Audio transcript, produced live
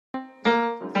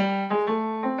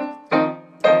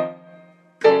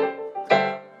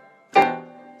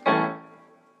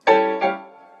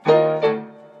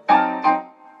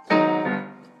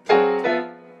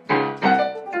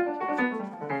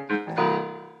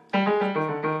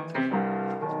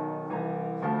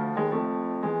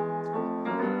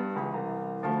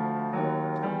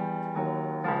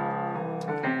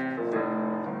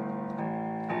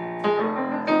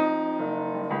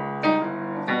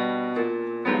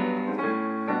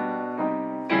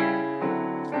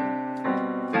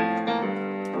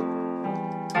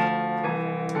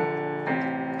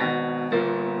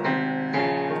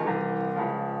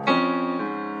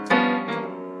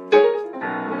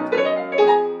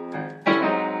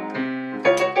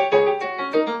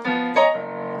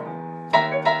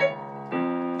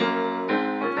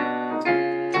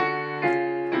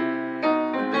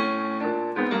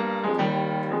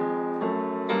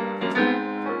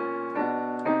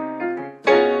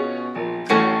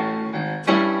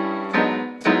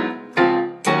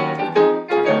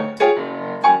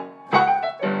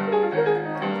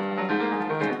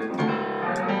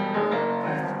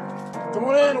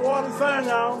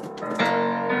All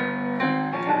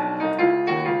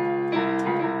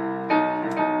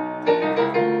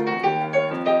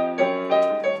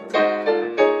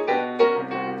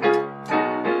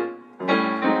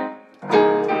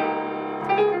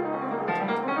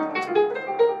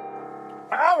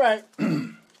right.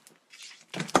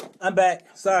 I'm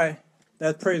back. Sorry.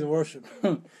 That's praise and worship.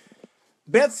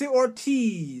 Betsy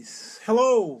Ortiz.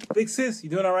 Hello. Big sis.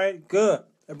 You doing all right? Good.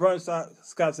 Brother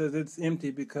Scott says it's empty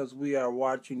because we are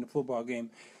watching the football game.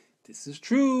 This is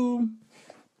true.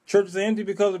 Churches are empty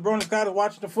because Brother Scott is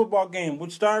watching the football game,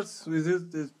 which starts, this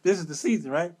is the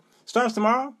season, right? Starts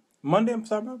tomorrow? Monday,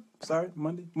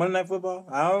 Monday. Monday Night Football?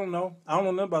 I don't know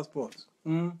nothing about sports.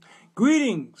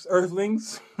 Greetings,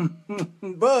 Earthlings.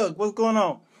 Bug, what's going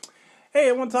on? Hey,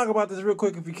 I want to talk about this real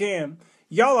quick if you can.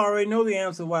 Y'all already know the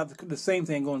answer why the same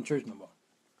thing going to church no more.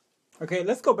 Okay,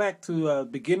 let's go back to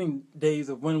beginning days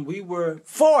of when we were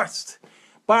forced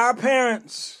by our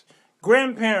parents,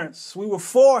 grandparents. We were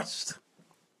forced.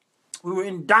 We were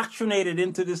indoctrinated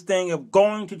into this thing of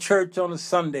going to church on a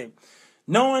Sunday.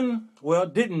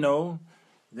 Didn't know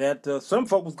that some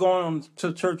folk was going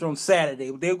to church on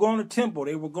Saturday. They were going to temple.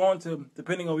 They were going to,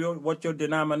 depending on what your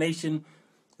denomination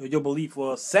or your belief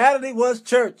was. Saturday was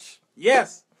church.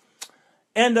 Yes.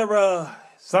 And there were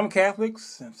some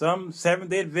Catholics and some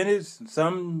Seventh-day Adventists and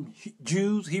some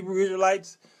Jews, Hebrew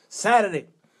Israelites. Saturday.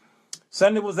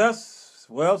 Sunday was us.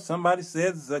 Well, somebody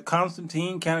says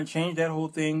Constantine kind of changed that whole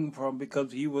thing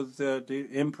because he was the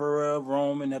emperor of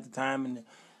Rome and at the time and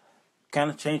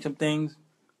kind of changed some things.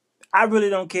 I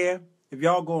really don't care. If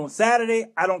y'all go on Saturday,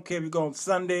 I don't care if you go on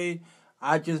Sunday.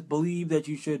 I just believe that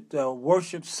you should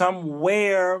worship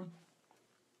somewhere.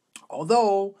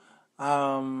 Although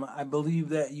I believe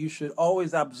that you should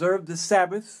always observe the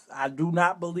Sabbath. I do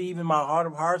not believe in my heart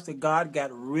of hearts that God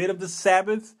got rid of the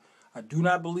Sabbath. I do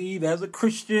not believe as a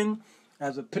Christian,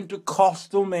 as a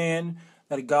Pentecostal man,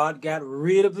 that God got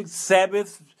rid of the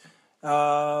Sabbath.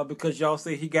 Because y'all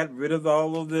say he got rid of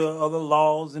all of the other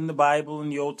laws in the Bible in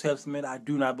the Old Testament. I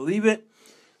do not believe it.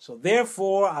 So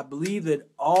therefore, I believe that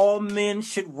all men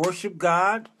should worship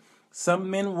God.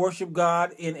 Some men worship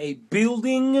God in a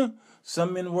building.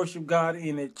 Some men worship God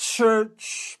in a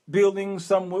church building.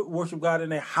 Some worship God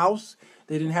in a house.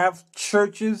 They didn't have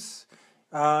churches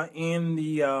in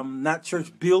the, not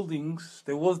church buildings.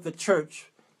 There was the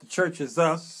church. The church is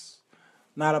us,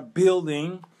 not a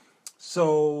building.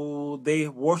 So they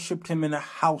worshipped him in a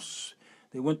house.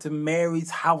 They went to Mary's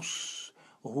house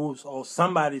or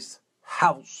somebody's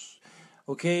house.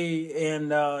 Okay,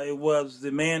 and it was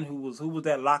the man who was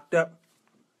that locked up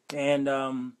and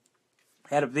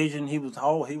had a vision. He was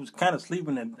kind of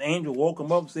sleeping. An angel woke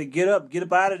him up and said, "Get up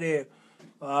out of there."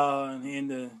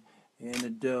 And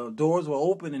the doors were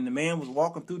open, and the man was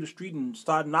walking through the street and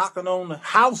started knocking on the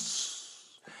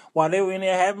house while they were in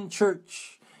there having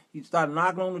church. He started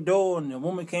knocking on the door, and the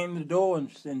woman came to the door,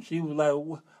 and she was like,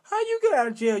 "How you get out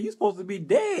of jail? You're supposed to be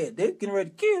dead. They're getting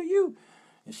ready to kill you."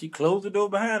 And she closed the door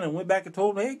behind her and went back and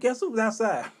told him, "Hey, guess who was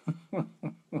outside?"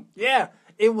 Yeah,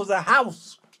 it was a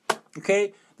house.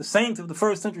 Okay? The saints of the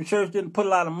first century church didn't put a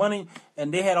lot of money,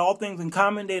 and they had all things in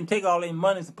common. They didn't take all their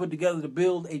money to put together to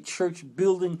build a church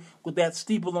building with that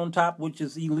steeple on top, which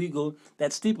is illegal.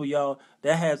 That steeple, y'all,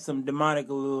 that has some demonic.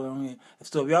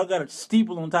 So if y'all got a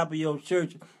steeple on top of your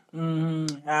church,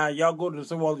 y'all go to the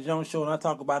Sir Walter Jones show and I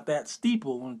talk about that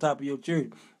steeple on top of your church.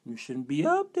 You shouldn't be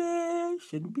up there.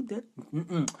 Shouldn't be that.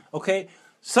 Okay,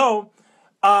 so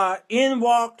in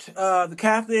walked the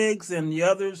Catholics and the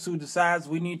others who decides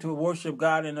we need to worship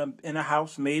God in a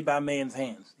house made by man's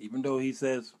hands. Even though he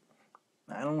says,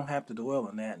 I don't have to dwell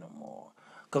in that no more.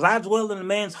 Because I dwell in a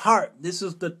man's heart. This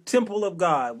is the temple of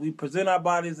God. We present our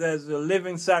bodies as a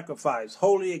living sacrifice,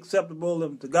 holy,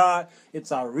 acceptable to God.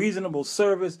 It's our reasonable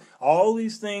service. All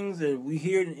these things that we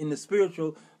hear in the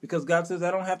spiritual, because God says,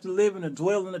 I don't have to live and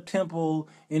dwell in a temple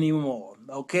anymore.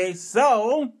 Okay,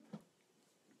 so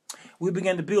we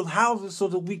began to build houses so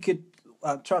that we could,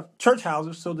 church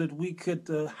houses, so that we could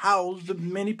house the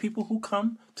many people who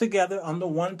come together under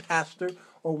one pastor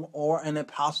or an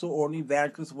apostle or an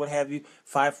evangelist, what have you.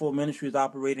 5-4 ministries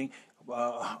operating.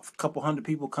 A couple hundred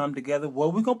people come together. Where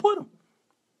are we going to put them?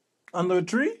 Under a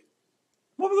tree?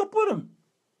 Where are we going to put them?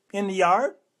 In the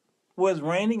yard? Where it's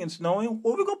raining and snowing?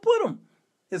 Where are we going to put them?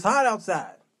 It's hot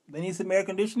outside. They need some air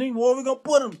conditioning. Where are we going to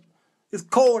put them? It's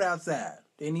cold outside.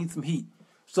 They need some heat.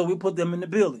 So we put them in the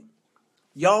building.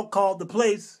 Y'all called the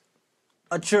place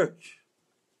a church.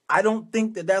 I don't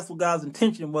think that that's what God's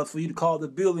intention was, for you to call the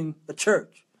building a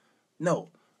church. No,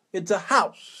 it's a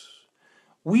house.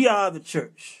 We are the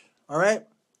church, all right?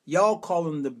 Y'all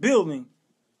calling the building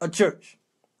a church.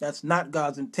 That's not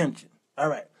God's intention. All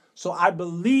right, So I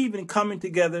believe in coming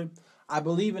together. I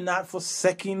believe in not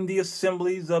forsaking the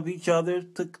assemblies of each other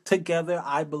together.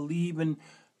 I believe in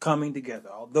coming together.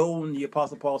 Although when the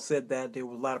Apostle Paul said that, there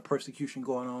was a lot of persecution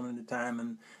going on at the time,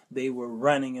 and they were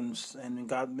running, and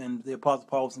God and the Apostle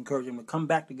Paul was encouraging them to come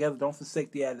back together. Don't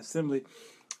forsake the assembly,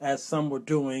 as some were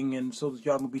doing, and so that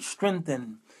y'all can be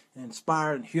strengthened and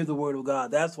inspired and hear the word of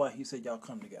God. That's why he said y'all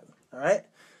come together. All right?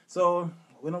 So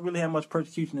we don't really have much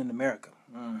persecution in America.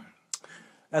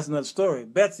 That's another story.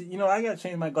 Betsy, I got to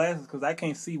change my glasses because I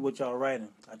can't see what y'all writing.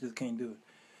 I just can't do it.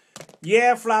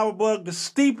 Yeah, Flower Bug, the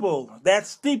steeple. That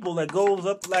steeple that goes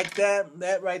up like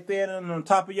that right there and on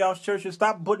top of y'all's churches.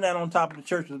 Stop putting that on top of the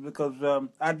churches because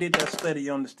I did that study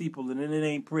on the steeple and it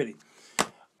ain't pretty.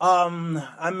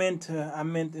 I meant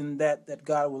in that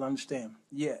God will understand.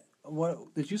 Yeah.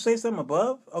 What did you say something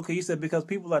above? Okay, you said because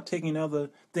people are taking other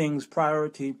things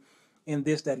priority in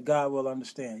this that God will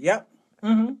understand. Yep.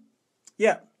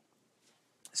 Yeah.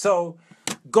 So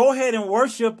go ahead and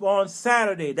worship on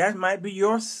Saturday. That might be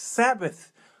your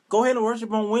Sabbath. Go ahead and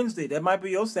worship on Wednesday. That might be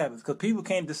your Sabbath. Because people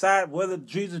can't decide whether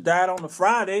Jesus died on a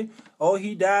Friday or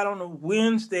he died on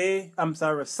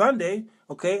a Sunday.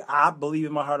 Okay, I believe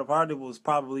in my heart of heart it was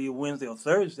probably a Wednesday or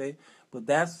Thursday. But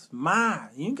that's mine.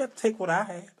 You ain't got to take what I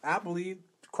have. I believe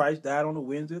Christ died on a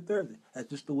Wednesday or Thursday. That's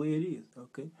just the way it is.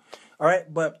 Okay. All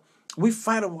right. But we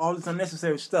fight over all this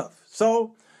unnecessary stuff.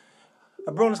 So,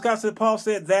 Brother Scott said, Paul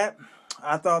said that.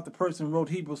 I thought the person who wrote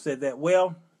Hebrews said that.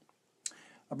 Well,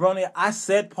 Brother, I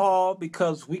said Paul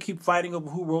because we keep fighting over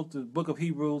who wrote the book of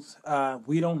Hebrews.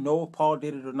 We don't know if Paul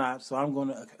did it or not, so I'm going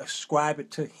to ascribe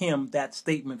it to him, that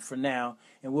statement for now,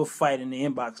 and we'll fight in the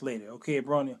inbox later. Okay,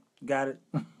 Brother, got it?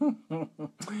 The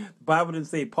Bible didn't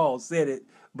say Paul said it,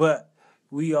 but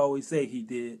we always say he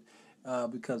did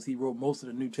because he wrote most of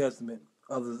the New Testament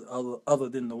other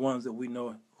than the ones that we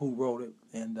know who wrote it,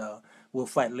 and we'll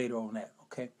fight later on that,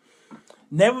 okay?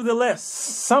 Nevertheless,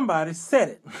 somebody said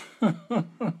it,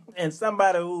 and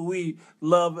somebody who we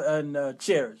love and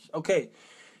cherish, okay?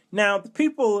 Now, the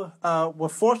people were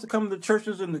forced to come to the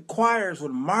churches, and the choirs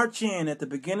would march in at the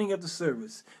beginning of the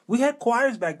service. We had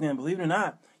choirs back then, believe it or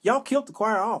not. Y'all killed the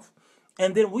choir off,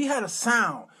 and then we had a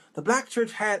sound. The black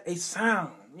church had a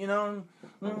sound,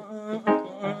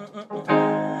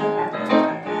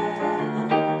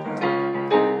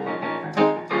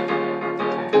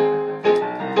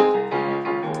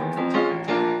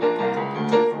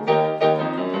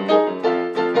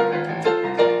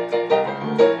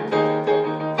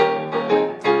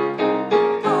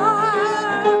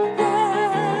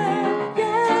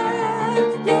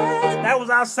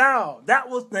 Our sound. That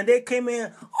was when they came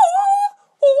in.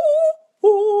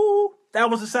 That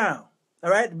was the sound.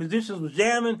 All right, the musicians was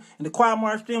jamming, and the choir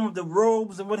marched in with the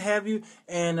robes and what have you,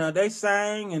 and they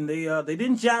sang, and they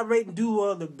didn't gyrate and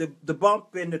do the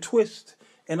bump and the twist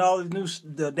and all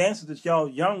the dances that y'all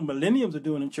young millenniums are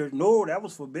doing in church. No, that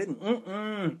was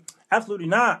forbidden. Absolutely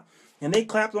not. And they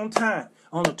clapped on time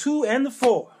on the 2 and the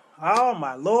 4. Oh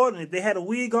my Lord! And if they had a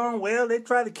wig on, well, they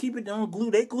tried to keep it on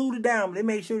glue. They glued it down, but they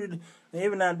made sure that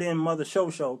every now and then Mother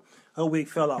Show her wig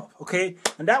fell off. Okay,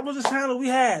 and that was the sound that we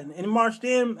had. And it marched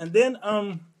in, and then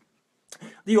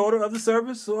the order of the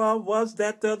service was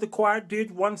that the choir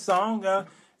did one song,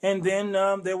 and then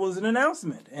there was an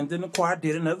announcement, and then the choir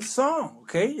did another song.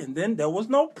 Okay, and then there was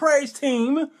no praise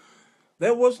team.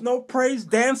 There was no praise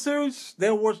dancers.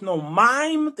 There was no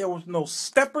mime. There was no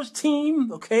steppers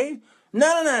team. Okay.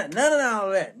 None of all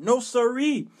that. No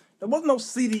siree. There was no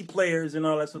CD players and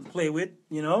all that stuff to play with,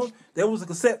 There was a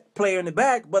cassette player in the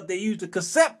back, but they used a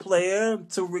cassette player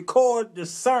to record the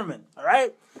sermon, all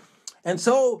right? And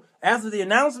so, after the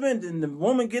announcement, and the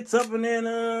woman gets up and then,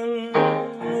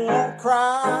 won't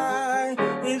cry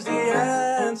is the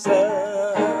answer.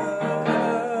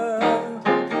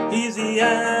 He's the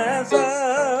answer.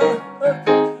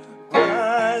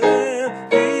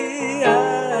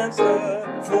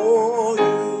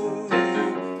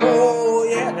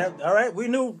 We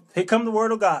knew, here come the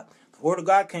word of God. The word of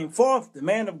God came forth. The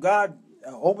man of God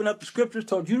opened up the scriptures,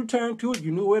 told you to turn to it.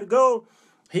 You knew where to go.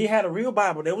 He had a real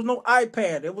Bible. There was no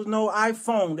iPad. There was no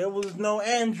iPhone. There was no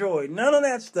Android. None of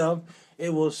that stuff.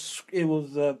 It was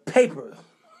paper.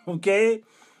 Okay?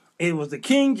 It was the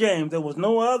King James. There was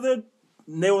no other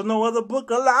book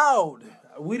allowed.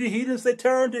 He didn't say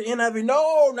turn to NIV.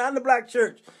 No, not in the black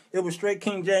church. It was straight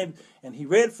King James. And he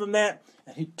read from that,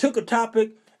 and he took a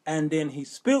topic, and then he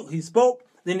spoke,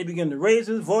 then he began to raise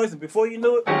his voice, and before you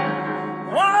knew it,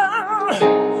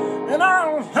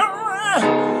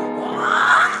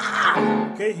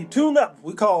 okay, he tuned up.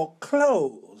 We call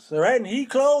close, all right? And he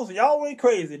closed, and y'all went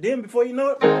crazy. Then before you know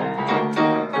it,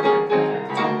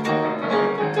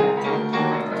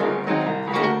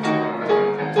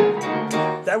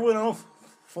 That went on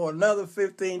for another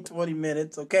 15, 20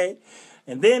 minutes, okay?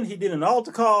 And then he did an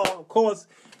altar call, of course,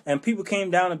 and people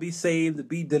came down to be saved, to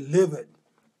be delivered.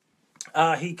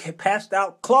 He passed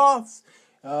out cloths,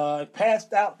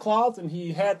 and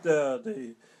he had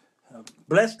the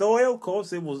blessed oil. Of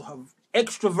course, it was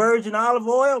extra virgin olive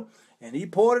oil, and he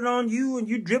poured it on you, and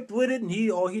you dripped with it, and he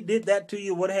did that to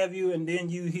you, what have you, and then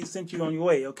he sent you on your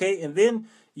way, okay? And then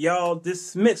y'all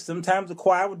dismissed. Sometimes the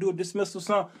choir would do a dismissal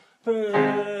song. Pray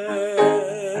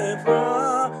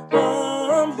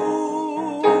from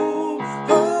whom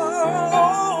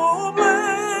all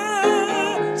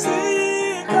blessings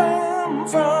come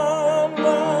from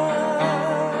Lord.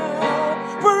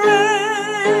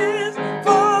 Praise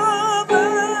for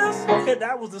this. Okay,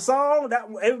 that was the song. That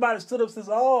everybody stood up and says,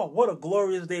 "Oh, what a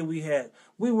glorious day we had.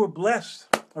 We were blessed."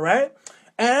 All right,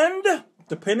 and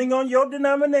depending on your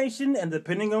denomination and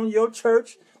depending on your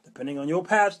church, depending on your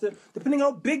pastor, depending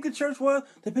how big the church was,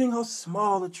 depending how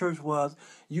small the church was,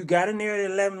 you got in there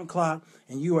at 11 o'clock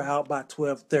and you were out by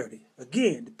 12:30.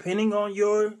 Again, depending on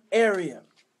your area,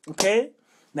 okay?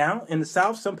 Now, in the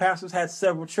South, some pastors had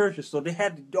several churches, so they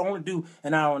had to only do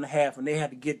an hour and a half, and they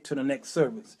had to get to the next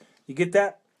service. You get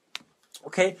that?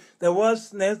 Okay,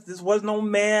 this was no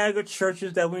mega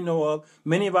churches that we know of.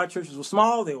 Many of our churches were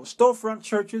small. They were storefront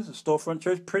churches. A storefront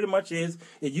church pretty much it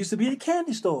used to be the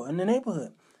candy store in the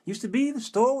neighborhood. It used to be the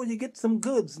store where you get some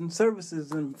goods and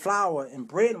services and flour and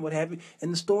bread and what have you,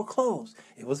 and the store closed.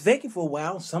 It was vacant for a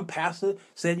while. Some pastor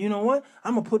said, you know what,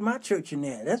 I'm going to put my church in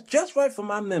there. That's just right for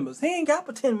my members. He ain't got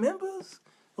but 10 members,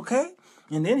 okay?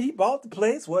 And then he bought the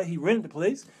place. Well, he rented the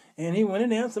place, and he went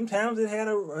in there. Sometimes it had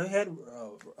a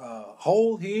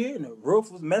hole here, and the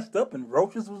roof was messed up, and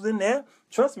roaches was in there.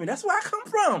 Trust me, that's where I come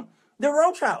from. The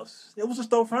roach house. It was a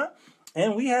storefront,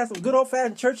 and we had some good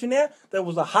old-fashioned church in there. There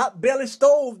was a hot belly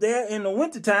stove there in the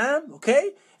wintertime,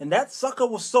 okay? And that sucker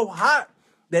was so hot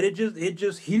that it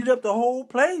just heated up the whole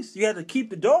place. You had to keep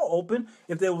the door open.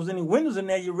 If there was any windows in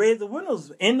there, you raised the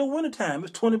windows in the wintertime.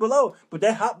 It's 20 below. But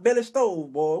that hot belly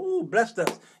stove, boy, ooh, blessed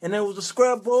us. And there was a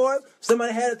scrub board.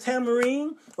 Somebody had a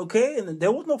tambourine, okay? And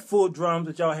there was no full drums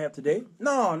that y'all have today.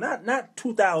 No, not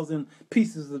 2,000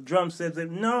 pieces of drum sets.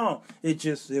 No, it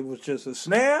was just a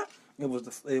snare. It was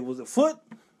a foot.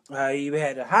 You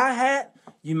had a hi-hat.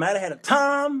 You might have had a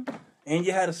tom. And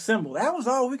you had a cymbal. That was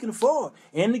all we could afford.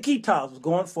 And the guitars was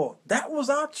going forward. That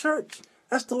was our church.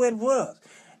 That's the way it was.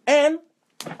 And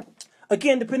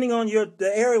again, depending on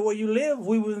the area where you live,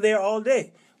 we were there all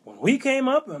day. When we came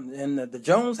up in the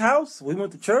Jones house, we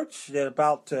went to church at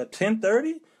about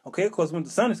 10:30. Okay, of course, we went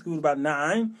to Sunday school at about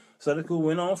 9. Sunday school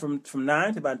went on from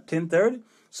 9 to about 10:30.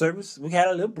 Service, we had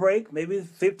a little break, maybe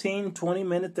 15,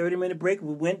 20-minute, 30-minute break.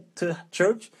 We went to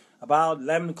church about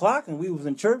 11 o'clock, and we was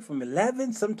in church from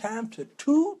 11 sometime to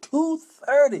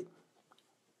 2:30.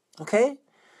 Okay?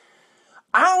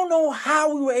 I don't know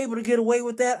how we were able to get away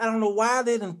with that. I don't know why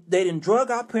they didn't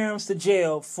drug our parents to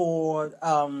jail for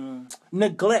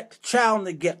neglect, child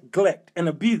neglect, and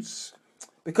abuse.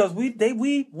 Because we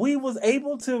was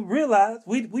able to realize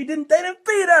they didn't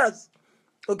feed us.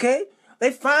 Okay?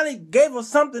 They finally gave us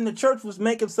something. The church was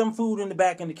making some food in the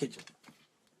back in the kitchen.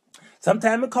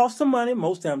 Sometimes it cost some money.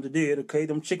 Most times it did, okay?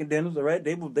 Them chicken dinners, all right?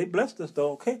 They blessed us,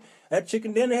 though, okay? That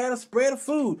chicken dinner had a spread of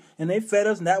food, and they fed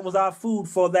us, and that was our food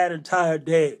for that entire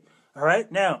day, all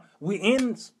right? Now, we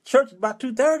in church about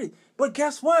 2:30, but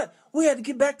guess what? We had to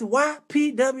get back to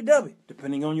YPWW,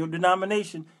 depending on your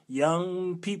denomination,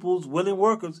 Young People's Willing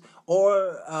Workers,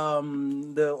 or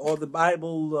the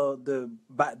Bible, the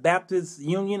Baptist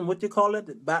Union, what you call it,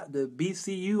 the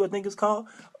BCU, I think it's called.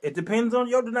 It depends on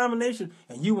your denomination.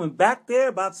 And you went back there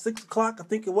about 6 o'clock, I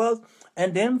think it was,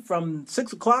 and then from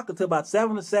 6 o'clock until about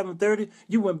 7 to 7:30,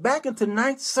 you went back into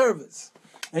night service.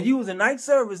 And you was in night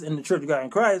service in the Church of God in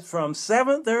Christ from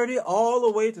 7:30 all the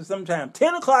way to sometime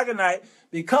 10 o'clock at night,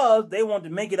 because they wanted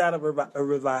to make it out of a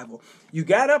revival. You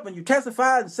got up and you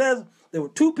testified and says there were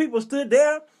 2 people stood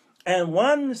there, and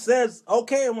one says,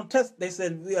 okay, I want to test. They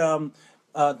said,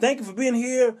 thank you for being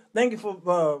here. Thank you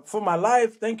for my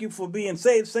life. Thank you for being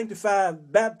saved,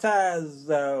 sanctified, baptized,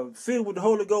 filled with the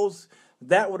Holy Ghost,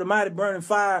 that with a mighty burning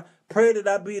fire. Pray that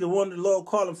I be the one the Lord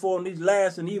calling for in these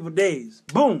last and evil days.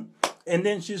 Boom. And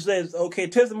then she says, okay,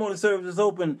 testimony service is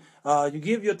open. You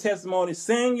give your testimony,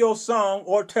 sing your song,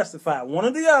 or testify. One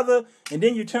or the other. And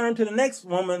then you turn to the next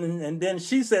woman, and then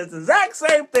she says the exact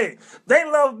same thing. They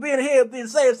love being here, being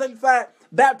saved, sanctified,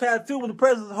 baptized, filled with the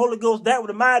presence of the Holy Ghost, that with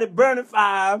a mighty burning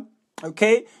fire.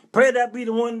 Okay? Pray that be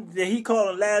the one that he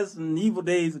called last and evil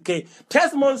days. Okay?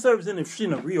 Testimony service in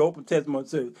the reopen testimony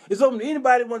service. It's open to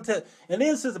anybody want to tell. And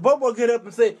then Sister Bobo get up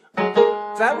and say,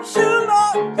 Fabulous,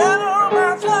 Lord, and all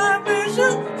my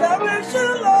salvation. with you,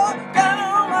 Lord. Got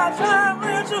on my time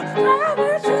with you. Try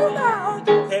with you, Lord.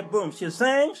 Okay, boom. She'll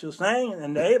sing,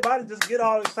 and everybody just get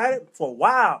all excited for a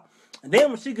while. And then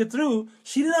when she get through,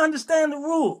 she didn't understand the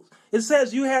rules. It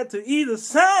says you had to either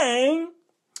sing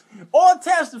or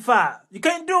testify. You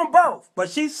can't do them both. But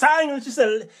she sang and she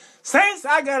said, Saints,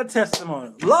 I got a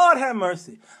testimony. Lord have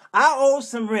mercy. I owed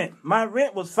some rent. My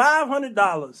rent was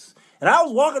 $500. And I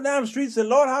was walking down the street and said,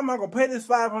 Lord, how am I going to pay this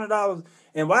 $500?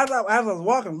 And as I was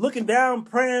walking, looking down,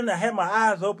 praying, I had my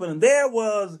eyes open, and there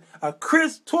was a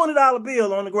crisp $20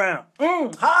 bill on the ground.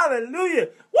 Hallelujah.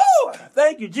 Woo!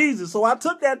 Thank you, Jesus. So I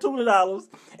took that $20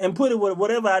 and put it with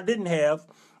whatever I didn't have.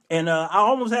 And I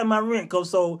almost had my rent.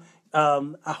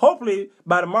 Hopefully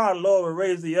by tomorrow, the Lord will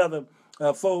raise the other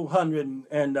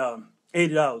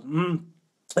 $480.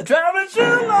 I travel to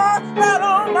Lord, right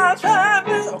on my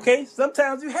travel. Okay,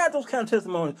 sometimes you had those kind of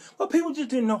testimonies. Well, people just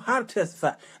didn't know how to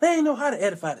testify. They didn't know how to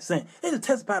edify the saint. They just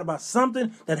testified about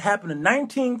something that happened in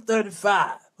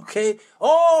 1935. Okay.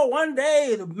 Oh, one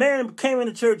day the man came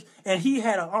into church and he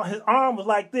had his arm was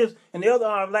like this and the other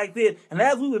arm like this. And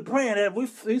as we were praying, that we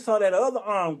saw that other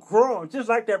arm growing just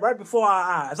like that right before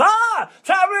our eyes.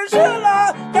 Traveling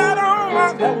Sheila, got on.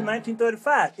 That was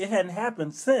 1935. It hadn't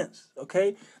happened since.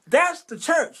 Okay. That's the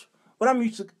church. What I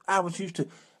was used to.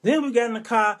 Then we got in the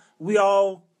car. We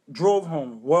all drove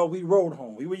home. Well, we rode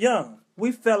home. We were young.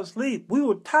 We fell asleep. We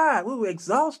were tired. We were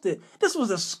exhausted. This was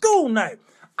a school night.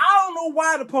 I don't know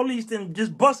why the police didn't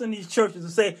just bust in these churches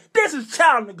and say, this is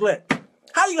child neglect.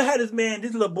 How you gonna have this man,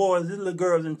 these little boys, these little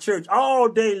girls in church all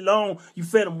day long? You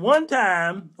fed them one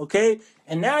time, okay?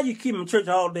 And now you keep them in church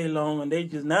all day long and they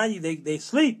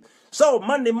sleep. So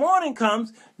Monday morning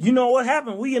comes, you know what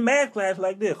happened? We in math class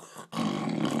like this.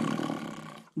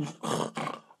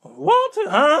 Walter,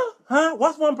 huh?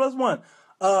 What's 1 + 1?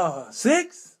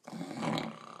 6?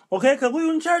 Okay, because we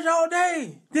were in church all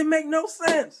day. Didn't make no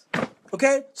sense.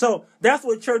 Okay, so that's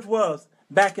what church was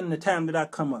back in the time that I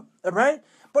come up, all right?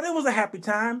 But it was a happy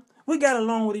time. We got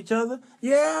along with each other.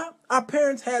 Yeah, our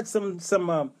parents had some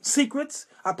secrets.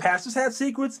 Our pastors had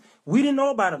secrets. We didn't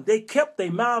know about them. They kept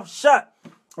their mouths shut,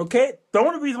 okay? The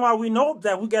only reason why we know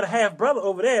that we got a half brother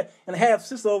over there and a half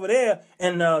sister over there,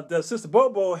 and the sister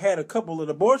Bobo had a couple of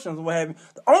abortions and what have you.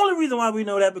 The only reason why we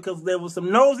know that because there was some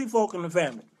nosy folk in the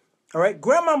family, all right?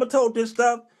 Grandmama told this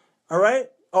stuff, all right?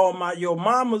 Or your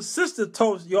mama's sister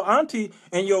told your auntie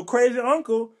and your crazy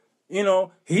uncle, you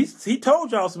know, he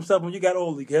told y'all some stuff when you got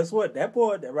older. Guess what? That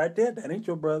boy, that right there, that ain't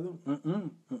your brother.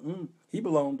 He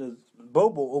belonged to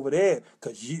Bobo over there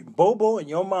because Bobo and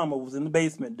your mama was in the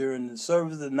basement during the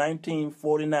service of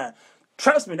 1949.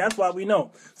 Trust me, that's why we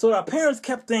know. So our parents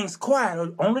kept things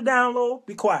quiet. On the down low,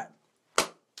 be quiet.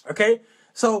 Okay?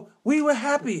 So we were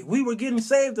happy. We were getting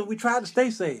saved and we tried to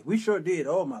stay saved. We sure did.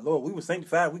 Oh my Lord, we were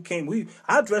sanctified.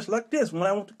 I dressed like this when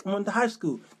I went to high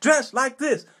school. Dressed like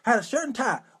this. Had a shirt and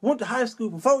tie. Went to high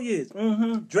school for 4 years.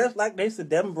 Dressed like they said,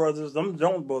 them brothers, them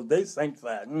Jones brothers, they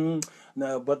sanctified.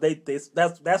 No, but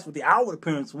that's what the outward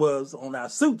appearance was on our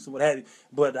suits and what have you.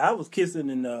 But I was kissing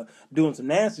and doing some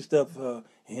nasty stuff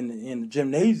in the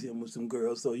gymnasium with some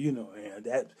girls. So, you know,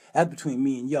 that's between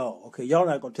me and y'all. Okay, y'all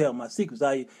not going to tell my secrets,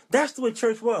 are you? That's the way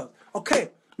church was.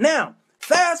 Okay, now,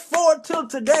 fast forward till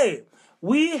today.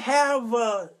 We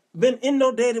have been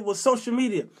inundated with social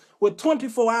media, with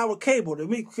 24-hour cable.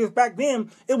 Because back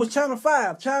then, it was Channel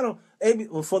 5, Channel ABC.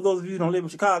 Well, for those of you who don't live in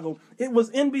Chicago, it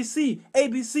was NBC,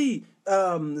 ABC,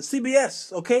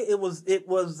 CBS. Okay, it was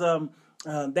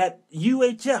that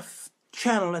UHF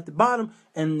channel at the bottom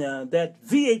and that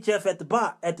VHF at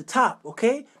the top.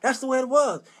 Okay, that's the way it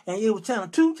was. And it was Channel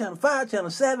 2, Channel 5, Channel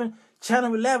 7,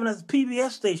 Channel 11 as a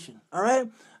PBS station. All right,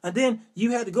 and then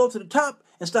you had to go to the top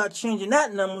and start changing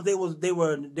that number. They were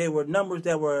numbers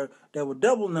that were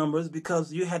double numbers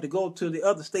because you had to go to the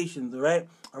other stations. All right.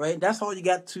 That's how you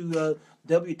got to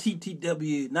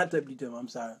WTTW, not WTW. I'm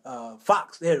sorry,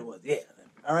 Fox. There it was. Yeah.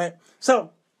 All right.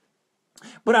 So,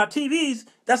 but our TVs,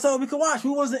 that's all we could watch. We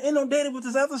wasn't inundated with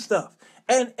this other stuff.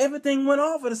 And everything went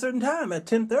off at a certain time at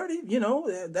 10:30. You know,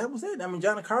 that was it. I mean,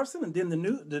 Johnny Carson, and then the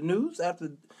news after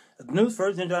the news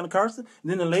first, then Johnny Carson,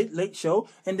 then the late show,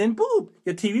 and then boop,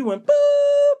 your TV went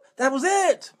boop. That was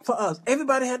it for us.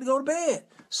 Everybody had to go to bed.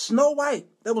 Snow White.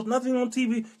 There was nothing on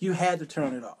TV. You had to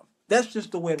turn it off. That's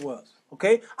just the way it was.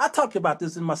 Okay, I talked about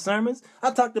this in my sermons.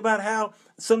 I talked about how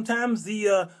sometimes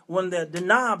when the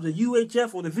knobs, the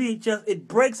UHF or the VHF, it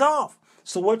breaks off.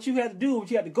 So what you had to do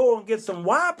was you had to go and get some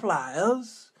wire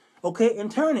pliers, okay,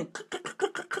 and turn it.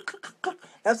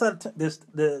 That's how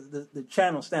the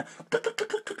channel stand.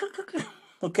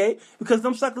 Okay? Because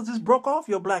them suckers just broke off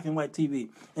your black and white TV.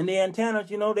 And the antennas,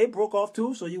 they broke off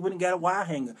too, so you wouldn't get a wire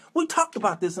hanger. We talked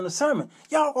about this in a sermon.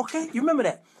 Y'all, okay? You remember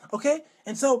that? Okay?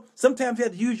 And so sometimes you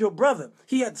had to use your brother.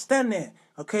 He had to stand there,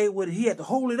 okay? He had to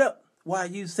hold it up while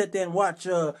you sit there and watch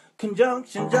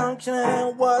Conjunction,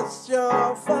 Junction, what's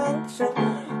your function?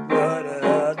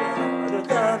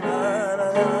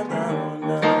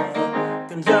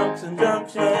 Conjunction,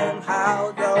 Junction,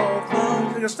 how your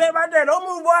function? Stay right there. Don't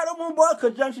move, boy.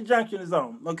 Conjunction, Junction is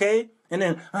on, okay? And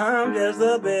then, I'm just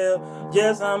a bill.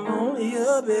 Yes, I'm only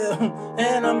a bill.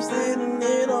 And I'm sitting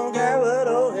in on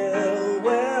Capitol Hill.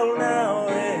 Well, now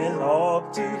it's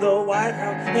off to the White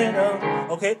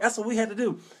House. Okay, that's what we had to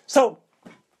do. So,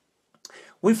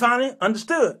 we finally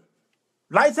understood.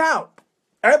 Lights out.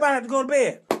 Everybody had to go to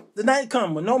bed. The night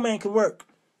come when no man could work.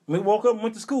 We woke up and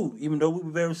went to school, even though we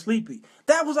were very sleepy.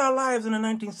 That was our lives in the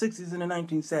 1960s and the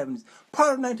 1970s.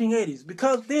 Part of the 1980s.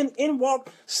 Because then in walked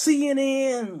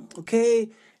CNN, okay,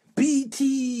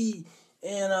 BT,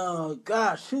 and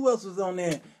who else was on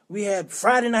there? We had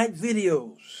Friday night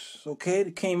videos, okay,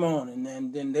 that came on.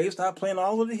 And then they started playing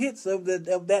all of the hits of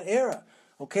that era,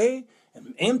 okay?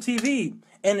 And MTV.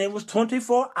 And it was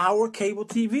 24-hour cable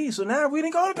TV. So now we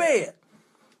didn't go to bed.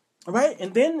 All right,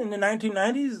 and then in the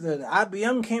 1990s, the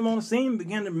IBM came on the scene,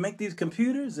 began to make these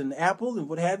computers, and Apple and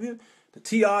what have you. The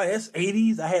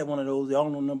TRS-80s, I had one of those. Y'all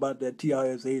don't know nothing about that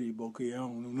TRS-80, okay? I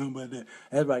don't know nothing about that.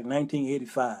 That's like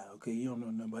 1985, okay? You don't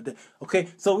know nothing about that. Okay,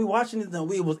 so we watching it.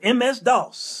 It was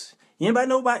MS-DOS. Anybody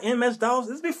know about MS-DOS?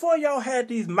 It's before y'all had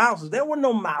these mouses. There were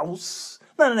no mouse.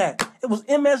 None of that. It was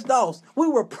MS-DOS. We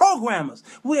were programmers.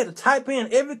 We had to type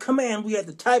in every command. We had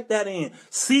to type that in.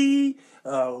 C,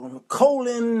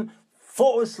 colon,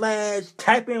 /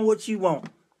 type in what you want.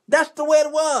 That's the way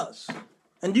it was.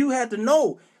 And you had to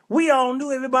know. We all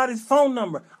knew everybody's phone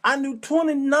number. I knew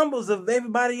 20 numbers of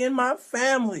everybody in my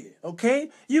family.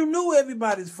 Okay? You knew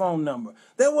everybody's phone number.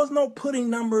 There was no putting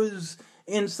numbers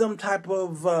in some type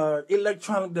of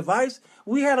electronic device.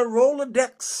 We had a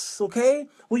Rolodex, okay?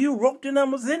 Well, you wrote the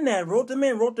numbers in there, wrote them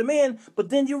in, but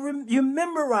then you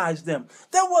memorized them.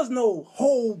 There was no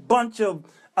whole bunch of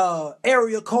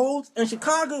area codes. In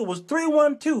Chicago, it was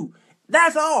 312.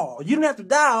 That's all. You didn't have to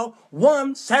dial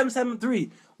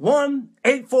 1773,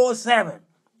 1847.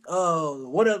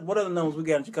 What other numbers we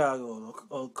got in Chicago?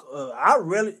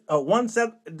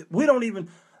 We don't even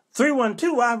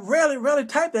 312. I rarely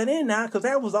type that in now because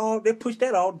that was all they pushed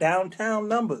that all downtown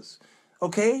numbers.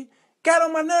 Okay, got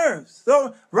on my nerves.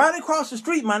 So right across the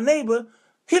street, my neighbor.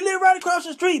 He lived right across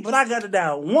the street, but I got it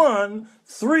down.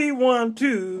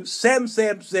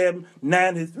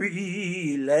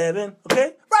 1-312-777-9311.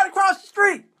 Okay? Right across the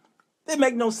street. They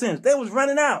make no sense. They was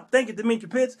running out. Thank you, Demetri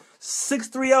Pitts.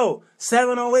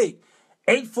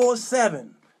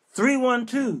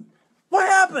 630-708-847-312. What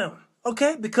happened?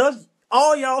 Okay? Because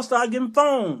all y'all started getting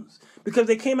phones. Because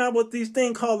they came out with these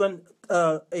things called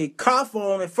a car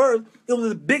phone at first. It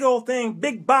was a big old thing,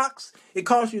 big box. It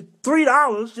cost you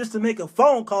 $3 just to make a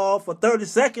phone call for 30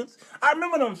 seconds. I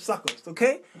remember them suckers,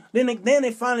 okay? Then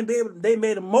they finally they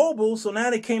made a mobile, so now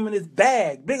they came in this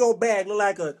bag, big old bag, look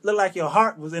like your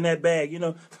heart was in that bag,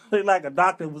 look like a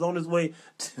doctor was on his way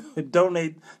to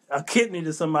donate a kidney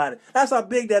to somebody. That's how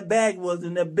big that bag was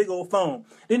in that big old phone.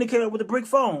 Then they came up with a brick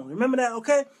phone. Remember that,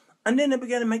 okay? And then they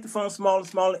began to make the phone smaller and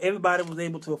smaller. Everybody was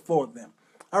able to afford them.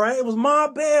 All right, it was Ma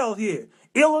Bell here,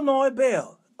 Illinois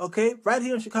Bell, okay, right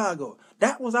here in Chicago.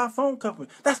 That was our phone company.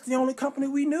 That's the only company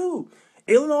we knew.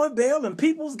 Illinois Bell and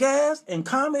People's Gas and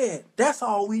ComEd. That's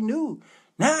all we knew.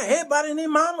 Now everybody and their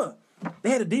mama, they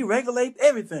had to deregulate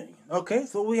everything, okay?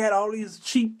 So we had all these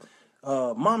cheap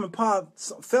mom and pop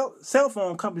cell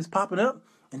phone companies popping up,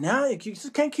 and now you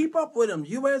just can't keep up with them.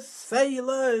 U.S.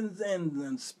 Cellular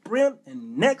and Sprint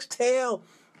and Nextel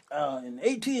and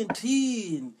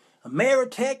AT&T and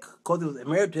Ameritech, because it was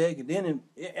Ameritech, and then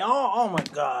oh my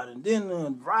God, and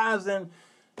then Verizon,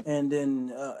 and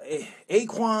then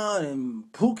Aquan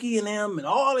and Pookie and them, and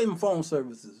all them phone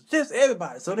services, just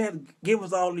everybody. So they had to give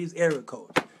us all these area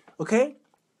codes, okay?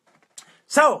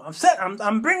 So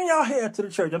I'm bringing y'all here to the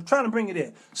church. I'm trying to bring it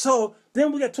in. So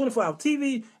then we got 24-hour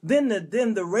TV. Then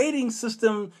the rating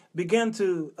system began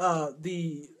to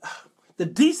the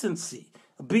decency.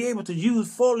 Be able to use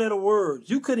 4-letter words.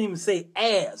 You couldn't even say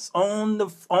ass on the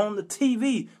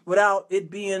TV without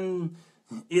it being.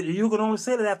 You could only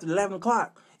say that after 11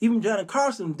 o'clock. Even Johnny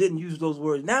Carson didn't use those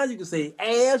words. Now you can say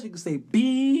ass. You can say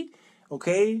B.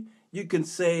 Okay. You can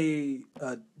say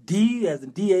D as in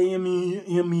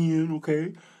D-A-M-E-N.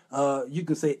 Okay. You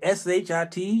can say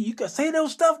S-H-I-T. You can say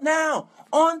those stuff now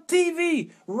on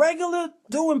TV, regular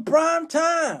doing prime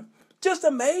time. Just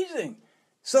amazing.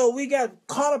 So we got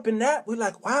caught up in that. We're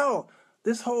like, wow,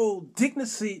 this whole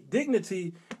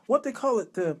dignity, what they call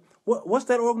it, what's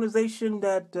that organization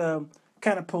that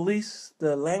kind of police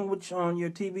the language on your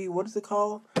TV? What is it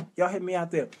called? Y'all hit me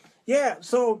out there. Yeah,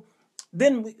 so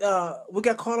then we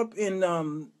got caught up in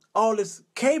all this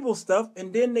cable stuff,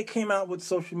 and then they came out with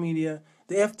social media,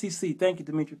 the FTC. Thank you,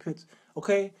 Dimitri Pitts.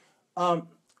 Okay,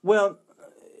 well,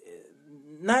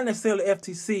 not necessarily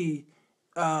FTC.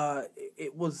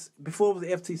 It was before it was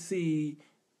the FTC.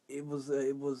 It was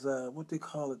what they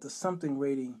call it, the something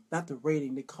rating, not the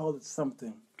rating. They call it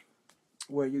something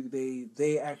where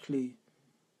they actually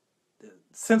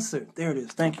censor. There it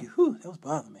is. Thank you. Whew, that was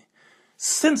bothering me.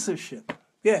 Censorship.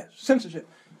 Yeah, censorship.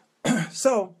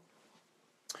 So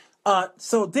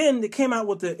then they came out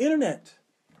with the internet.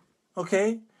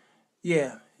 Okay,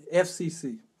 yeah,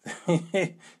 FCC.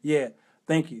 Yeah,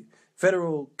 thank you.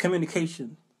 Federal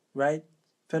Communication, right?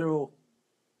 Federal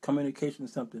Communication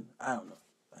something. I don't know.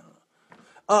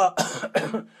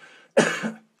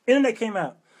 Internet came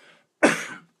out,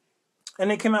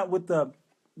 and they came out with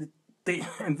they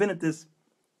invented this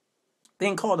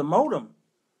thing called a modem.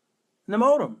 The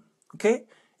modem, okay,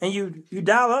 and you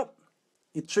dial up,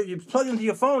 you plug into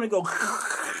your phone and go.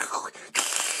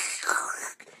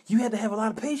 You had to have a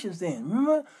lot of patience then.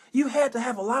 Remember, you had to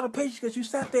have a lot of patience because you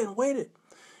sat there and waited.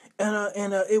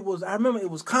 And it was, I remember it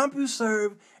was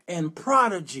CompuServe and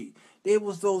Prodigy. It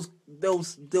was those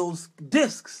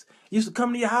discs. Used to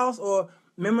come to your house, or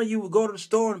remember you would go to the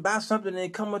store and buy something and they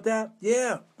come with that?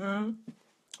 Yeah. Mm-hmm.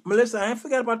 Melissa, I ain't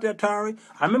forgot about the Atari.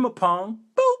 I remember Pong.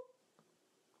 Boop.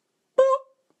 Boop.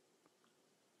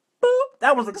 Boop.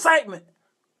 That was excitement.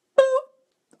 Boop.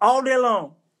 All day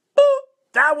long. Boop.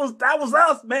 That was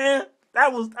us, man.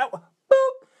 That was boop.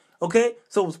 Okay,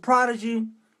 so it was Prodigy,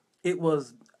 it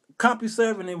was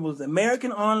CompuServe, and it was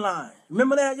American Online.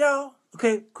 Remember that, y'all?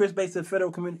 Okay, Chris Bates at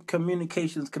Federal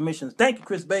Communications Commission. Thank you,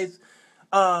 Chris Bates.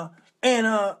 And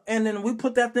then we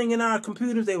put that thing in our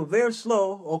computers. They were very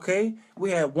slow. Okay,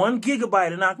 we had 1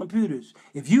 gigabyte in our computers.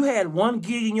 If you had 1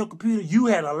 gig in your computer, you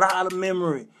had a lot of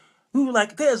memory. We were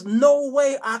like, there's no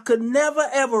way I could never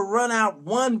ever run out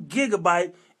 1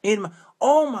 gigabyte in my.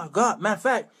 Oh my God! Matter of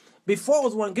fact, before it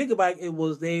was 1 gigabyte, it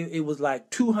was like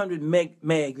 200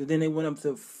 megs, and then they went up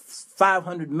to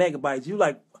 500 megabytes. You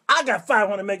like, I got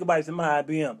 500 megabytes in my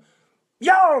IBM.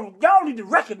 Y'all need to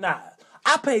recognize.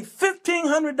 I paid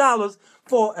 $1,500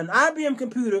 for an IBM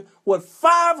computer with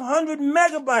 500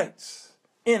 megabytes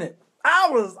in it. I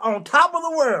was on top of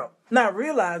the world, not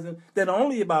realizing that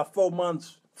only about 4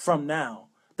 months from now,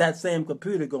 that same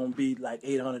computer gonna be like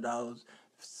 $800,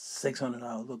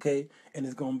 $600, okay? And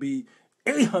it's gonna be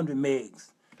 800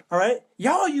 megs. All right?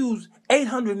 Y'all use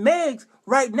 800 megs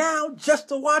right now just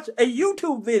to watch a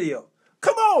YouTube video.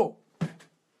 Come on.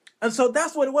 And so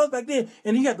that's what it was back then.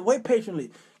 And you have to wait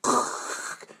patiently.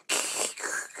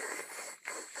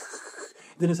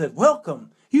 Then it says,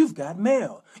 welcome, you've got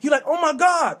mail. You're like, oh my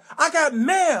God, I got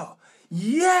mail.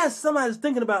 Yes, somebody's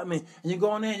thinking about me. And you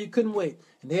go in there and you couldn't wait.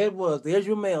 And there it was. There's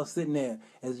your mail sitting there.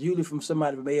 As usually from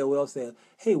somebody from AOL says,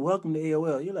 hey, welcome to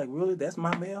AOL. You're like, really? That's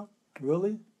my mail?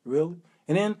 Really? Really?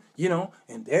 And then,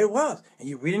 and there it was. And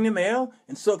you're reading the mail,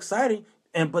 and so exciting.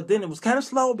 But then it was kind of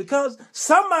slow because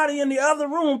somebody in the other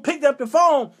room picked up the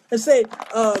phone and said,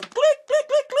 click, click,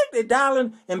 click, click. They're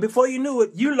dialing. And before you knew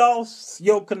it, you lost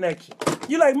your connection.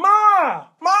 You're like, Ma,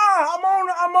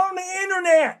 I'm on the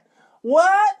internet.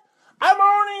 What? I'm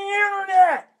on the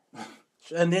internet.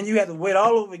 And then you have to wait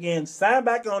all over again, sign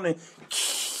back on it.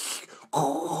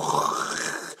 Boop.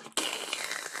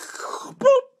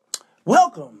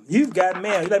 Welcome. You've got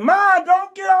mail. You're like, Ma,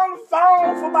 don't get on the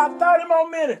phone for about 30 more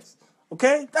minutes.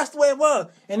 Okay? That's the way it was.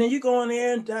 And then you go in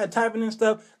there and typing in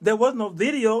stuff. There was no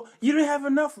video. You didn't have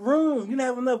enough room. You didn't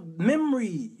have enough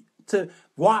memory to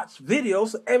watch videos.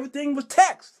 So everything was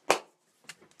text.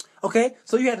 Okay?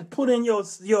 So you had to put in your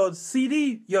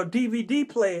CD, your DVD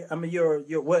player. I mean,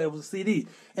 it was a CD.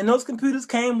 And those computers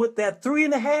came with that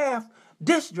 3.5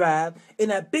 disk drive in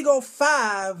that big old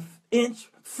 5-inch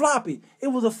floppy. It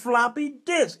was a floppy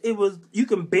disk. You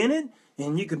can bend it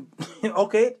and you can,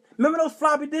 okay. Remember those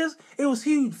floppy disks? It was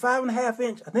huge, 5.5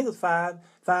 inch. I think it was five.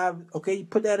 Okay, you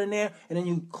put that in there and then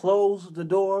you close the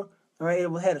door. All right,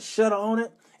 it had a shutter on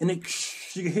it, and then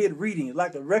you could hear it reading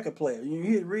like a record player. You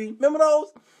hear it reading. Remember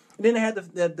those? And then they had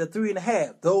the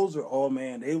 3.5. Those were, oh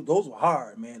man, those were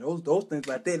hard, man. Those things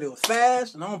like that, they were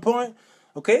fast and on point.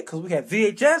 Okay, because we had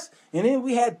VHS, and then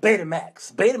we had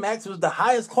Betamax. Betamax was the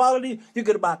highest quality. You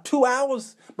get about 2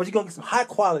 hours, but you're going to get some high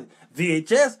quality.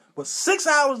 VHS was 6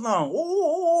 hours long.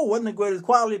 Ooh, wasn't the greatest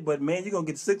quality, but man, you're going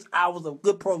to get 6 hours of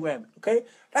good programming. Okay,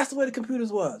 that's the way the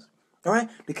computers was. All right,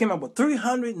 they came out with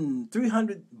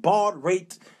 300 baud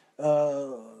rate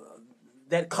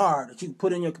that card that you can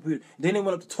put in your computer. Then they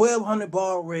went up to 1,200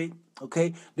 baud rate.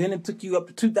 Okay, then it took you up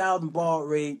to 2,000 baud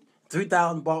rate,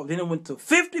 3,000 baud. Then it went to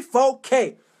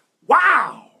 54K.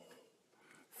 Wow,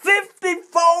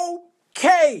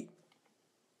 54K.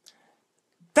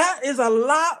 That is a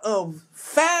lot of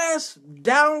fast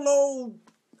download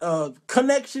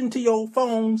connection to your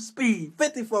phone speed.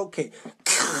 54K.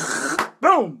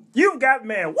 Boom, you got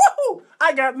mail. Woohoo!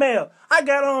 I got mail. I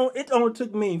got on. It only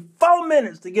took me 4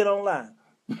 minutes to get online.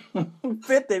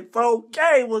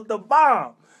 54K was the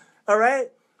bomb. All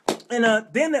right? And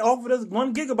then they offered us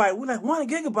 1 gigabyte. We're like, 1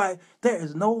 gigabyte? There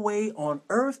is no way on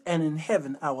earth and in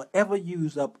heaven I will ever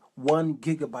use up 1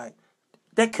 gigabyte.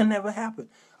 That can never happen.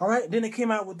 All right? Then they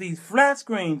came out with these flat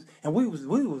screens, and we was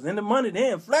in the money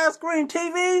then. Flat screen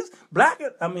TVs,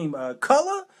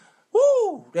 color.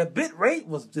 Woo! That bit rate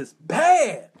was just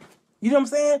bad. You know what I'm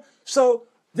saying? So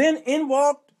then in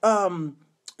walked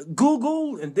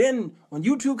Google, and then when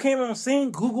YouTube came on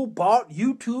scene, Google bought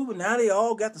YouTube, and now they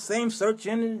all got the same search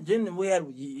engine. And we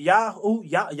had Yahoo,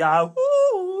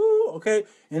 okay,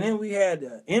 and then we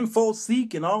had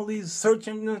InfoSeek and all these search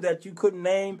engines that you couldn't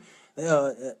name,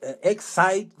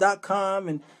 Excite.com,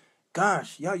 and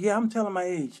gosh, yeah, I'm telling my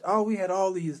age. Oh, we had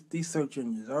all these search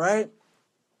engines, all right.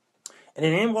 And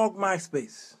then in walked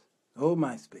MySpace. Oh,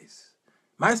 MySpace.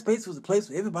 MySpace was a place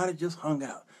where everybody just hung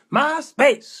out.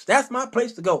 MySpace, that's my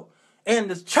place to go. And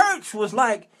the church was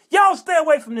like, y'all stay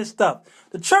away from this stuff.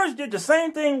 The church did the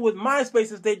same thing with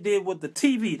MySpace as they did with the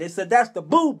TV. They said, that's the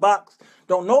boob box.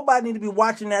 Don't nobody need to be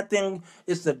watching that thing.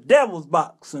 It's the devil's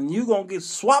box. And you're going to get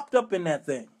swapped up in that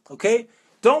thing. Okay?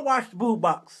 Don't watch the boob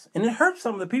box. And it hurt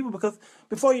some of the people because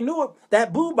before you knew it,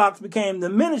 that boob box became the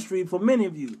ministry for many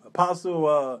of you.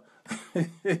 Apostle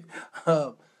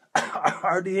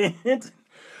R.D. Hinton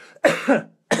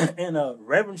and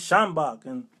Reverend Schambach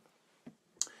and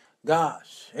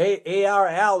gosh, A.R.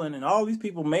 Allen and all these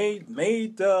people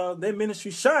made their ministry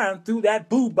shine through that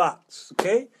boob box,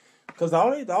 okay? Because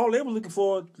all they were looking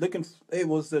for it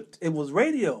was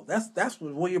radio. That's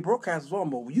what your broadcast was on.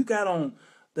 But when you got on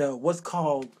the what's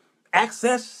called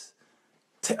access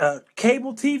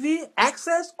cable TV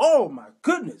access, oh my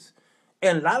goodness.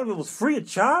 And a lot of it was free of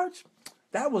charge.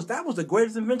 That was the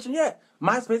greatest invention yet.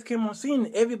 MySpace came on scene,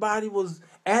 and everybody was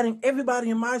adding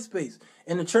everybody in MySpace.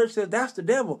 And the church said, that's the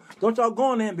devil. Don't y'all go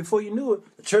on there. And before you knew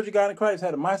it, the Church of God in Christ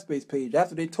had a MySpace page.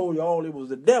 After they told you all it was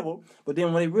the devil, but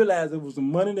then when they realized there was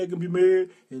some money that could be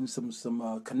made and some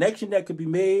connection that could be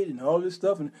made and all this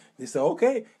stuff, and they said,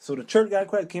 okay. So the Church of God in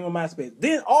Christ came on MySpace.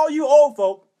 Then all you old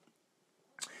folk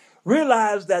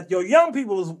realized that your young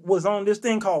people was on this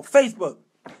thing called Facebook.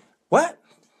 What?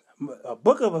 A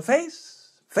book of a face?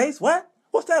 Face what?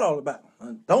 What's that all about?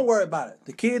 Don't worry about it.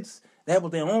 The kids, that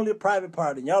was their only private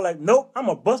party. And y'all like, nope, I'm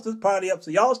going to bust this party up.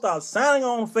 So y'all start signing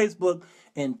on Facebook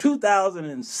in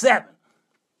 2007.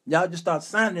 Y'all just start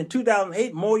signing in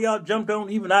 2008. More y'all jumped on.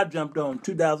 Even I jumped on in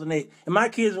 2008. And my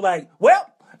kids were like,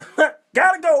 well,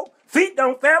 gotta go. Feet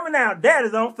don't fail me now. Dad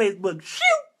is on Facebook.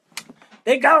 Shoot.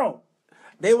 They gone.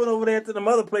 They went over there to them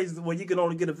other places where you can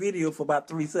only get a video for about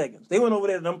 3 seconds. They went over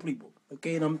there to them people.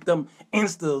 Okay, them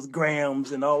Instas,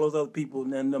 Grams, and all those other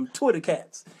people, and them Twitter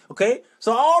cats. Okay,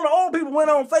 so all the old people went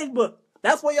on Facebook.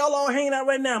 That's where y'all all hanging out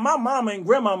right now. My mama and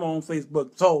grandmama on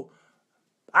Facebook. So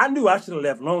I knew I should have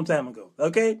left a long time ago.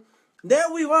 Okay, there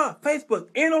we are, Facebook,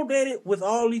 inundated with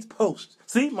all these posts.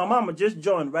 See, my mama just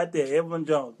joined right there, Evelyn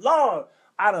Jones. Lord,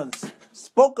 I done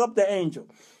spoke up the angel.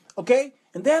 Okay,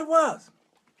 and there it was.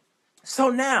 So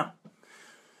now,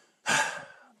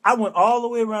 I went all the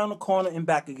way around the corner and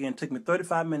back again. It took me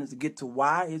 35 minutes to get to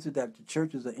why is it that the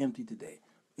churches are empty today.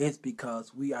 It's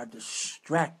because we are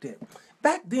distracted.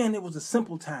 Back then, it was a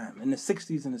simple time in the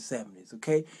 60s and the 70s,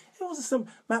 okay? It was a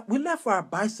simple... We left our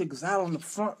bicycles out on the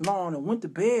front lawn and went to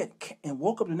bed and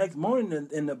woke up the next morning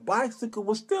and the bicycle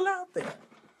was still out there.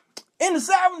 In the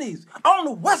 70s, on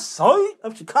the west side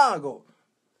of Chicago.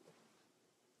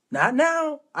 Not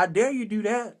now. I dare you do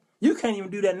that. You can't even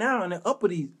do that now in the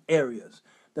uppity areas.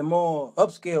 The more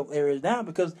upscale areas now,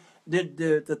 because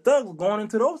the thugs are going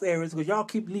into those areas because y'all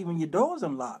keep leaving your doors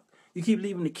unlocked. You keep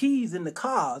leaving the keys in the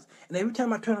cars. And every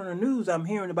time I turn on the news, I'm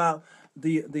hearing about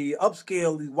the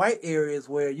upscale, these white areas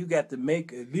where you got to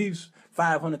make at least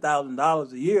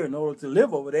 $500,000 a year in order to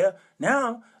live over there.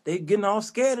 Now, they getting all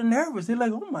scared and nervous. They're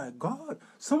like, oh, my God,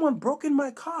 someone broke in my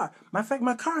car. Matter of fact,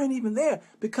 my car ain't even there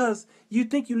because you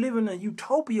think you live in a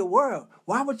utopia world.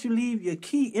 Why would you leave your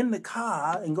key in the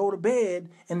car and go to bed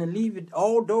and then leave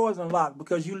all doors unlocked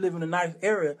because you live in a nice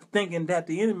area thinking that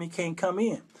the enemy can't come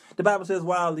in? The Bible says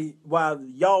while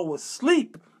y'all was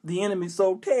asleep, the enemy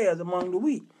sow tares among the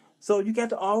wheat. So you got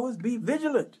to always be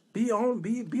vigilant, be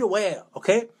aware.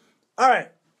 Okay, all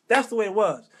right, that's the way it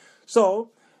was.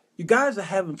 So you guys are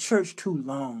having church too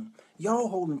long. Y'all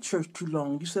holding church too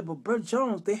long. You said, but Brother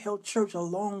Jones, they held church a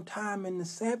long time in the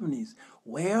 70s.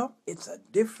 Well, it's a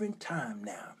different time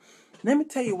now. Let me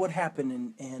tell you what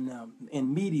happened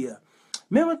in media.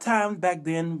 Remember times back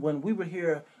then when we would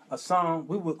hear a song,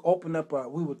 we would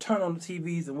we would turn on the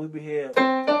TVs and we would hear.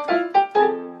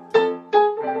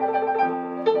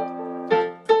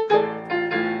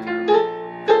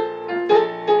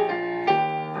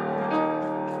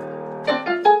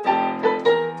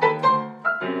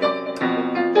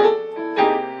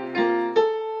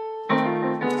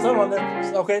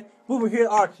 Okay, we would hear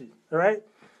Archie, all right?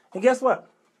 And guess what?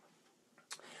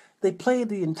 They played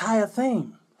the entire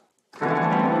thing.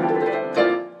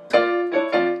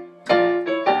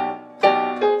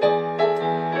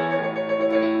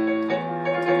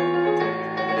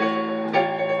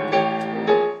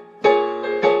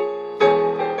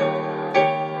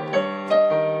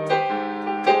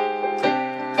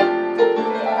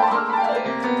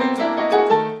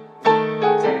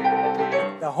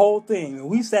 The whole thing. And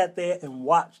we sat there and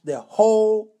watched the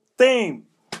whole thing.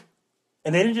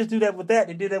 And they didn't just do that with that.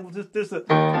 They did that with this. Let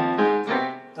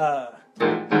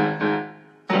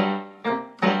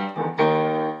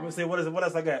me see. What is it? What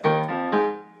else I got?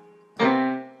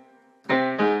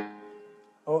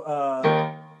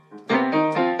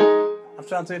 I'm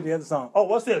trying to tell you the other song. Oh,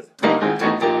 what's this?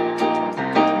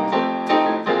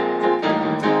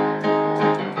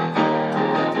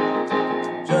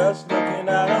 Just looking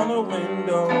out on the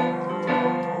window,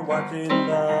 watching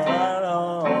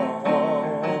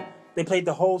They played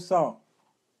the whole song.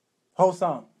 Whole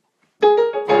song.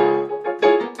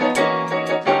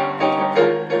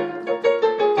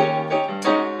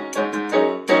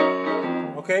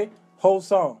 Okay? Whole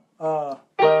song.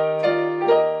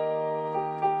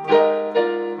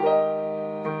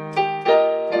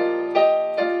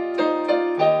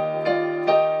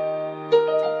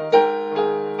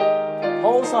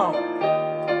 Whole song.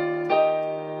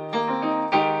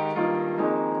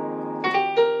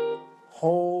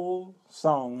 Whole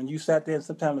song. And you sat there and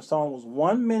sometimes the song was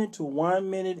 1 minute to 1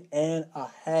 minute and a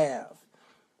half.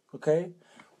 Okay?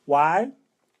 Why?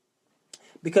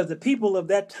 Because the people of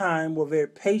that time were very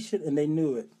patient and they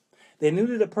knew it. They knew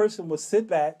that a person would sit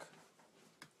back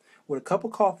with a cup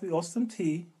of coffee or some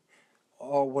tea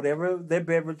or whatever their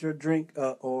beverage or drink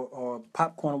or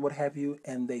popcorn or what have you,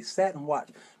 and they sat and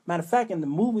watched. Matter of fact, in the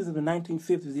movies of the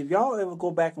 1950s, if y'all ever go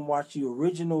back and watch the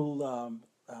original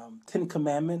Ten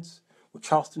Commandments with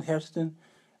Charleston Heston,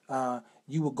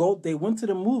 you would go. They went to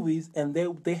the movies and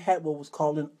they had what was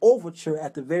called an overture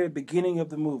at the very beginning of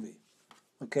the movie.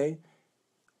 Okay,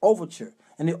 overture,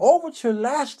 and the overture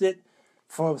lasted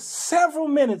for several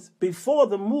minutes before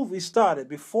the movie started.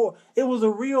 Before it was a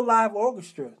real live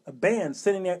orchestra, a band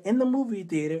sitting there in the movie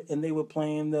theater, and they were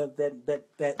playing that.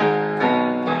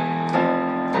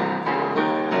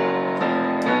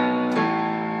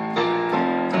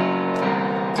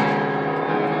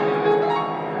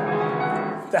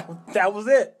 That was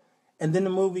it. And then the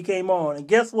movie came on. And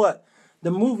guess what?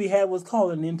 The movie had what's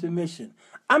called an intermission.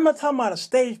 I'm not talking about a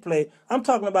stage play. I'm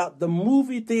talking about the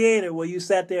movie theater where you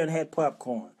sat there and had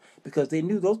popcorn. Because they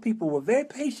knew those people were very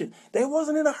patient. They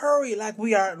wasn't in a hurry like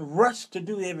we are and rushed to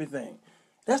do everything.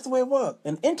 That's the way it was.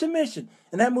 An intermission.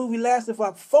 And that movie lasted for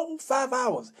like 4 or 5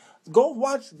 hours. Go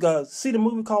see the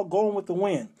movie called Going with the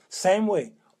Wind. Same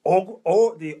way.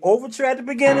 The overture at the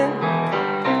beginning.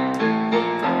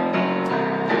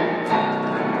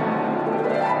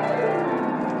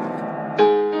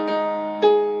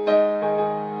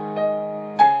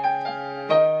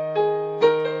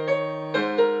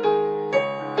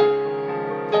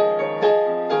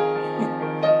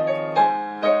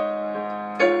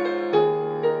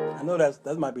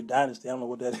 That might be Dynasty. I don't know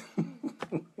what that is.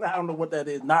 I don't know what that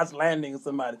is. Knots Landing or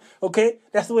somebody. Okay?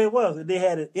 That's the way it was. They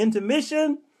had an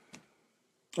intermission.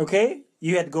 Okay?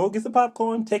 You had to go get some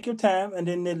popcorn, take your time, and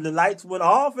then the lights went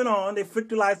off and on. They flicked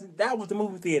the lights. That was the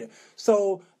movie theater.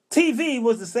 So TV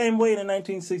was the same way in the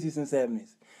 1960s and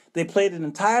 70s. They played an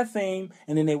entire theme,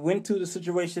 and then they went to the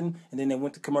situation, and then they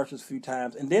went to commercials a few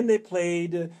times. And then they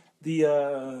played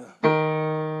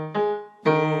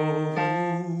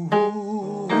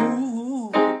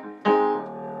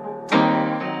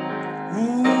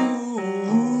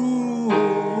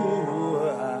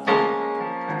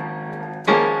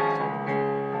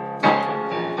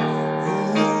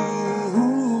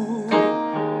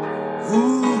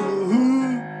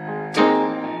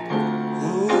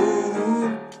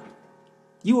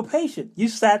You were patient. You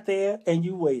sat there and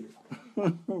you waited.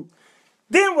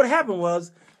 Then what happened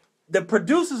was the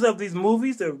producers of these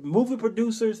movies, the movie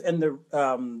producers and the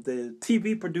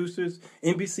TV producers,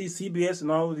 NBC, CBS,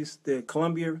 and all of these, the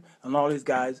Columbia and all these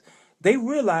guys, they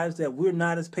realized that we're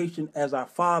not as patient as our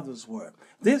fathers were.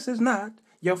 This is not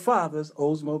your father's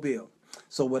Oldsmobile.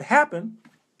 So what happened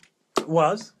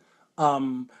was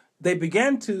they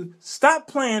began to stop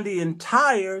playing the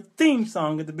entire theme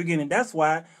song at the beginning. That's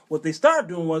why what they started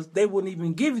doing was they wouldn't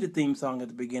even give you the theme song at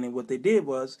the beginning. What they did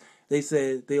was they'll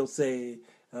say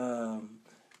the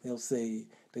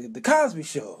Cosby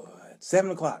Show at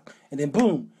 7:00, and then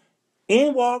boom,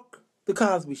 in walk the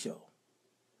Cosby Show.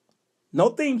 No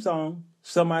theme song.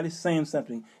 Somebody's saying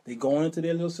something. They go into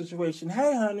their little situation.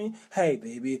 Hey, honey. Hey,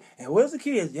 baby. And where's the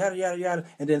kids? Yada, yada, yada.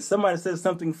 And then somebody says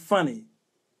something funny.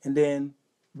 And then,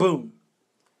 boom.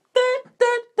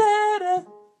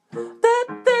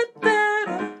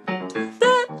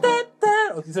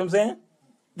 You see what I'm saying?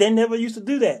 They never used to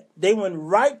do that. They went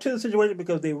right to the situation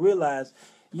because they realized,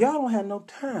 y'all don't have no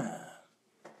time.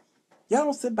 Y'all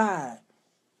don't sit by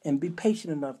and be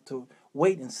patient enough to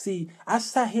wait and see. I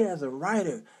sat here as a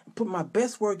writer and put my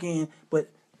best work in, but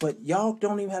y'all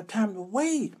don't even have time to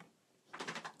wait.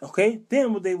 Okay?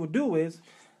 Then what they would do is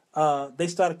they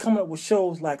started coming up with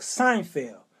shows like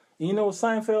Seinfeld. And you know what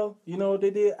Seinfeld? You know what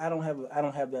they did? I don't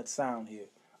have that sound here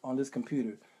on this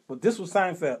computer. But this was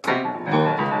Seinfeld.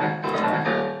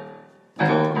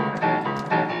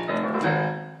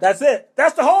 That's it.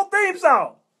 That's the whole theme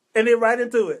song. And they're right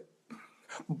into it.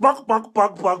 Buck, buck,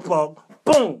 buck, buck, buck.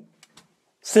 Boom.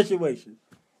 Situation.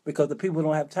 Because the people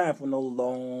don't have time for no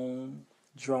long,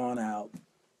 drawn-out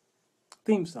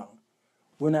theme song.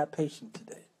 We're not patient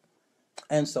today.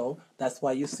 And so that's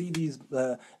why you see these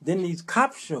these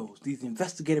cop shows, these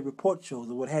investigative report shows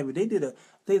or what have you. They did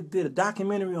a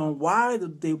documentary on why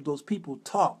those people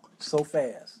talk so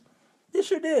fast. They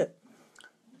sure did.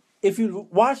 If you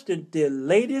watch the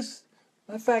latest,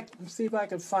 in fact, let's see if I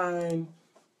can find.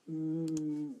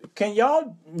 Can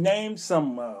y'all name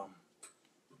some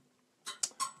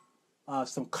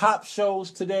cop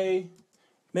shows today?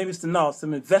 Maybe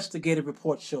some investigative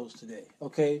report shows today.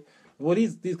 Okay. Well,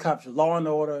 these cop shows, Law and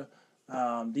Order.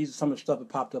 These are some of the stuff that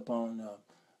popped up on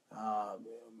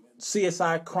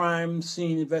CSI Crime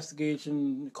Scene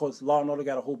Investigation. Of course, Law and Order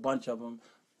got a whole bunch of them.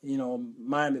 You know,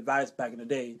 Miami Vice back in the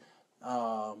day.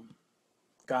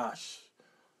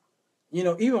 You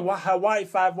know, even Hawaii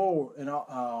Five-0 and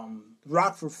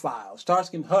Rockford Files,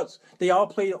 Starsky and Hutch, they all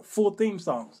play full theme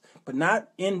songs, but not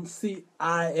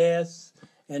NCIS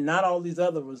and not all these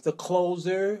other ones. The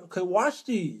Closer. Okay, watch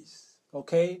these.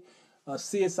 Okay.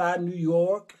 CSI New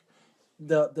York,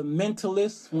 the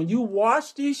Mentalist. When you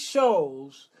watch these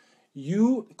shows,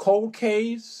 Cold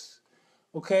Case,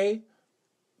 okay,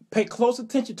 pay close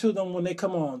attention to them when they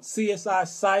come on. CSI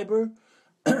Cyber,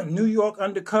 New York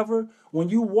Undercover. When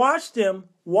you watch them,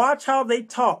 watch how they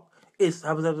talk. It's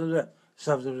real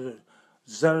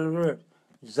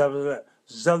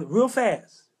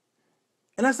fast.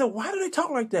 And I said, why do they talk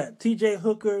like that? T.J.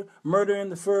 Hooker, Murder in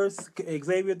the First,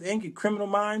 Xavier the Inky, Criminal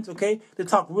Minds, okay? They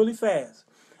talk really fast.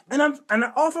 And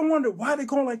I often wonder why they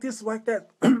going like this, like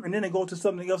that, and then they go to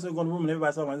something else and they go in the room and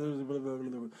everybody's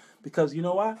talking like, because you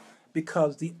know why?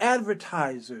 Because the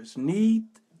advertisers need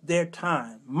their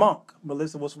time. Monk,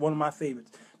 Melissa, was one of my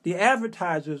favorites. The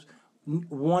advertisers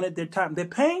wanted their time. They're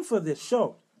paying for this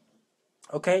show,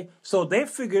 okay? So they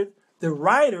figured the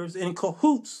writers in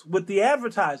cahoots with the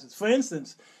advertisers. For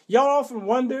instance, y'all often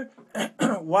wonder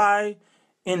why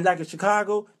in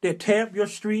Chicago, they tear up your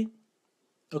street.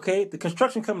 Okay, the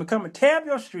construction company come and tear up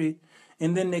your street,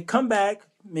 and then they come back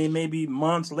maybe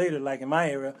months later, like in my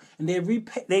area, and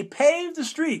they pave the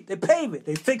street. They pave it.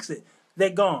 They fix it. They're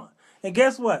gone. And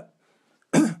guess what?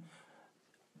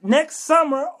 Next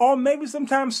summer, or maybe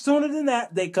sometime sooner than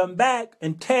that, they come back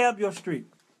and tear up your street.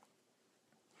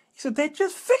 He said, they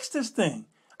just fixed this thing.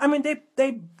 I mean, they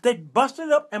busted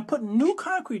it up and put new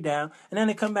concrete down, and then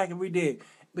they come back and redig.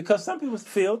 Because some people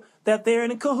feel that they're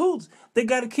in cahoots. They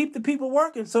got to keep the people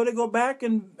working, so they go back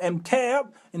and tear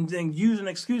up and then use an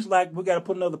excuse like, we got to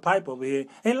put another pipe over here.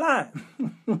 Ain't lying.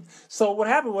 So what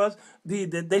happened was,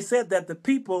 they said that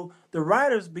the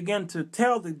writers began to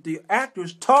tell the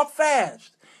actors, talk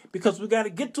fast. Because we got to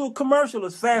get to a commercial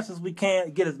as fast as we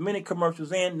can, get as many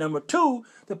commercials in. Number two,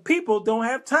 the people don't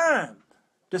have time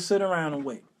to sit around and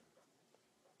wait.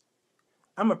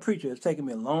 I'm a preacher. It's taken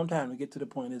me a long time to get to the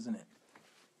point, isn't it?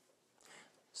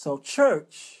 So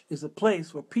church is a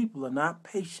place where people are not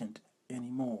patient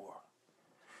anymore.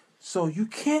 So you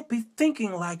can't be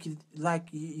thinking like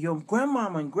your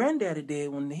grandmama and granddaddy did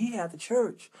when he had the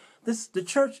church. The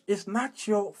church is not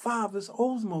your father's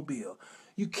Oldsmobile.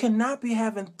 You cannot be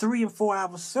having 3 and 4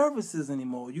 hour services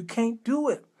anymore. You can't do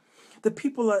it. The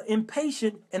people are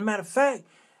impatient. And matter of fact,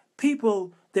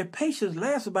 their patience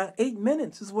lasts about 8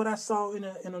 minutes, is what I saw in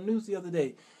a news the other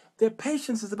day. Their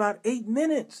patience is about 8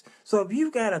 minutes. So if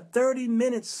you've got a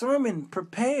 30-minute sermon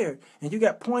prepared and you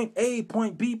got point A,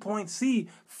 point B, point C,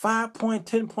 5-point,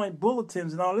 10-point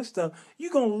bulletins and all this stuff,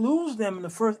 you're going to lose them in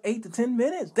the first 8 to 10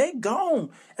 minutes. They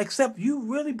gone. Except you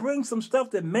really bring some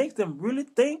stuff that makes them really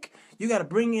think. You got to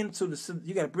bring in some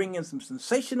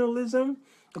sensationalism.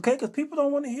 Okay, because people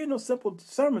don't want to hear no simple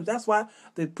sermons. That's why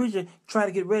the preacher try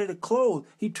to get ready to close.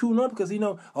 He tuned up because he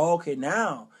know, oh, okay,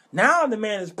 now the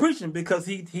man is preaching because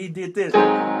he did this.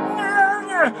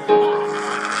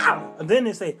 And then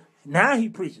they say, now he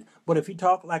preaching. But if he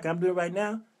talk like I'm doing right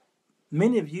now,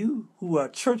 many of you who are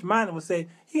church-minded would say,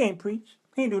 he ain't preach.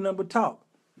 He ain't do nothing but talk.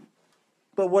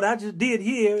 But what I just did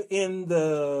here in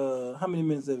the, how many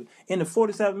minutes of it? In the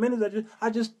 47 minutes, I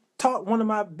just taught one of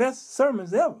my best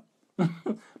sermons ever.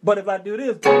 But if I do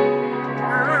this, and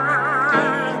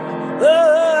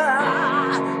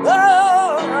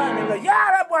they're like,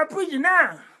 yeah, that boy preaching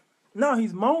now. No,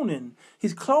 he's moaning.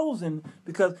 He's closing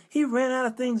because he ran out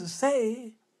of things to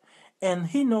say. And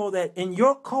he know that in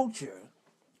your culture,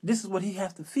 this is what he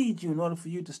has to feed you in order for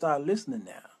you to start listening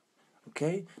now.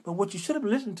 Okay? But what you should have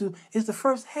been listening to is the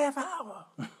first half hour.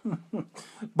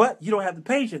 But you don't have the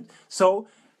patience. So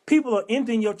people are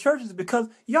emptying your churches because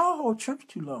y'all hold church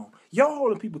too long. Y'all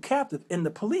holding people captive. And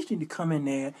the police need to come in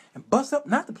there and bust up.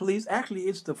 Not the police. Actually,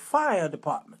 it's the fire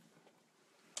department.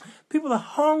 People are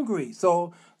hungry.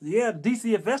 So, yeah,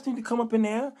 DCFS need to come up in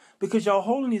there because y'all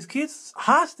holding these kids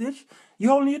hostage.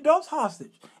 You're holding the adults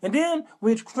hostage. And then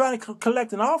when you're trying to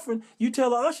collect an offering, you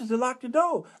tell the ushers to lock the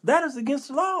door. That is against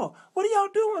the law. What are y'all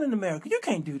doing in America? You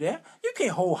can't do that. You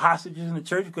can't hold hostages in the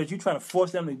church because you're trying to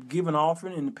force them to give an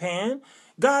offering in the pan.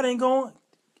 God ain't going to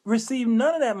receive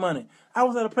none of that money. I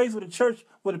was at a place where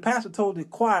the pastor told the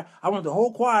choir, I want the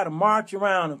whole choir to march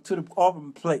around to the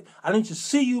offering plate. I need to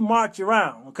see you march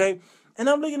around, okay? And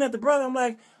I'm looking at the brother, I'm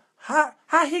like, how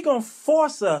he going to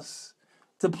force us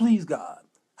to please God?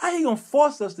 How he going to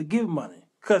force us to give money?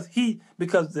 Because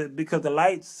the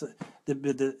lights,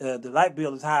 the light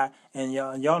bill is high, and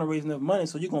y'all don't raise enough money,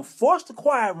 so you're gonna force the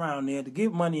choir around there to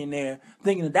give money in there,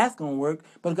 thinking that that's gonna work.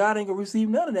 But God ain't gonna receive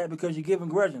none of that because you're giving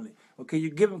grudgingly. Okay,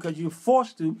 you're giving because you're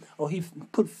forced to, or He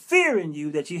put fear in you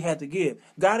that you had to give.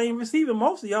 God ain't receiving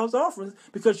most of y'all's offerings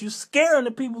because you're scaring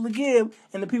the people to give,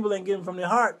 and the people ain't giving from their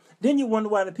heart. Then you wonder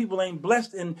why the people ain't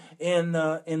blessed in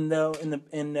their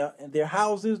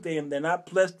houses. They're not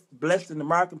blessed in the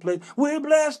marketplace. We're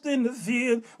blessed in the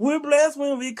field. We're blessed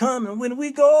when we come and when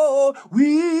we go.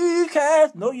 We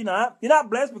cast. No, you're not. You're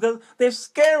not blessed because they're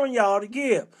scaring y'all to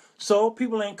give. So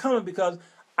people ain't coming because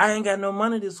I ain't got no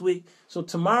money this week. So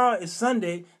tomorrow is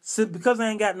Sunday. So because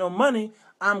I ain't got no money,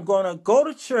 I'm going to go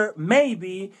to church.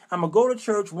 Maybe I'm going to go to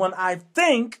church when I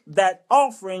think that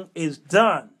offering is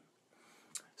done.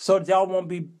 So that y'all won't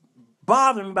be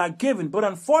bothering me by giving. But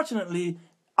unfortunately,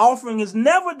 offering is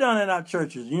never done in our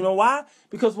churches. You know why?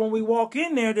 Because when we walk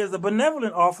in there, there's a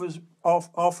benevolent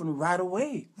offering right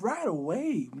away. Right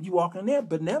away. When you walk in there,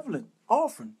 benevolent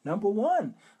offering, number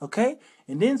one. Okay?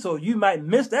 And then so you might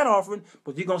miss that offering,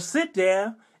 but you're going to sit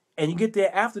there and you get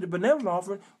there after the benevolent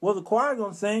offering. Well, the choir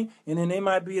going to sing, and then they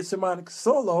might be a sermonic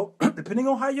solo, depending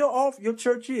on how your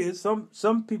church is.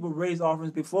 Some people raise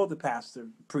offerings before the pastor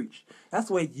preach. That's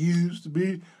the way it used to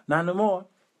be, not no more.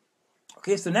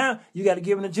 Okay, so now you got to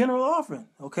give in a general offering.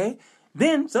 Okay,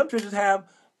 then some churches have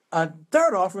a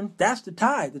third offering. That's the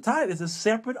tithe. The tithe is a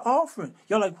separate offering.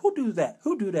 You're like, who do that?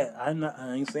 Who do that? I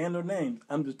ain't saying no names.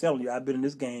 I'm just telling you. I've been in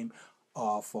this game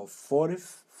for 40.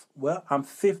 Well, I'm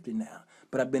 50 now.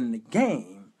 But I've been in the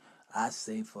game, I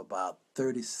say, for about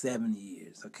 37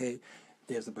 years, okay?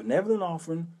 There's a benevolent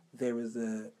offering. There is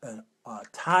a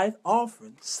tithe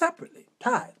offering separately,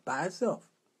 tithe by itself,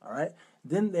 all right?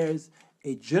 Then there's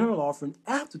a general offering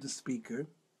after the speaker,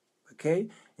 okay?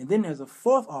 And then there's a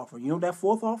fourth offering. You know what that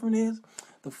fourth offering is?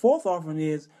 The fourth offering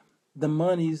is the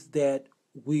monies that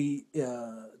we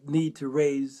need to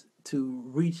raise to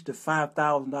reach the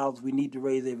 $5,000 we need to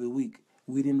raise every week.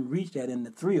 We didn't reach that in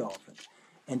the 3 offering.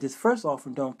 And this first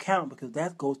offering don't count because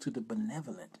that goes to the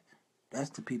benevolent.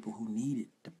 That's the people who need it,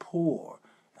 the poor,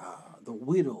 the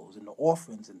widows and the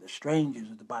orphans and the strangers,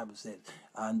 as the Bible says,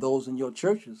 and those in your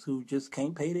churches who just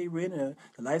can't pay their rent and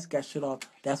the lights got shut off.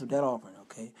 That's what that offering,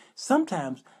 okay?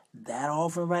 Sometimes that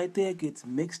offering right there gets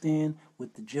mixed in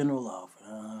with the general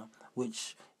offering,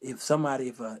 which if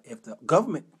the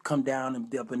government come down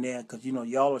and up in there, because,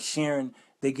 y'all are sharing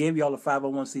They gave y'all a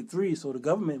 501c3, so the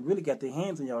government really got their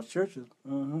hands in y'all churches.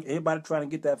 Everybody trying to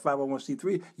get that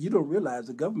 501c3, you don't realize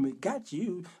the government got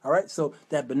you. All right, so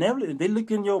that benevolent, they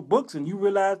look in your books and you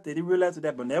realize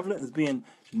that benevolent is being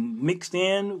mixed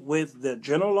in with the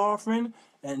general offering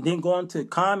and then going to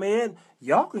ComEd.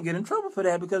 Y'all can get in trouble for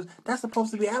that because that's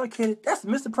supposed to be allocated. That's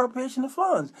misappropriation of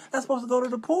funds. That's supposed to go to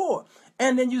the poor.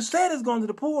 And then you said it's going to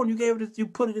the poor, and you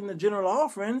put it in the general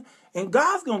offering, and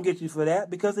God's going to get you for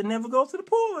that because it never goes to the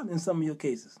poor in some of your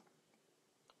cases.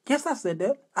 Yes, I said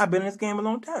that. I've been in this game a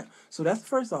long time. So that's the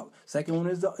first offering. Second one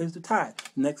is the tithe.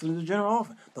 Next one is the general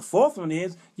offering. The fourth one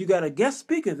is you got a guest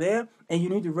speaker there, and you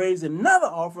need to raise another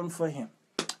offering for him.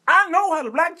 I know how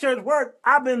the black church works.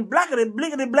 I've been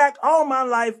blickety black all my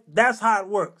life. That's how it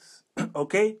works.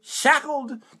 Okay?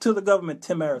 Shackled to the government,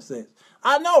 Tim Harris says.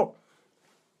 I know.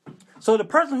 So the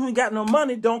person who ain't got no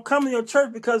money don't come to your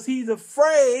church because he's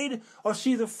afraid or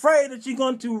she's afraid that you're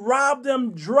going to rob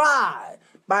them dry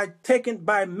by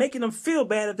making them feel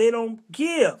bad if they don't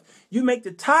give. You make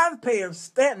the tithe payers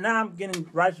stand. Now I'm getting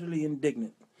righteously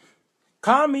indignant.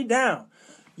 Calm me down.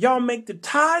 Y'all make the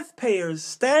tithe payers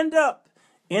stand up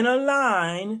in a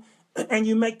line, and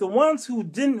you make the ones who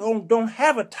don't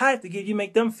have a tithe to give, you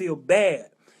make them feel bad.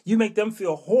 You make them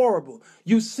feel horrible.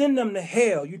 You send them to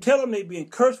hell. You tell them they're being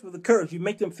cursed with a curse. You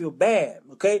make them feel bad,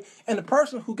 okay? And the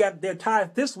person who got their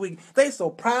tithe this week, they so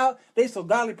proud. They so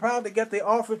godly proud they got their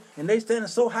offering, and they standing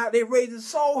so high. They raise it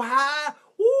so high.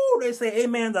 Woo! They say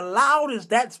amen the loudest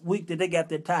that week that they got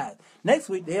their tithe. Next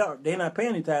week, they're not paying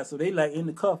any tithe, so they like in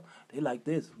the cuff. They like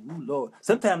this. Ooh, Lord.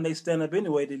 Sometimes they stand up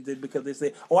anyway because they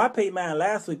say, oh, I paid mine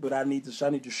last week, but I need to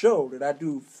show that I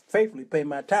do faithfully pay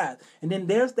my tithe. And then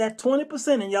there's that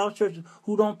 20% in y'all churches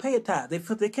who don't pay a tithe.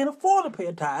 They can't afford to pay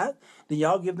a tithe. Then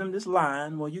y'all give them this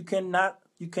line, well, you can't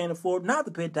afford not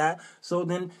to pay a tithe. So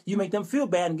then you make them feel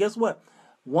bad. And guess what?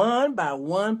 One by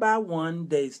one,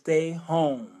 they stay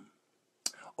home.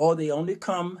 Or they only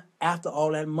come after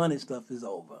all that money stuff is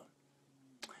over.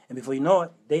 And before you know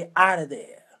it, they out of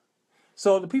there.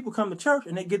 So the people come to church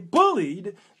and they get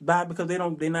bullied because they're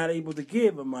not able to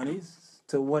give the money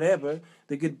to whatever.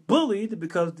 They get bullied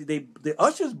because the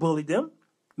ushers bullied them,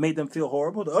 made them feel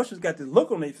horrible. The ushers got this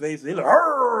look on their face. They're like,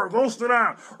 go sit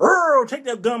down. Take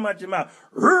that gum out your mouth.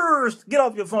 Get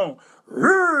off your phone.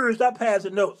 Stop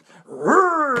passing notes.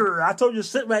 I told you to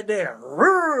sit right there.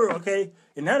 Okay?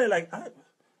 And now they're like,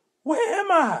 where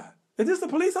am I? Is this the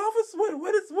police office?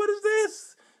 What is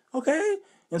this? Okay?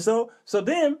 And so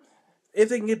then, if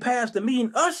they can get past the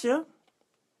mean usher,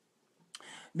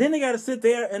 then they got to sit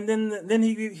there, and then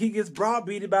he gets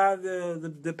browbeated by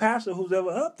the pastor who's ever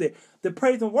up there. The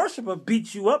praise and worshiper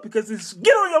beats you up because it's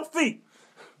get on your feet.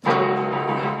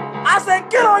 I said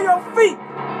get on your feet.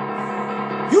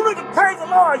 You need to praise the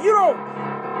Lord. You don't.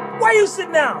 Why you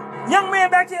sitting down, young man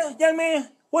back there? Young man,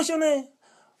 what's your name?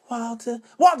 Walter.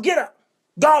 Get up.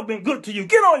 God been good to you.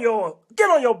 Get on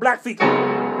your black feet.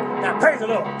 Now praise the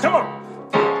Lord. Come on.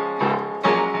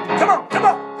 Come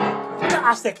on.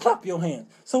 I said, clap your hands.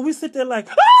 So we sit there like,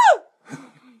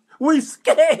 we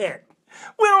scared.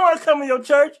 We don't want to come to your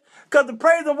church because the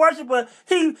praise and worshiper,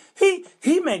 he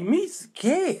make me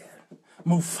scared.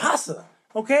 Mufasa.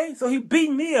 Okay? So he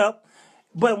beat me up.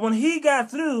 But when he got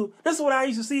through, this is what I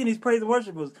used to see in these praise and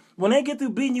worshipers. When they get through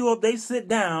beating you up, they sit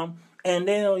down. And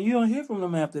then you don't hear from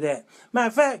them after that. Matter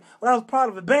of fact, when I was part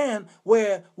of a band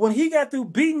where when he got through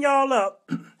beating y'all up,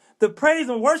 the praise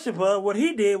and worshiper, what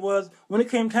he did was, when it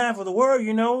came time for the word,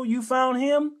 you found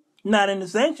him not in the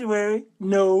sanctuary.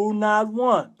 No, not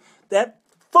one. That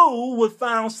fool was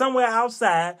found somewhere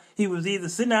outside. He was either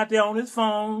sitting out there on his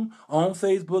phone, on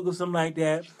Facebook or something like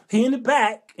that. He in the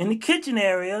back, in the kitchen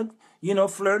area,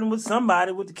 flirting with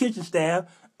somebody with the kitchen staff.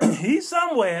 He's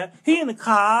somewhere. He in the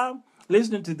car,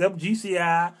 listening to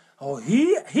WGCI. Oh,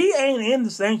 he ain't in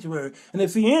the sanctuary. And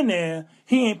if he in there,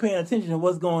 he ain't paying attention to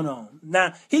what's going on.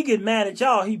 Now, he get mad at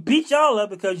y'all. He beat y'all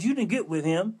up because you didn't get with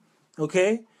him.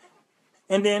 Okay?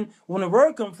 And then when the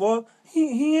word come forth,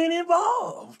 he ain't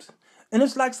involved. And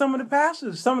it's like some of the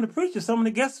pastors, some of the preachers, some of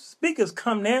the guest speakers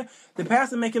come there. The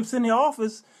pastor make him sit in the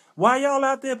office. While y'all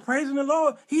out there praising the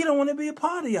Lord, he don't want to be a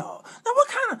part of y'all.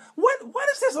 Now, what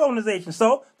is this organization?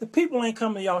 So the people ain't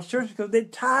coming to y'all's church because they're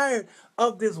tired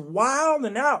of this wild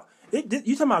and out. You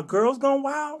talking about girls going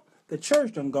wild? The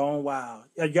church done gone wild.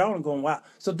 Y'all done going wild.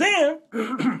 So then,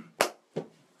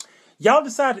 y'all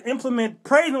decided to implement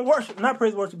praise and worship, not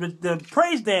praise and worship, but the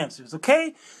praise dancers,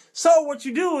 okay? So what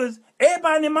you do is,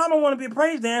 everybody in their mom don't want to be a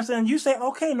praise dancer, and you say,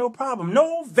 okay, no problem.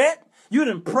 No vet. You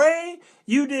didn't pray.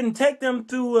 You didn't take them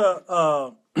through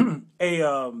a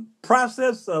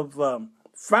process of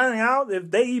finding out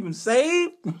if they even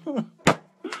saved.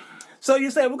 So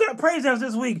you say, we're going to praise dance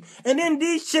this week. And then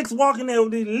these chicks walking there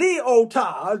with these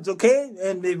leotards, okay?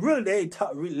 And they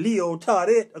leotard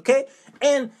it, okay?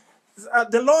 And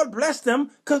the Lord bless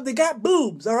them because they got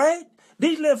boobs, all right?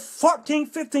 These little 14,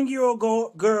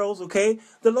 15-year-old girls, okay?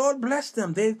 The Lord bless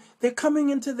them. They're coming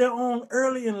into their own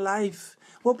early in life.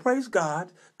 Well, praise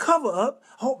God. Cover up.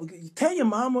 Tell your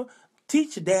mama,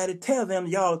 teach your daddy, tell them,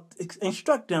 y'all,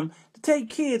 instruct them to tell your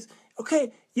kids,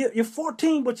 okay, you're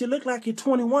 14, but you look like you're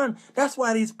 21. That's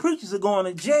why these preachers are going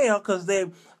to jail, because they're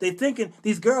thinking,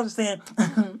 these girls are saying,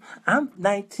 I'm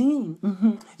 19.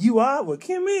 Mm-hmm. You are? Well,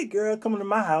 come here, girl, coming to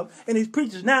my house. And these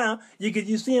preachers now,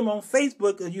 you see him on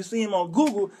Facebook or you see him on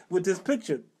Google with this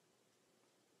picture.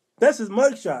 That's his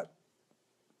mugshot.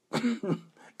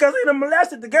 Because he done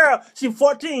molested the girl. She's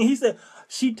 14. He said,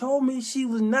 she told me she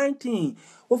was 19.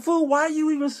 Well, fool, why are you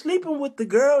even sleeping with the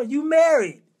girl? You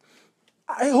married.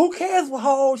 Who cares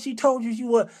how old she told you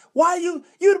were? Why you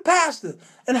the pastor?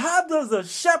 And how does a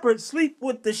shepherd sleep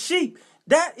with the sheep?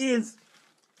 That's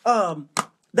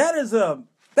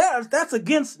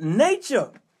against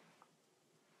nature.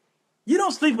 You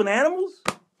don't sleep with animals.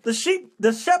 The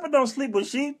shepherd don't sleep with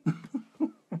sheep.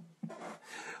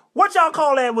 What y'all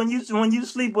call that when you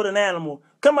sleep with an animal?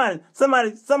 Come on,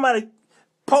 somebody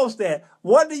post that.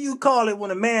 What do you call it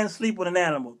when a man sleep with an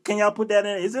animal? Can y'all put that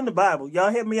in? It's in the Bible. Y'all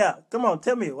help me out. Come on,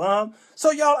 tell me. So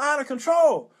y'all out of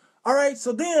control. All right.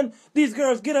 So then these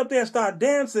girls get up there and start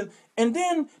dancing, and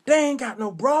then they ain't got no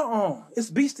bra on.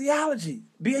 It's bestiality.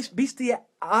 Bestiality,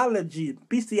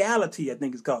 I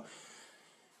think it's called.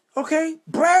 Okay,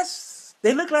 breasts.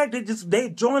 They look like they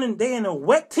in a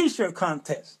wet t-shirt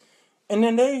contest. And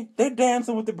then they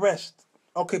dancing with the breast.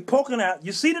 Okay, poking out.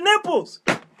 You see the nipples.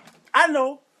 I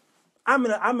know. I'm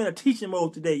in a teaching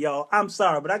mode today, y'all. I'm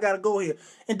sorry, but I gotta go here.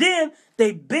 And then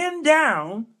they bend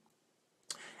down,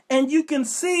 and you can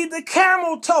see the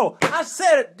camel toe. I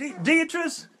said it,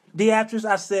 Beatrice,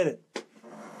 I said it.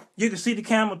 You can see the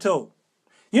camel toe.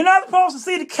 You're not supposed to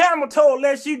see the camel toe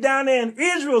unless you're down there in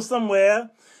Israel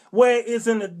somewhere, where it's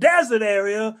in the desert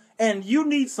area, and you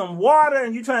need some water,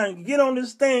 and you're trying to get on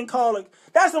this thing called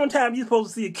that's the only time you're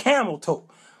supposed to see a camel toe.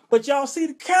 But y'all see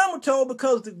the camel toe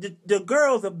because the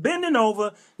girls are bending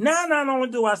over. Now, not only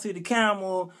do I see the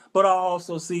camel, but I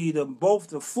also see both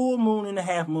the full moon and the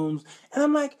half moons. And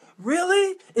I'm like,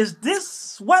 really? Is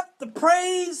this what the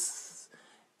praise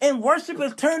and worship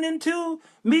has turned into?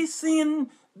 Me seeing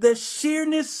the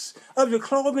sheerness of your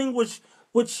clothing, which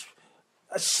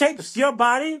shapes your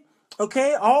body,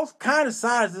 okay, all kind of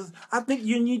sizes. I think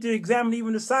you need to examine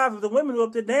even the size of the women who are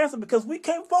up there dancing, because we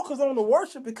can't focus on the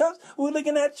worship because we're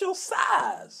looking at your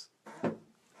size.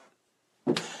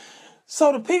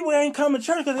 So the people ain't coming to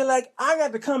church because they're like, I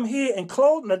got to come here and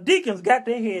clothe. And the deacons got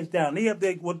their heads down. They up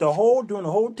there with doing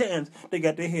the whole dance. They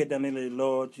got their head down. They like,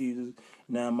 Lord Jesus.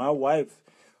 Now my wife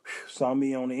saw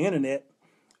me on the internet.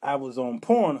 I was on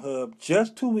Pornhub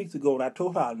just 2 weeks ago, and I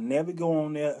told her I'd never go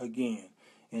on there again.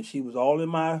 And she was all in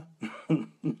my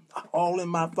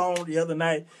phone the other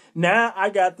night. Now I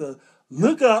got to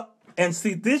look up and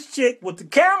see this chick with the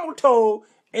camel toe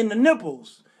and the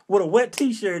nipples with a wet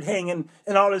t-shirt hanging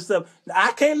and all this stuff.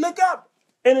 I can't look up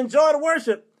and enjoy the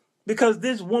worship because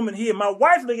this woman here, my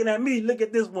wife looking at me, look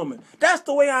at this woman. That's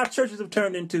the way our churches have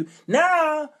turned into.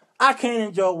 Now I can't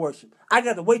enjoy worship. I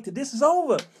got to wait till this is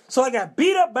over. So I got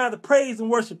beat up by the praise and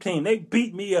worship team. They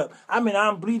beat me up. I mean,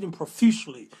 I'm bleeding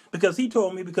profusely because he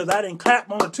told me because I didn't clap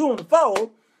on the 2 on the 4,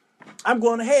 I'm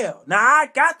going to hell. Now, I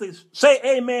got to say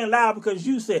amen loud because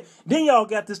you said. Then y'all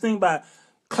got this thing by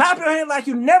clap your hand like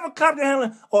you never clapped your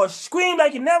hand or scream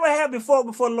like you never have before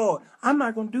the Lord. I'm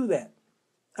not going to do that.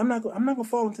 I'm not going to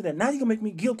fall into that. Now you're going to make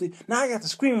me guilty. Now I got to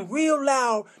scream real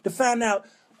loud to find out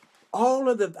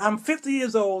I'm 50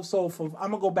 years old, so I'm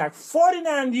going to go back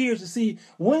 49 years to see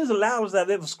when's the loudest I've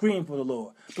ever screamed for the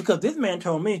Lord. Because this man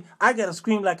told me I got to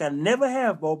scream like I never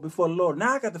have before the Lord.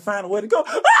 Now I got to find a way to go,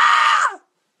 ah!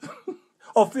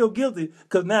 Or feel guilty,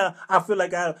 because now I feel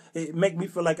like it make me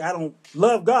feel like I don't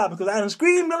love God because I didn't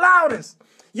scream the loudest.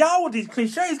 Y'all with these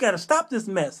cliches got to stop this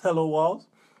mess. Hello, Walls.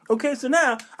 Okay, so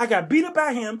now I got beat up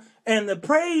by him, and the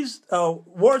praise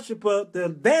worshiper, the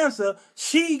dancer,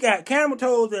 she got camel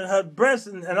toes in her breasts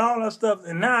and all that stuff,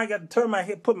 and now I got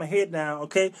to put my head down,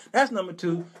 okay? That's number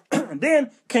 2. And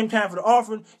then came time for the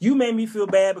offering. You made me feel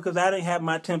bad because I didn't have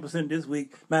my 10% this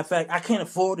week. Matter of fact, I can't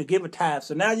afford to give a tithe,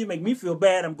 so now you make me feel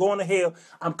bad. I'm going to hell.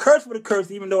 I'm cursed with a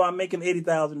curse, even though I'm making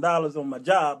 $80,000 on my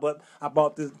job, but I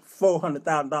bought this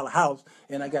 $400,000 house,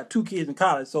 and I got 2 kids in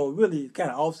college, so it really kind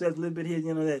of offsets a little bit here,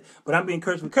 that. But I'm being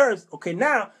cursed with curse. Okay,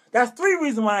 now, that's 3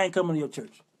 reasons why I ain't coming to your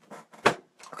church.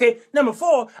 Okay, number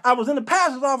 4, I was in the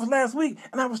pastor's office last week,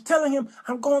 and I was telling him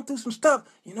I'm going through some stuff.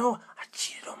 You know, I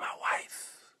cheated on my wife.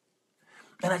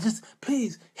 And I just,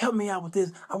 please help me out with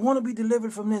this. I want to be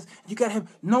delivered from this. You got to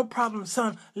have no problem,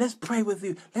 son. Let's pray with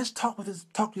you. Let's talk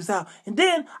this out. And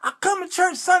then I come to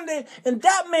church Sunday, and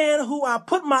that man who I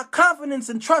put my confidence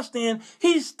and trust in,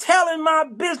 he's telling my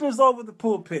business over the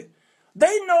pulpit.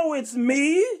 They know it's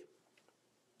me.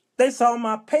 They saw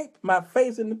my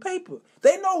face in the paper.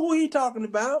 They know who he talking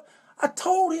about. I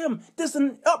told him this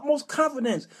in utmost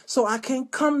confidence, so I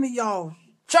can't come to y'all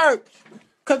church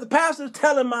because the pastor's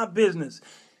telling my business.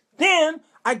 Then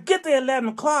I get there at 11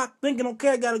 o'clock thinking, okay,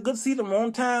 I got a good seat. I'm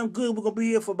on time. Good. We're going to be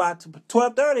here for about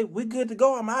 12:30. We're good to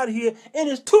go. I'm out of here. And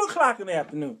it's 2 o'clock in the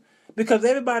afternoon because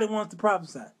everybody wants to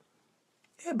prophesy.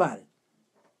 Everybody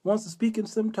wants to speak in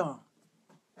some tongue.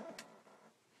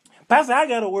 Pastor, I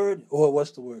got a word. Or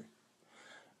what's the word?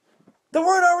 The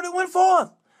word already went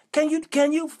forth. Can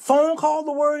you phone call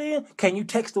the word in? Can you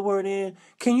text the word in?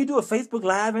 Can you do a Facebook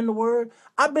Live in the word?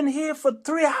 I've been here for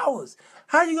 3 hours.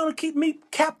 How are you going to keep me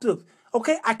captive?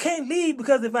 Okay, I can't leave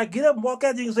because if I get up and walk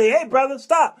out, you can say, hey, brother,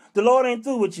 stop. The Lord ain't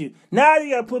through with you. Now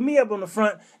you got to put me up on the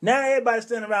front. Now everybody's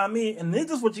standing around me. And this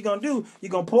is what you're going to do. You're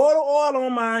going to pour the oil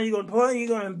on mine. You're going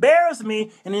to embarrass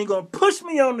me. And then you're going to push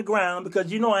me on the ground because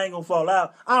you know I ain't going to fall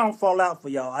out. I don't fall out for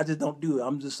y'all. I just don't do it.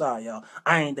 I'm just sorry, y'all.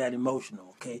 I ain't that emotional,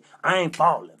 okay? I ain't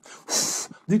falling.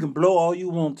 You can blow all you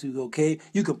want to, okay?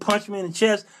 You can punch me in the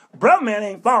chest. Brother man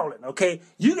ain't falling, okay?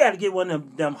 You got to get one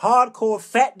of them hardcore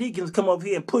fat deacons come up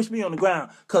here and push me on the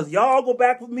ground. Because y'all go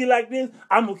back with me like this,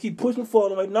 I'm going to keep pushing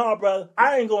forward. I'm like, no, brother,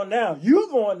 I ain't going down. You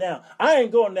going down. I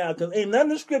ain't going down because ain't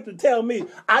nothing in the scripture tell me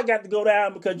I got to go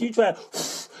down because you try,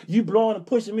 you blowing and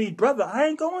pushing me. Brother, I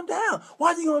ain't going down.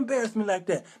 Why you going to embarrass me like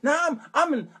that? Now,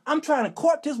 I'm trying to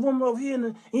court this woman over here,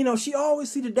 and, you know, she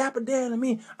always see the dapper Dan in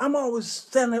me. I'm always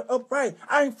standing there upright.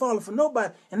 I ain't falling for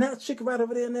nobody. And that chick right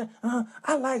over there, and there,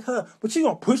 I like her. But you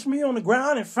going to push me on the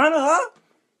ground in front of her?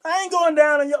 I ain't going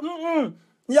down. And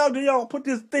y'all put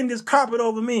this carpet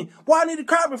over me. Why I need the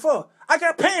carpet for? I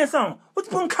got pants on. What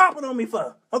you putting carpet on me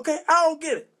for? Okay, I don't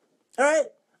get it. All right?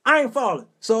 I ain't falling.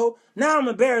 So now I'm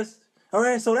embarrassed. All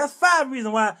right, so that's 5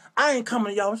 reasons why I ain't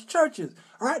coming to y'all's churches.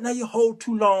 All right, now you hold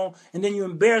too long, and then you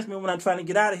embarrass me when I'm trying to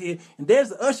get out of here. And there's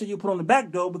the usher you put on the back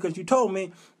door because you told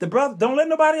me, the brother, don't let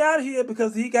nobody out of here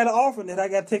because he got an offering that I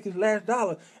got to take his last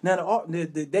dollar. Now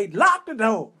they locked the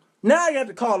door. Now I got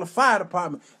to call the fire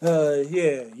department.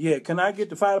 Yeah. Can I get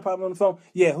the fire department on the phone?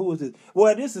 Yeah, who is this?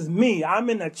 Well, this is me. I'm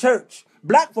in the church.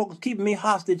 Black folks keeping me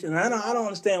hostage, and I don't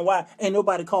understand why ain't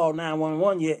nobody called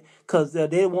 911 yet because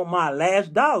they want my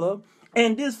last dollar.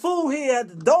 And this fool here at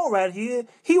the door right here,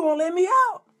 he won't let me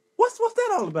out. What's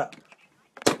that all about?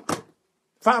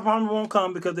 Fire department won't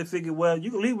come because they figure, well, you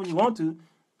can leave when you want to.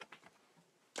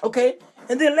 Okay,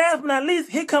 and then last but not least,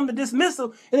 here come the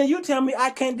dismissal, and then you tell me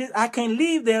I can't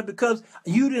leave there because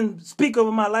you didn't speak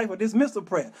over my life with dismissal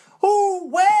prayer.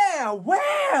 Where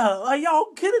are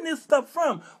y'all getting this stuff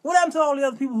from? What happened to all the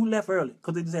other people who left early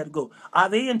because they just had to go? Are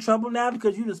they in trouble now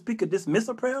because you didn't speak a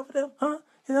dismissal prayer over them? Huh?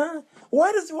 Yeah.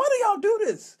 Why do y'all do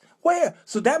this? Where?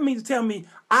 So that means to tell me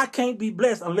I can't be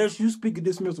blessed unless you speak a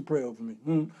dismissal prayer over me.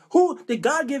 Who did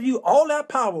God give you all that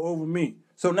power over me?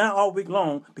 So now all week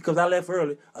long, because I left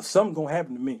early, something's gonna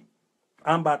happen to me.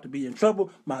 I'm about to be in trouble.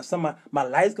 My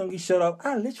light's gonna get shut off.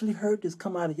 I literally heard this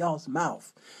come out of y'all's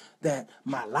mouth. That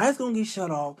my light's gonna get shut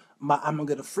off. I'm gonna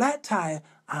get a flat tire.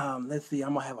 Let's see,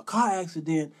 I'm gonna have a car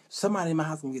accident. Somebody in my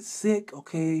house gonna get sick.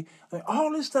 Okay,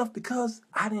 all this stuff because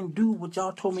I didn't do what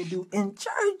y'all told me to do in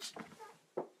church.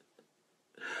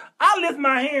 I lift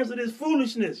my hands to this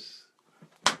foolishness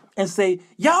and say,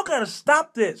 y'all gotta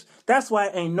stop this. That's why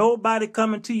ain't nobody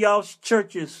coming to y'all's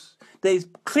churches. They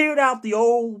cleared out the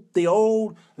old. They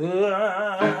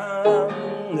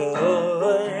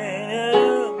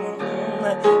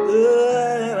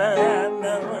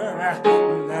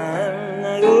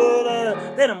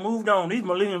done moved on. These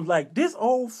millennials like this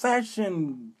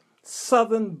old-fashioned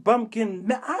Southern bumpkin.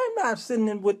 I'm not sitting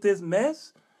in with this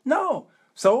mess. No.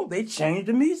 So they changed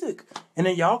the music. And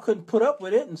then y'all couldn't put up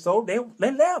with it. And so they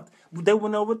left. They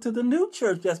went over to the new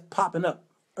church that's popping up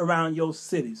around your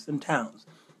cities and towns.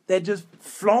 They're just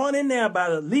flowing in there by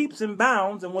the leaps and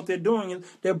bounds. And what they're doing is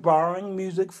they're borrowing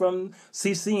music from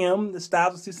CCM, the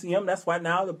styles of CCM. That's why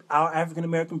now our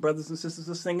African-American brothers and sisters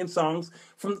are singing songs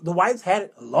from the whites had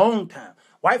it a long time.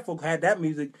 White folk had that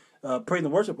music. Praise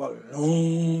and worship a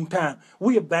long time.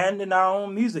 We abandoned our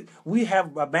own music. We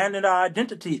have abandoned our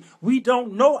identity. We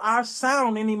don't know our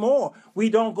sound anymore. We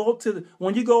don't go to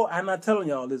when you go. I'm not telling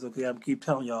y'all this, okay? I keep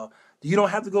telling y'all. You don't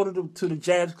have to go to the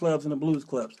jazz clubs and the blues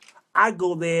clubs. I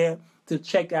go there to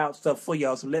check out stuff for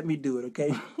y'all, so let me do it,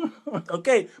 okay?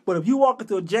 Okay, but if you walk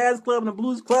into a jazz club and a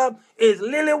blues club, it's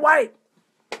lily white.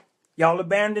 Y'all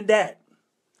abandoned that.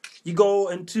 You go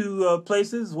into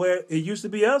places where it used to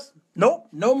be us. Nope,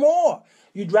 no more.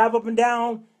 You drive up and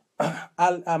down.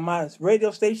 My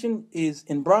radio station is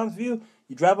in Bronzeville.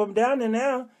 You drive up and down there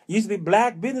now. It used to be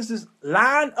black businesses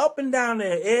lined up and down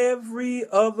there.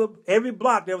 Every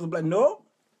block there was a black. Nope.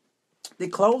 They're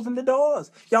closing the doors.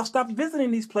 Y'all stop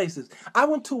visiting these places. I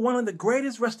went to one of the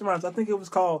greatest restaurants. I think it was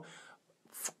called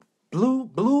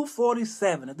Blue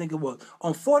 47. I think it was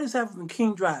on 47th and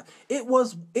King Drive. It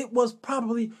was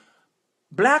probably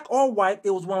black or white.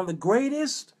 It was one of the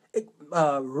greatest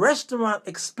restaurant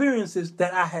experiences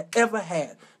that I had ever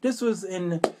had. This was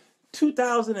in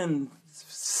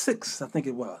 2006, I think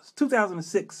it was.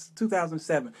 2006,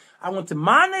 2007. I went to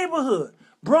my neighborhood,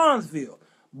 Bronzeville.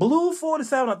 Blue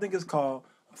 47, I think it's called,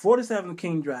 47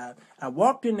 King Drive. I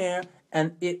walked in there,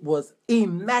 and it was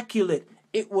immaculate.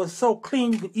 It was so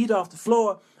clean, you could eat off the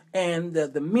floor, and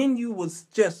the menu was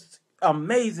just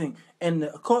amazing. And,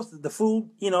 of course, the food,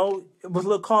 it was a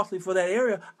little costly for that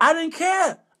area. I didn't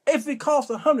care. If it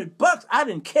cost $100, I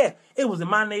didn't care. It was in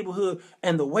my neighborhood,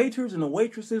 and the waiters and the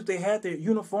waitresses, they had their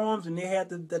uniforms and they had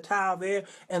the towel there,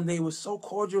 and they were so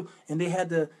cordial. And they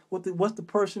had what's the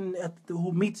person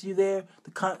who meets you there?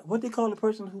 What they call the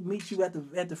person who meets you at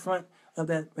the front of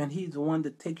that, and he's the one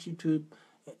that takes you to.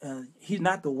 He's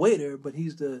not the waiter, but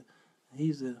he's the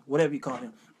whatever you call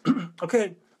him.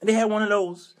 Okay, and they had one of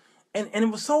those, and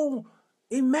it was so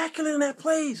immaculate in that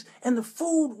place, and the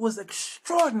food was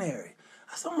extraordinary.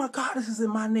 I said, oh my God, this is in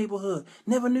my neighborhood.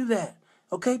 Never knew that.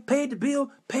 Okay, paid the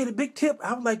bill, paid a big tip.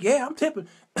 I was like, yeah, I'm tipping.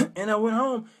 And I went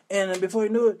home, and before you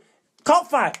knew it, caught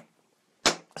fire.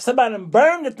 Somebody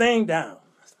burned the thing down.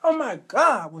 I said, oh my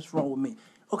God, what's wrong with me?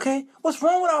 Okay, what's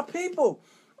wrong with our people?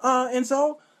 And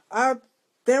so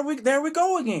there we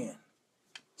go again.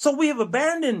 So we have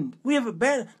abandoned,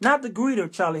 not the greeter,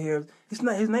 Charlie Harris. His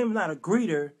name is not a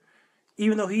greeter,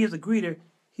 even though he is a greeter.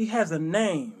 He has a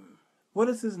name. What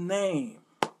is his name?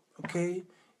 Okay,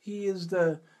 he is,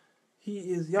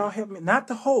 y'all help me, not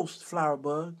the host, Flower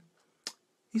Bud.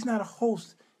 He's not a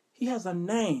host. He has a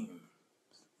name.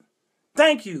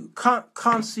 Thank you,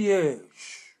 concierge,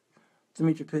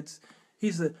 Demetri Pitts.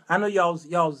 I know y'all's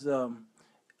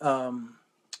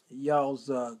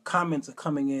comments are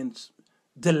coming in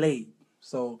delayed.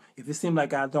 So if it seems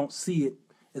like I don't see it,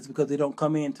 it's because they don't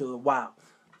come in till a while.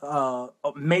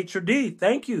 Maitre D,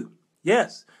 thank you.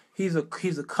 Yes. He's a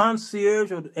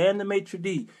concierge and the maitre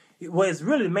d'. Well, it's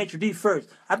really the maitre d' first.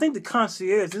 I think the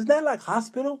concierge, isn't that like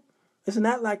hospital? Isn't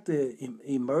that like the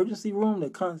emergency room?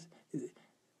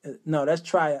 No, that's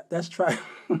triage. That's triage.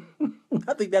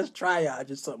 I think that's triage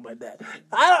or something like that.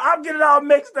 I'm getting all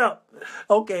mixed up.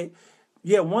 Okay.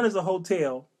 Yeah, one is a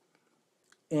hotel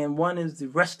and one is the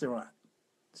restaurant.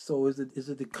 So is it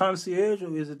the concierge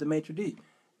or is it the maitre d'?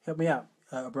 Help me out,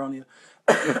 Bronia.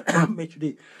 Maitre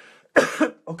d'.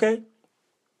 Okay,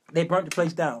 they burnt the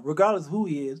place down. Regardless of who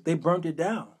he is, they burnt it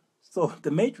down. So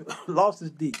the matron lost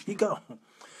his D. He gone.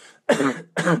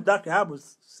 Dr. Albert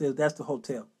says that's the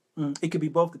hotel. It could be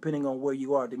both depending on where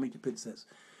you are, Demetri Pitt says.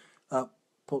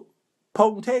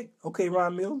 Potentate, okay,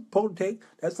 Ron Mills, potentate,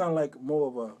 that sounds like more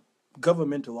of a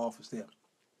governmental office there.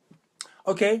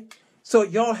 Okay, so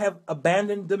y'all have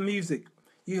abandoned the music.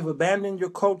 You have abandoned your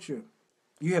culture.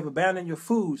 You have abandoned your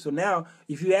food. So now,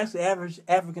 if you ask the average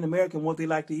African American what they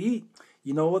like to eat,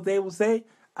 you know what they will say?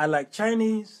 I like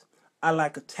Chinese. I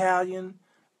like Italian.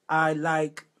 I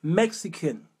like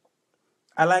Mexican.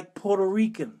 I like Puerto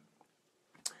Rican.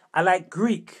 I like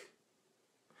Greek.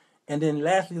 And then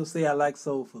lastly, he'll say, I like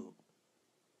soul food.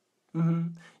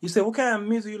 You say, what kind of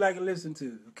music you like to listen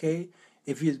to? Okay.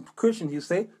 If you're Christian, he'll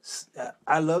say,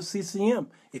 I love CCM.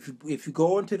 If you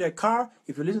go into their car,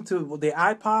 if you listen to their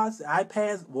iPods,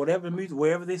 iPads, whatever music,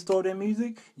 wherever they store their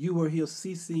music, you will hear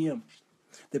CCM.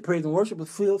 The praise and worship is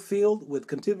filled with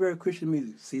contemporary Christian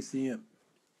music, CCM.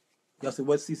 Y'all say,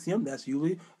 what's CCM? That's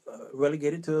usually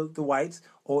relegated to the whites,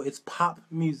 or it's pop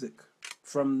music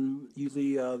from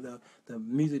usually the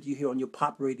music you hear on your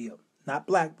pop radio. Not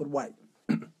black, but white.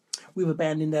 We've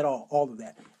abandoned that all of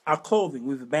that. Our clothing,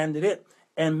 we've abandoned it.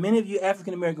 And many of you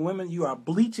African-American women, you are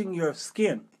bleaching your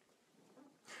skin.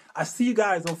 I see you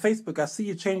guys on Facebook. I see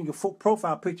you changing your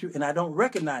profile picture, and I don't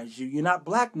recognize you. You're not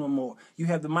black no more. You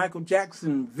have the Michael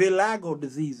Jackson vitiligo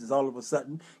diseases all of a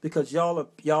sudden because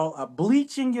y'all are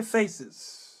bleaching your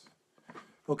faces.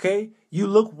 Okay? You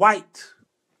look white.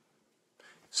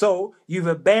 So you've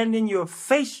abandoned your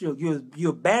facial. You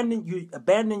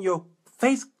abandon your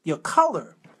face, your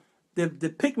color.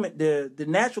 the pigment, the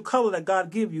natural color that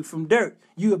God give you from dirt.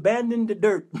 You abandon the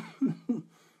dirt.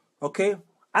 Okay?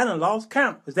 I done lost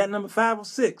count. Is that number 5 or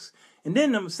 6? And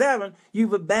then number 7,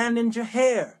 you've abandoned your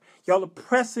hair. Y'all are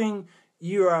pressing,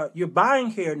 you're buying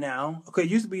hair now. Okay, it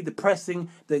used to be the pressing,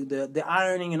 the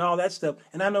ironing and all that stuff.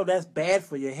 And I know that's bad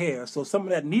for your hair. So some of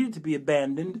that needed to be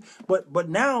abandoned. But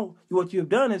now what you've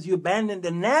done is you abandoned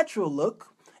the natural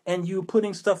look and you're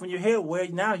putting stuff in your hair where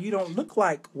now you don't look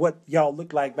like what y'all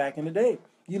looked like back in the day.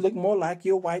 You look more like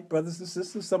your white brothers and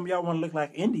sisters. Some of y'all want to look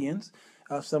like Indians.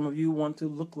 Some of you want to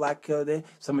look like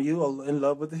some of you are in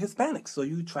love with the Hispanics. So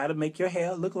you try to make your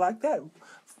hair look like that.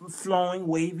 Flowing,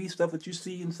 wavy stuff that you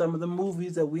see in some of the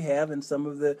movies that we have and some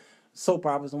of the soap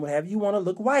operas and what have you. You want to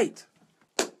look white.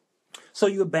 So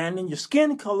you abandon your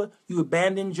skin color. You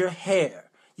abandon your hair.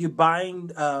 You're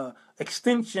buying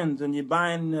extensions and you're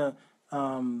buying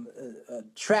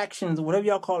tractions or whatever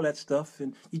y'all call that stuff.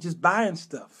 And you're just buying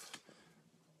stuff.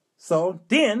 So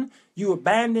then you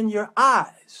abandon your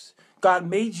eyes. God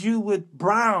made you with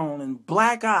brown and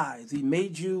black eyes. He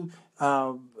made you,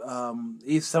 some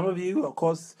of you, of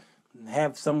course,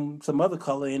 have some other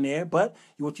color in there. But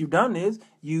what you've done is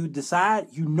you decide,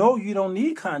 you don't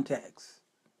need contacts.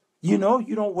 You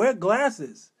don't wear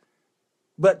glasses.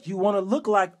 But you want to look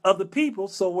like other people.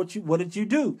 So what did you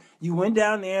do? You went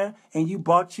down there and you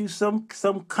bought you some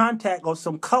contact or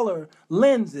some color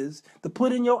lenses to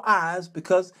put in your eyes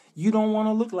because you don't want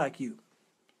to look like you.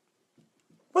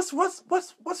 What's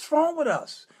wrong with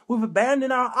us? We've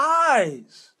abandoned our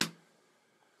eyes.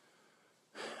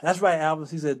 That's right,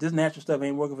 Albus. He said this natural stuff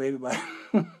ain't working for everybody.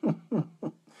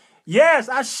 Yes,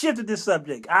 I shifted this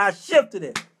subject. I shifted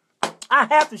it. I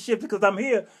have to shift it because I'm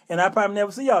here and I probably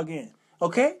never see y'all again.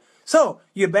 Okay? So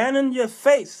you abandon your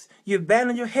face, you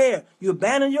abandon your hair, you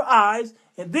abandon your eyes,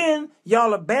 and then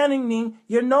y'all abandoning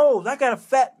your nose. I got a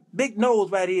fat, big nose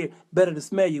right here. Better to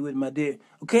smell you with, my dear.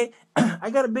 Okay? I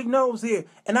got a big nose here.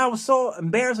 And I was so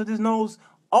embarrassed with this nose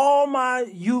all my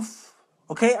youth.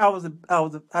 Okay?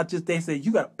 They said,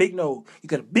 you got a big nose. You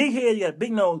got a big head, you got a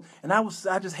big nose. And I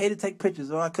just hated to take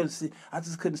pictures. Or I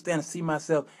just couldn't stand to see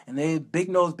myself. And they big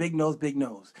nose, big nose, big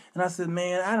nose. And I said,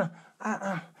 man,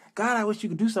 God, I wish you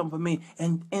could do something for me.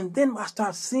 And then I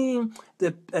start seeing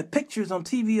the pictures on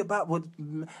TV about what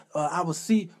I would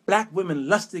see black women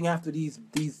lusting after these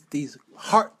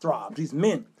heartthrobs, these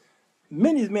men.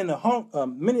 Many of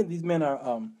these men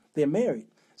are they're married.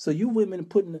 So you women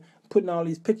putting all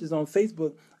these pictures on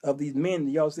Facebook of these men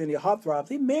that y'all saying they're heartthrobs.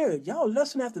 They married. Y'all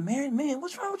lusting after married men.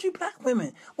 What's wrong with you black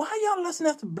women? Why are y'all lusting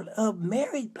after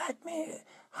married black men?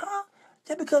 Huh?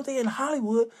 Just because they're in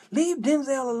Hollywood, leave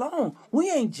Denzel alone.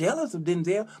 We ain't jealous of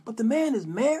Denzel, but the man is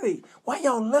married. Why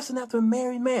y'all lusting after a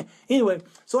married man? Anyway,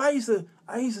 so I used to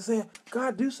say,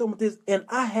 God, do something with this. And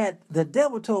the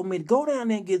devil told me to go down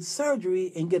there and get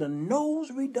surgery and get a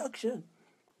nose reduction.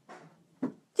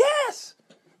 Yes!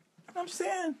 I'm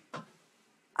saying,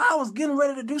 I was getting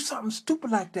ready to do something stupid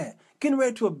like that. Getting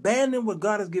ready to abandon what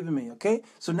God has given me, okay?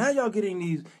 So now y'all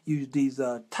getting these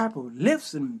type of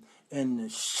lifts and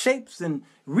shapes and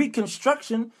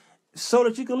reconstruction so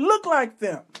that you can look like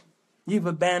them. You've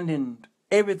abandoned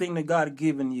everything that God has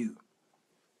given you.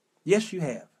 Yes, you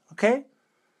have. Okay?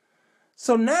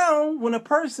 So now when a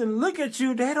person look at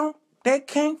you, they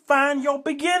can't find your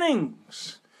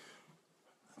beginnings.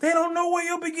 They don't know where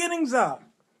your beginnings are.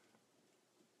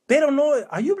 They don't know it.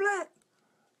 Are you black?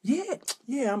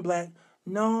 Yeah, I'm black.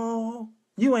 No,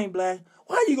 you ain't black.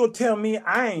 Why you gonna tell me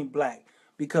I ain't black?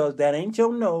 Because that ain't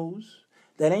your nose,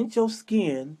 that ain't your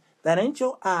skin, that ain't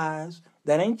your eyes,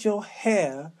 that ain't your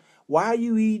hair. Why are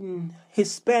you eating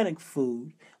Hispanic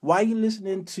food? Why are you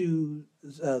listening to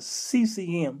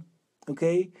CCM?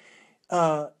 Okay?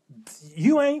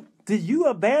 You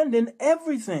abandon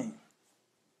everything.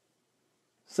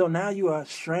 So now you are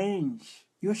strange.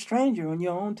 You're a stranger in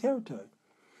your own territory.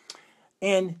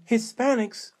 And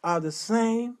Hispanics are the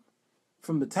same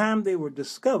from the time they were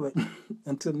discovered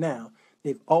until now.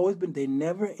 They've always been, they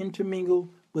never intermingle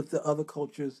with the other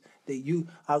cultures.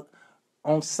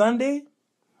 On Sunday,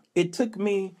 it took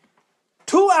me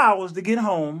 2 hours to get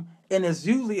home, and it's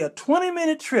usually a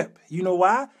 20-minute trip. You know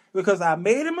why? Because I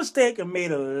made a mistake and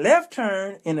made a left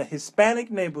turn in a Hispanic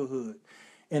neighborhood.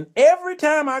 And every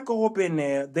time I go up in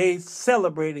there, they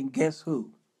celebrating, guess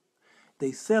who?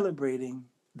 They celebrating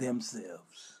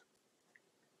themselves.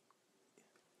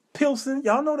 Pilsen,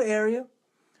 y'all know the area.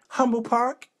 Humble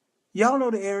Park, y'all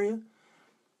know the area.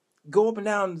 Go up and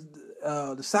down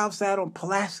the south side on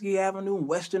Pulaski Avenue and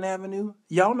Western Avenue.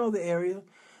 Y'all know the area.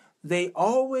 They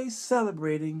always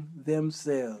celebrating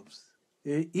themselves,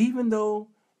 even though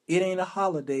it ain't a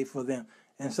holiday for them.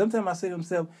 And sometimes I say to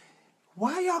myself,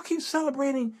 why y'all keep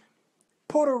celebrating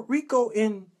Puerto Rico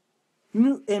in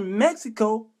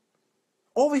Mexico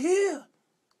over here?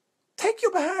 Take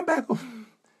your behind back.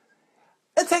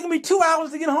 It's taking me 2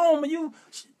 hours to get home, and you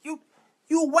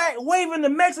waving the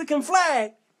Mexican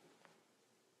flag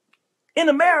in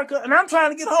America, and I'm trying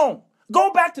to get home.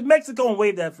 Go back to Mexico and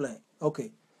wave that flag.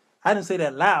 Okay, I didn't say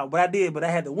that loud, but I did. But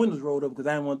I had the windows rolled up because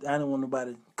I didn't want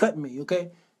nobody cutting me. Okay,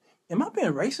 am I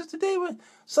being racist today?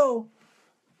 So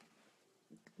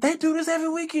they do this every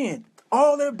weekend.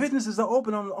 All their businesses are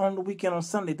open on the weekend on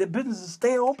Sunday. Their businesses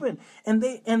stay open, and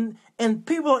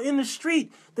people are in the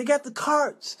street. They got the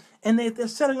carts, and they're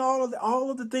selling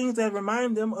all of the things that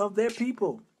remind them of their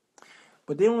people.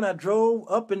 But then when I drove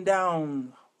up and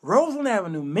down Roseland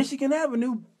Avenue, Michigan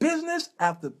Avenue, business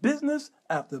after business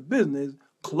after business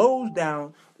closed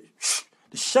down.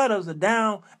 The shutters are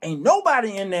down. Ain't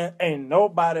nobody in there. Ain't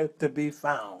nobody to be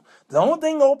found. The only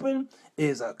thing open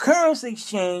is a currency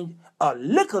exchange, a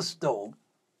liquor store.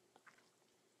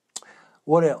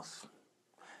 What else?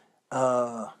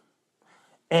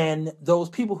 And those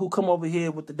people who come over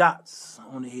here with the dots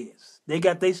on their heads, they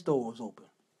got their stores open.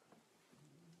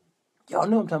 Y'all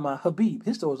know I'm talking about Habib.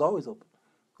 His store is always open.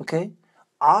 Okay?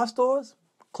 Our stores,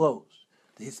 closed.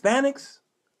 The Hispanics,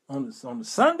 on the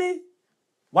Sunday,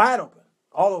 wide open.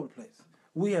 All over the place.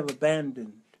 We have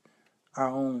abandoned our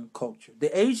own culture.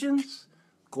 The Asians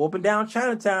go up and down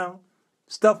Chinatown,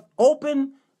 stuff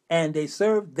open, and they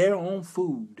serve their own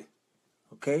food.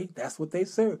 Okay? That's what they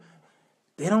serve.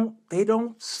 They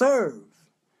don't serve.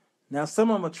 Now,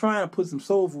 some of them are trying to put some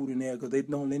soul food in there because they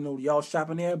know y'all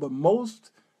shopping there, but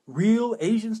most real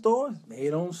Asian stores, they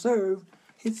don't serve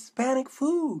Hispanic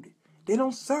food. They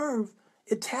don't serve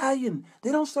Italian.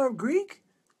 They don't serve Greek.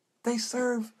 They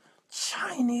serve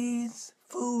Chinese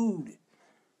food.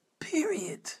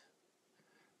 Period.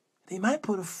 They might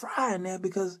put a fry in there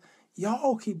because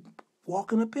y'all keep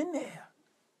walking up in there.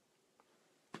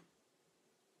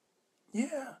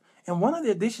 Yeah. And one of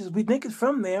their dishes, we think it's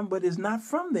from there, but it's not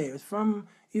from there. It's from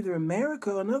either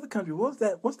America or another country. What's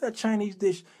that Chinese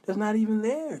dish that's not even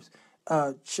theirs?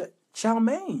 Chow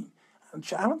mein.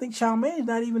 I don't think chow mein is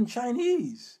not even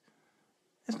Chinese.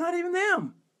 It's not even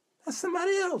them. That's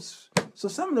somebody else. So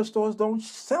some of the stores don't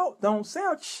sell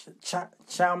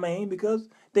chow mein because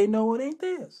they know it ain't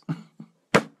theirs.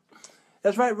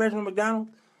 That's right, Reginald McDonald.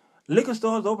 Liquor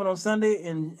stores open on Sunday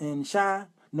in Chi.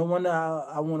 No wonder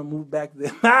I want to move back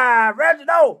there.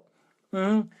 Reginald!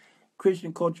 Mm-hmm.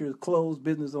 Christian culture is closed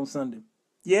business on Sunday.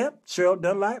 Yep, Cheryl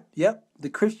Dunlap. Yep, the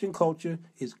Christian culture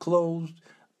is closed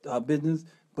business.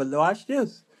 But watch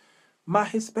this. My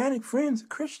Hispanic friends are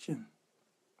Christian.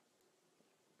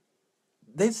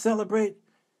 They celebrate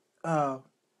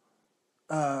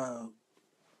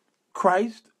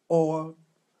Christ or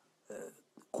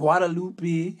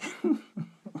Guadalupe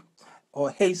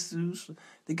or Jesus.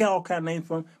 They got all kind of names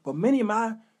for them. But many of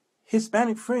my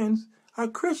Hispanic friends are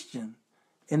Christian.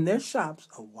 And their shops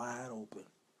are wide open.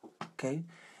 Okay?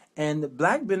 And the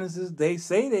black businesses, they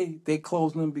say they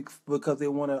close them because they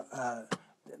want to...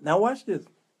 now watch this.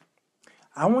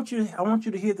 I want you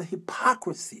to hear the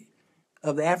hypocrisy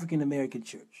of the African American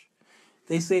church.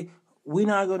 They say, we're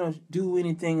not going to do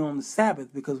anything on the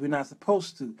Sabbath because we're not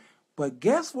supposed to. But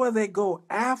guess where they go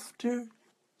after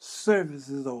service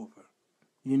is over?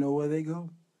 You know where they go?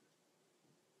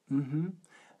 Mm-hmm.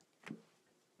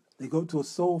 They go to a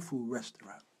soul food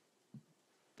restaurant.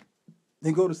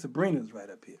 They go to Sabrina's right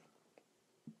up here.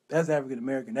 That's African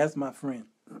American. That's my friend.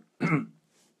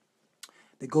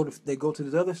 They go to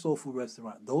this other soul food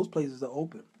restaurant. Those places are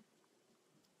open.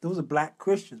 Those are black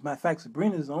Christians. Matter of fact,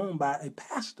 Sabrina is owned by a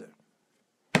pastor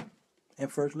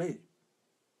and first lady.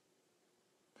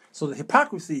 So the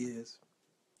hypocrisy is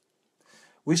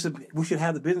we should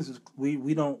have the businesses.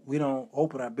 We don't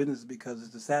open our businesses because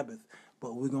it's the Sabbath,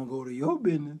 but we're gonna go to your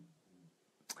business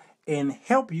and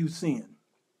help you sin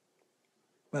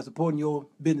by supporting your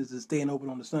business and staying open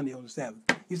on the Sunday on the Sabbath.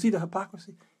 You see the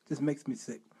hypocrisy? Just makes me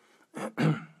sick.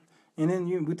 And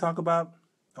then we talk about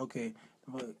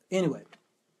anyway.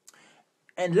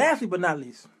 And lastly but not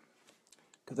least,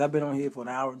 because I've been on here for an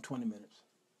hour and 20 minutes.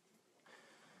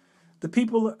 The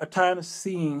people are tired of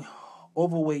seeing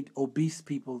overweight, obese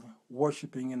people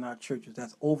worshiping in our churches.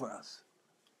 That's over us.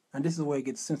 And this is where it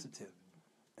gets sensitive.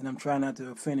 And I'm trying not to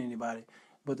offend anybody.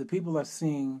 But the people are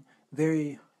seeing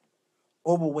very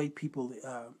overweight people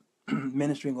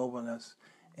ministering over us.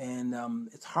 And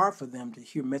it's hard for them to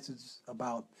hear messages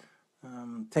about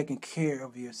taking care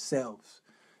of yourselves.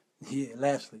 Yeah,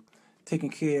 lastly,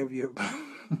 taking care of your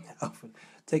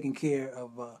taking care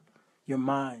of your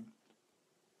mind,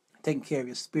 taking care of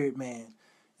your spirit man,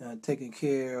 taking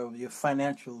care of your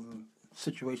financial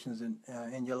situations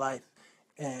in your life,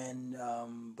 and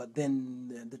but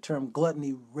then the term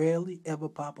gluttony rarely ever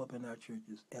pop up in our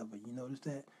churches ever. You notice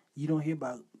that? You don't hear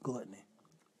about gluttony.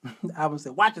 I would say,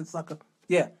 watch it, sucker.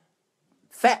 Yeah,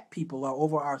 fat people are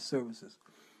over our services.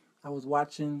 I was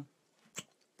watching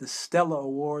the Stella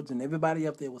Awards, and everybody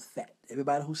up there was fat.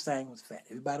 Everybody who sang was fat.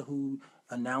 Everybody who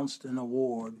announced an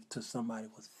award to somebody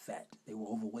was fat. They were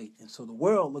overweight. And so the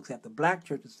world looks at the black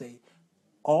church and say,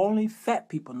 only fat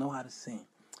people know how to sing.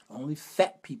 Only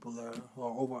fat people are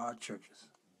over our churches.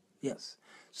 Yes.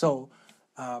 So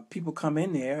people come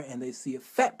in there and they see a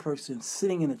fat person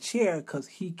sitting in a chair because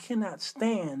he cannot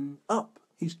stand up.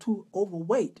 He's too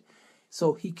overweight.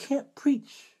 So he can't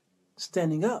preach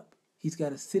standing up. He's got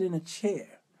to sit in a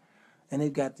chair. And they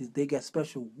got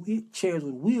special chairs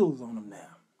with wheels on them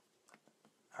now.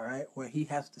 All right, where he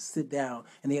has to sit down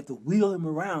and they have to wheel him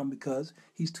around because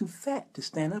he's too fat to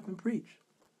stand up and preach.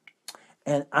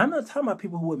 And I'm not talking about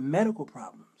people who have medical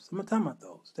problems. I'm not talking about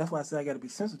those. That's why I say I got to be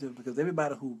sensitive, because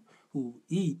everybody who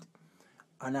eat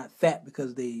are not fat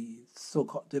because they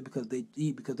because they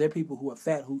eat, because there are people who are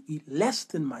fat who eat less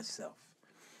than myself.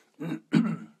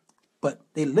 But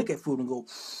they look at food and go,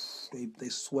 they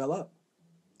swell up.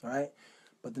 All right?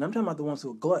 But then I'm talking about the ones who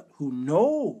are glut, who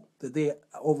know that they are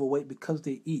overweight because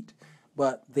they eat,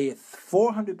 but they're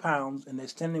 400 pounds and they're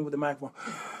standing with the microphone.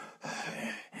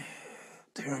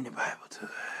 Turn the Bible to.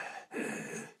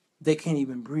 They can't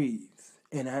even breathe,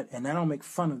 and I don't make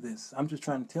fun of this. I'm just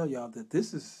trying to tell y'all that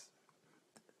this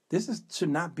should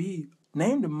not be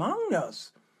named among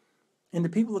us. And the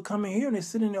people are coming here and they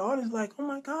sit in the audience like, oh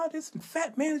my God, this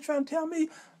fat man is trying to tell me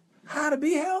how to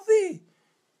be healthy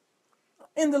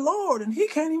in the Lord, and he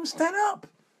can't even stand up.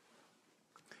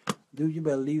 Dude, you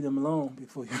better leave them alone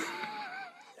before you.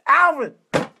 Alvin!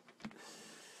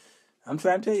 I'm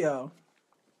trying to tell y'all.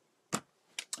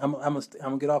 I'm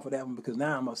gonna get off of that one because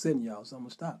now I'm upsetting y'all, so I'm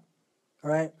gonna stop. All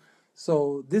right?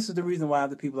 So this is the reason why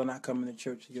other people are not coming to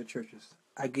church, your churches.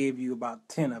 I gave you about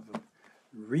 10 of them.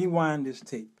 Rewind this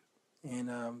tape and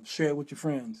share it with your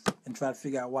friends and try to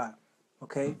figure out why.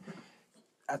 Okay?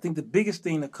 I think the biggest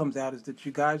thing that comes out is that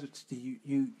you guys,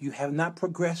 you have not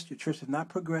progressed. Your church has not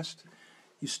progressed.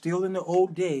 You're still in the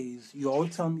old days.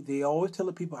 They always tell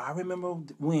the people, I remember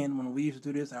when we used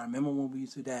to do this. I remember when we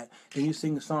used to do that. Then you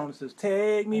sing a song that says,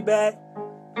 take me back,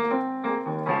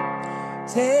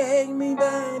 dear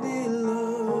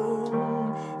Lord,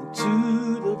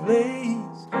 to the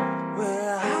place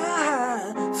where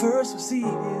I first received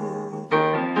you.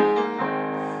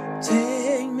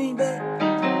 Take me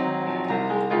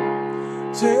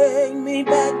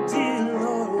back, dear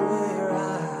Lord, where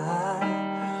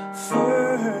I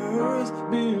first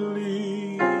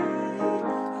believed.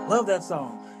 I love that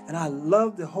song. And I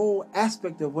love the whole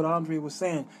aspect of what Andre was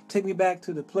saying. Take me back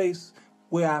to the place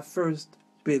where I first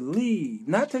believed.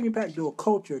 Not take me back to a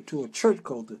culture, to a church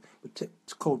culture,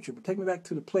 but take me back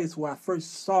to the place where I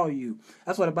first saw you.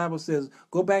 That's why the Bible says,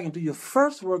 go back and do your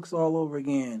first works all over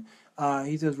again.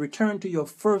 He says, return to your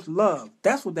first love.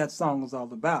 That's what that song is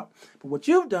all about. But what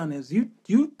you've done is you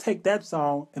take that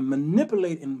song and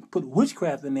manipulate and put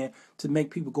witchcraft in there to make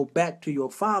people go back to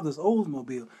your father's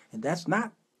Oldsmobile. And that's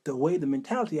not the way the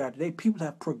mentality are today. People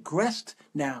have progressed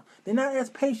now. They're not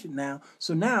as patient now.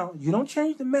 So now you don't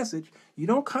change the message. You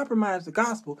don't compromise the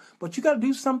gospel. But you got to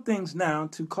do some things now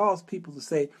to cause people to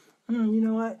say, you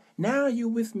know what? Now you're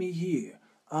with me here.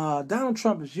 Donald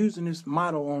Trump is using this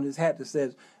motto on his hat that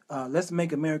says, let's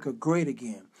make America great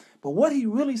again. But what he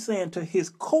really saying to his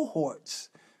cohorts,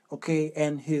 okay,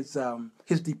 and his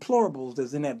deplorables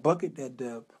that's in that bucket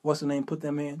that, what's the name, put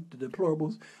them in, the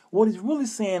deplorables. What he's really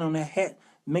saying on that hat,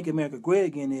 make America great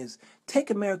again, is take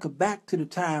America back to the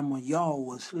time when y'all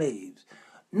were slaves.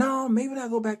 No, maybe not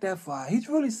go back that far. He's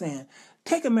really saying,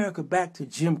 take America back to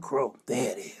Jim Crow.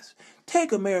 There it is.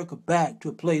 Take America back to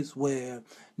a place where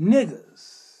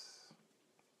niggers,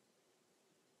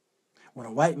 when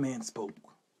a white man spoke,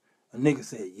 a nigga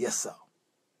said, yes, sir.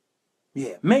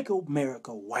 Yeah, make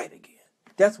America white again.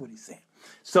 That's what he's saying.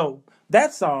 So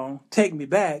that song, Take Me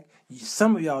Back,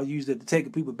 some of y'all used it to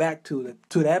take people back to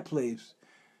that place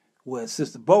where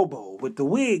Sister Bobo with the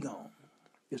wig on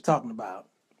is talking about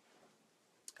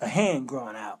a hand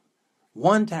growing out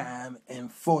one time in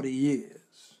 40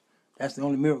 years. That's the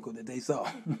only miracle that they saw.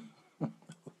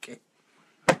 Okay.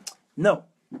 No.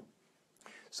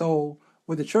 So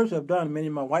what the church have done, many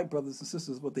of my white brothers and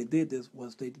sisters, what they did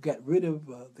was they got rid of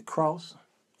the cross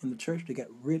in the church. They got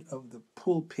rid of the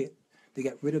pulpit. They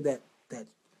got rid of that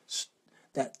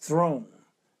throne.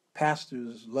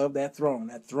 Pastors love that throne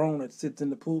that sits in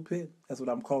the pulpit. That's what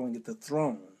I'm calling it, the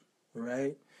throne,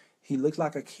 right? He looks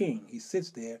like a king. He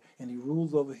sits there and he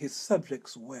rules over his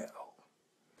subjects well.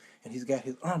 And he's got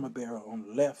his armor bearer on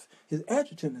the left. His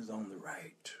adjutant is on the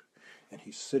right. And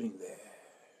he's sitting there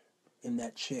in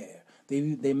that chair.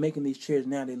 They're making these chairs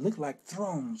now. They look like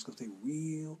thrones because they're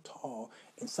real tall.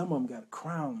 And some of them got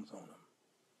crowns on them.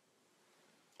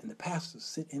 And the pastor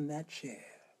sit in that chair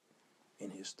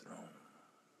in his throne.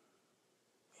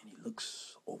 And he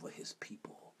looks over his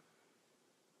people.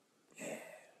 Yeah.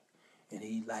 And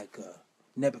he like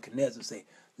Nebuchadnezzar say,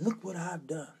 look what I've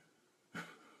done.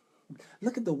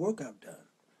 Look at the work I've done.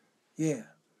 Yeah.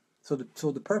 So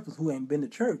the person who ain't been to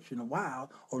church in a while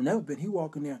or never been, he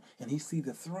walk in there and he see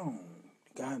the throne,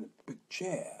 the guy in the big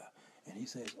chair. And he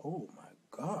says, oh my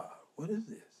God, what is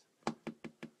this?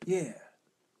 Yeah.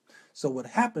 So what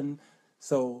happened,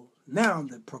 so now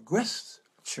the Progressed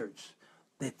Church,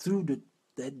 they threw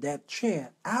that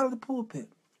chair out of the pulpit.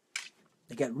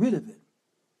 They got rid of it.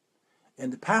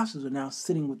 And the pastors are now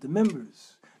sitting with the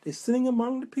members. They're sitting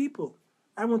among the people.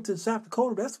 I went to South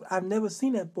Dakota. I've never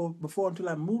seen that before until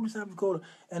I moved to South Dakota,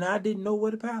 and I didn't know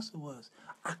where the pastor was.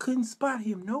 I couldn't spot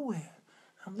him nowhere.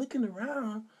 I'm looking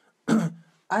around.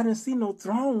 I didn't see no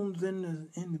thrones in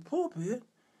the pulpit.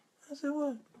 I said,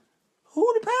 well,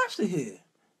 who the pastor here?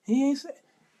 He ain't say.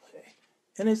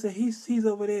 And they said, he's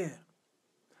over there.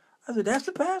 I said, that's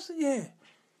the pastor? Yeah.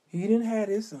 He didn't have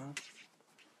this on.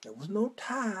 There was no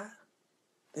tie.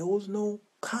 There was no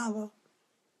collar.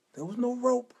 There was no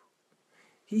rope.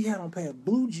 He had on a pair of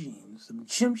blue jeans, some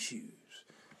gym shoes,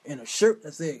 and a shirt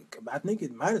that said, I think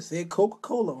it might have said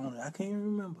Coca-Cola on it. I can't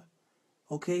even remember.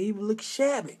 Okay, he looked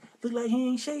shabby. Looked like he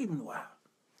ain't shaved in a while.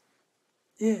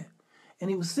 Yeah. And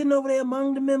he was sitting over there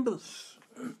among the members.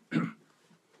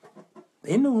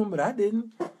 They knew him, but I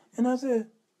didn't. And I said,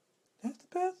 that's the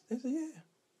pastor? They said, yeah.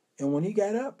 And when he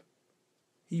got up,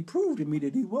 he proved to me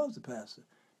that he was the pastor.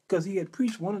 Because he had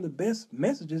preached one of the best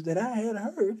messages that I had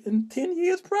heard in 10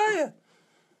 years prior.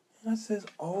 And I says,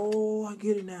 oh, I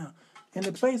get it now. And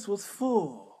the place was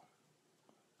full.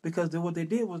 Because what they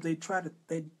did was they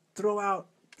throw out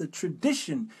the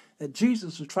tradition that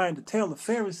Jesus was trying to tell the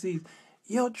Pharisees,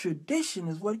 your tradition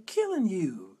is what's killing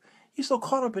you. You're so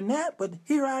caught up in that, but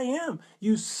here I am.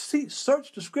 You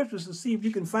search the scriptures to see if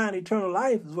you can find eternal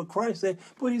life, is what Christ said.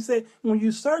 But he said, when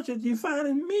you search it, you find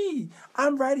in me.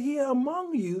 I'm right here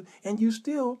among you, and you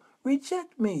still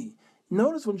reject me.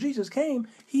 Notice when Jesus came,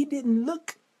 he didn't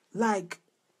look like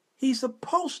he's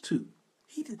supposed to.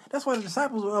 That's why the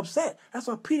disciples were upset. That's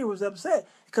why Peter was upset,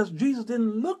 because Jesus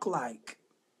didn't look like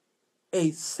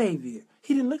a savior.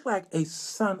 He didn't look like a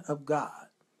son of God.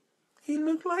 He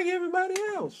looked like everybody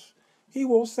else. He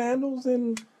wore sandals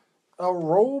and a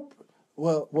robe.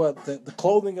 Well, the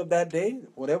clothing of that day,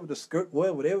 whatever the skirt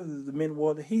was, whatever the men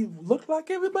wore, he looked like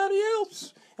everybody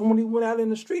else. And when he went out in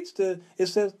the streets, they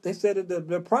said that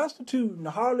the prostitute and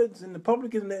the harlots and the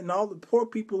publicans and all the poor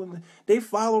people, they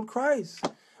followed Christ.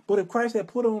 But if Christ had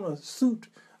put on a suit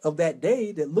of that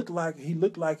day that looked like he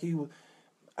was,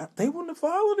 they wouldn't have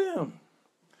followed him.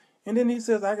 And then he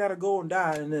says, I got to go and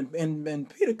die. And then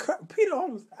Peter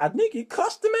almost, I think he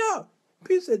cussed him out.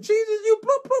 Peter said, Jesus, you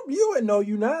bloop, bloop, you. And no,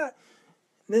 you not.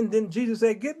 And then Jesus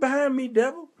said, get behind me,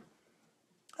 devil.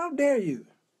 How dare you?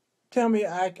 Tell me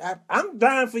I'm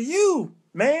dying for you,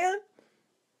 man.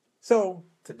 So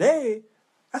today,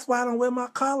 that's why I don't wear my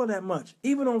collar that much.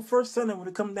 Even on first Sunday when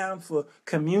it comes down for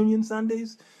communion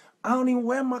Sundays, I don't even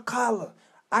wear my collar.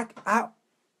 I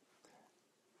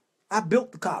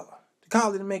built the collar. The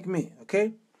collar didn't make me,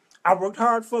 okay? I worked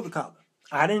hard for the collar.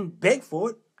 I didn't beg for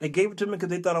it. They gave it to me because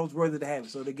they thought I was worthy to have it.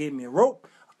 So they gave me a rope,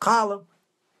 a collar.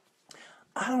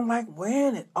 I don't like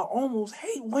wearing it. I almost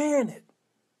hate wearing it.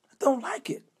 I don't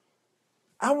like it.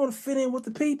 I want to fit in with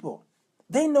the people.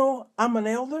 They know I'm an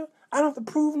elder. I don't have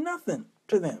to prove nothing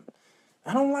to them.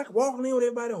 I don't like walking in with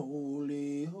everybody,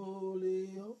 holy,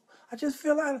 holy, holy. I just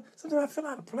sometimes I feel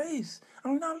out of place.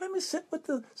 Let me sit with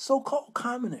the so-called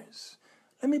commoners.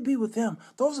 Let me be with them.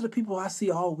 Those are the people I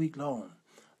see all week long.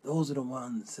 Those are the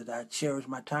ones that I cherish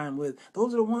my time with.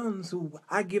 Those are the ones who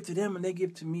I give to them and they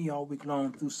give to me all week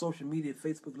long through social media,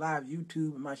 Facebook Live,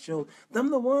 YouTube, and my shows.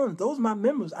 Them the ones. Those are my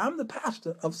members. I'm the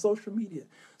pastor of social media.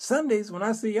 Sundays when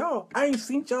I see y'all, I ain't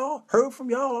seen y'all, heard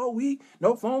from y'all all week.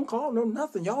 No phone call, no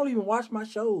nothing. Y'all even watch my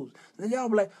shows. And then y'all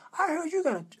be like, I heard you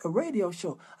got a radio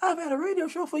show. I've had a radio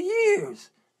show for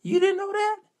years. You didn't know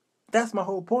that? That's my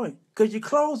whole point. Because you're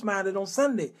closed-minded on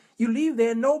Sunday. You leave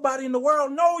there, nobody in the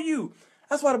world know you.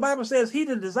 That's why the Bible says, he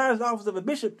that desires the office of a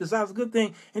bishop desires a good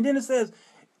thing. And then it says,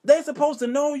 they're supposed to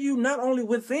know you not only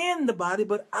within the body,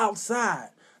 but outside.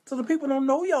 So the people don't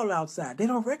know y'all outside. They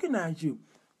don't recognize you.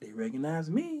 They recognize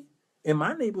me. In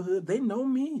my neighborhood, they know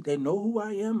me. They know who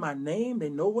I am, my name. They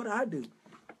know what I do.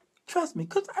 Trust me,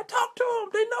 because I talk to them.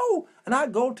 They know. And I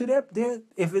go to their,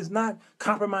 if it's not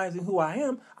compromising who I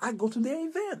am, I go to their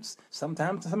events.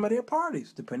 Sometimes to some of their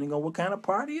parties, depending on what kind of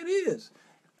party it is.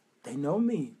 They know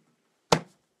me.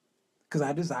 Because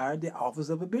I desire the office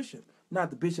of a bishop. Not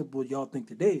the bishop what y'all think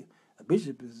today. A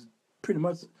bishop is pretty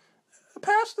much a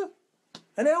pastor,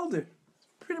 an elder.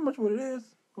 Pretty much what it is.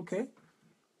 Okay?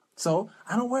 So,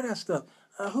 I don't wear that stuff.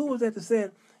 Who was that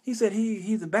said? He said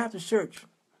he's a Baptist church.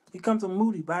 He comes from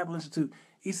Moody Bible Institute.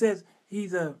 He says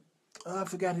he's I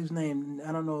forgot his name.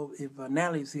 I don't know if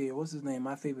Natalie's here. What's his name?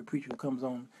 My favorite preacher who comes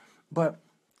on. But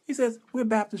he says, we're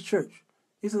Baptist church.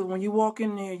 He says, when you walk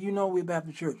in there, you know we're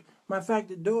Baptist church. Matter of fact,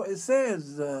 the door, it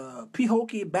says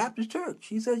Pehokie Baptist Church.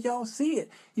 He says, y'all see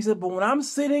it. He said, but when I'm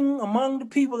sitting among the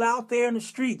people out there in the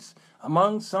streets,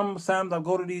 sometimes I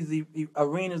go to these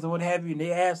arenas or what have you, and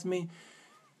they ask me,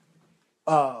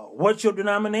 what's your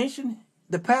denomination?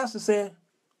 The pastor said,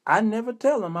 I never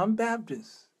tell them I'm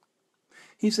Baptist.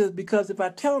 He says, because if I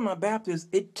tell them I'm Baptist,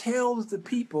 it tells the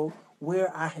people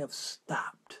where I have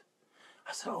stopped.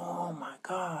 I said, oh my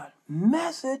God,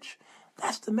 message?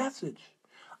 That's the message.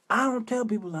 I don't tell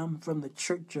people I'm from the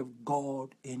Church of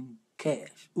God in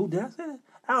Cash. Ooh, did I say that?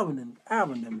 Alvin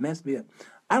done messed me up.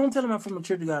 I don't tell them I'm from the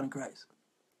Church of God in Christ.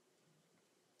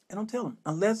 I don't tell them.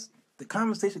 Unless the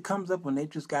conversation comes up when they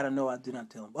just got to know I did not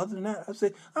tell them. Other than that, I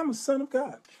say, I'm a son of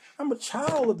God. I'm a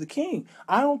child of the King.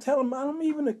 I don't tell them I'm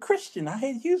even a Christian. I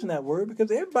hate using that word because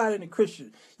everybody in a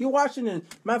Christian. You're watching it.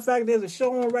 Matter of fact, there's a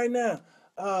show on right now.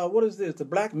 What is this? The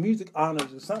Black Music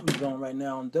Honors or something's on right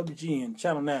now on WGN,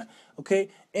 Channel 9. Okay?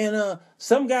 And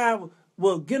some guy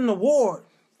will get an award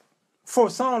for a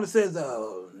song that says,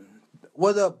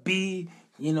 what up, B?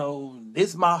 You know,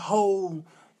 this my hoe,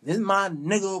 this my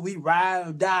nigga, we ride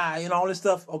or die, and all this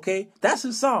stuff, okay? That's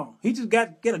his song. He just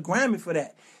get a Grammy for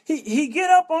that. He get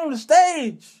up on the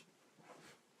stage,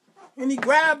 and he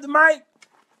grabbed the mic.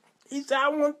 He said, I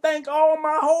want to thank all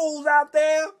my hoes out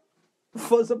there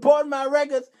for supporting my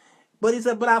records. But he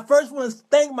said, but I first want to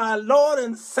thank my Lord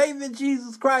and Savior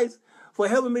Jesus Christ for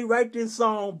helping me write this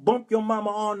song, Bump Your Mama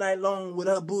All Night Long with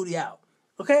Her Booty Out.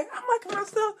 Okay? I'm like,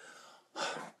 myself.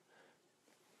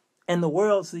 And the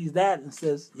world sees that and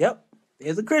says, yep,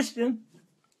 there's a Christian.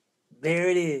 There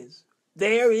it is.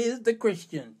 There is the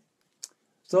Christian.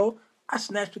 So I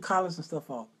snatched the collars and stuff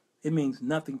off. It means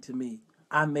nothing to me.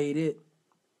 I made it.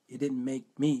 It didn't make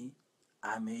me.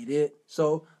 I made it.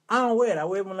 So I don't wear it. I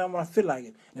wear it when I feel like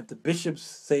it. And if the bishops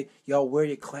say, y'all wear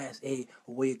your class A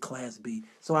or wear your class B.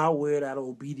 So I wear it out of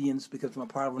obedience because I'm a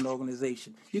part of an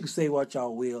organization. You can say what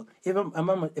y'all will. If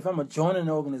I'm a joining an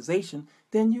organization,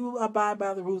 then you abide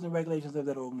by the rules and regulations of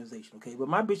that organization. Okay? But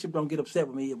my bishop don't get upset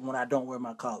with me when I don't wear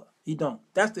my collar. He don't.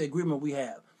 That's the agreement we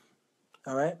have.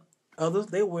 All right? Others,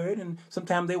 they wear it, and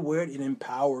sometimes they wear it. It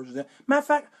empowers them. Matter of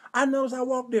fact, I notice I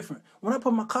walk different. When I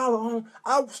put my collar on,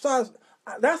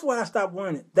 that's why I stopped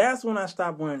wearing it. That's when I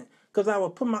stopped wearing it. Because I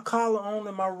would put my collar on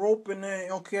and my rope in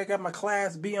there. Okay, I got my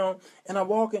class B on. And I'm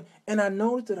walking. And I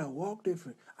noticed that I walk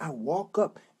different. I walk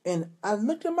up. And I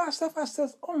looked at myself. I said,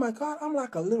 oh my God, I'm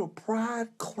like a little Pride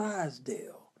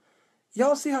Clydesdale.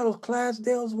 Y'all see how those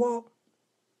Clydesdales walk?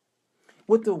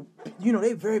 With the,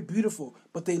 they're very beautiful.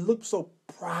 But they look so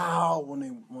proud when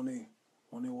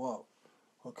they walk.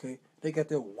 Okay? They got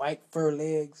their white fur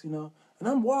legs, And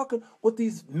I'm walking with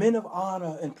these men of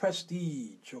honor and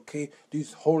prestige, okay?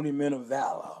 These holy men of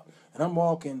valor. And I'm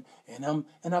walking, and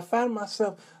I find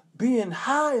myself being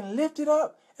high and lifted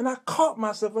up. And I caught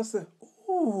myself. I said,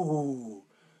 ooh,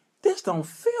 this don't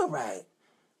feel right.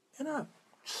 And I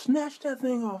snatched that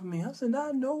thing off me. I said,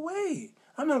 no way.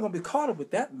 I'm not going to be caught up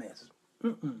with that mess.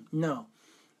 No.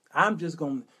 I'm just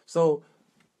going to. So,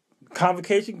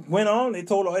 convocation went on. They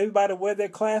told everybody to wear their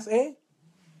class A.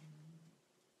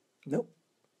 Nope.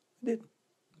 Didn't.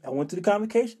 I went to the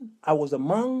convocation. I was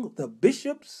among the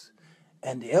bishops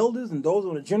and the elders and those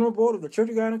on the general board of the Church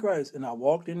of God in Christ. And I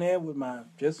walked in there with my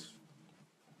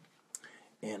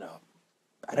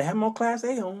I didn't have my class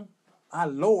A on. I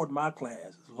lowered my class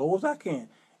as low as I can.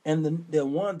 And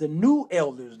the new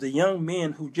elders, the young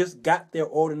men who just got their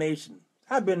ordination.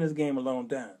 I've been in this game a long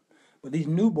time. But these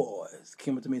new boys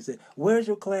came up to me and said, where's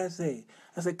your class A?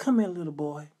 I said, come here, little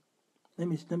boy. Let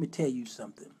me tell you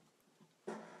something.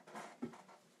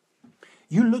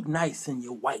 You look nice in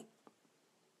your white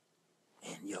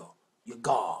and your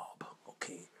garb,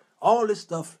 okay? All this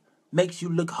stuff makes you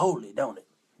look holy, don't it?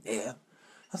 Yeah.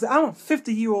 I said, I'm a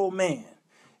 50-year-old man.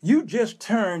 You just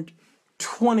turned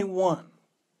 21.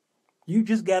 You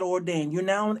just got ordained. You're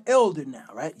now an elder now,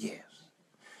 right? Yes.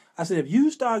 I said, if you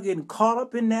start getting caught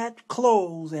up in that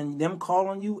clothes and them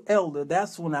calling you elder,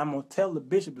 that's when I'm going to tell the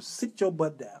bishop to sit your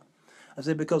butt down. I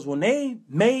said, because when they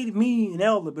made me an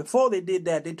elder, before they did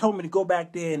that, they told me to go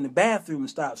back there in the bathroom and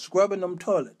start scrubbing them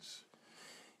toilets.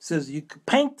 He says, you could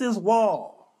paint this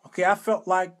wall. Okay, I felt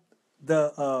like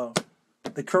the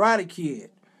Karate Kid.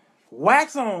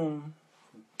 Wax on,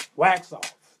 wax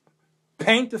off.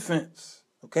 Paint the fence.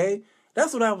 Okay?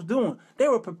 That's what I was doing. They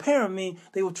were preparing me.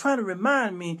 They were trying to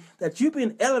remind me that you've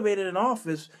been elevated in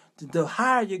office. The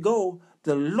higher you go,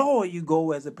 the lower you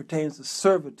go as it pertains to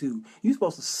servitude. You're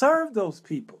supposed to serve those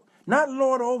people, not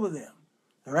lord over them.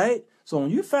 All right? So when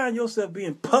you find yourself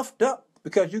being puffed up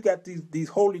because you got these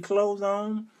holy clothes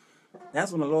on,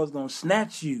 that's when the Lord's going to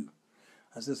snatch you.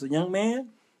 I said, so young man,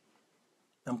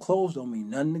 them clothes don't mean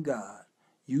nothing to God.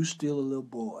 You still a little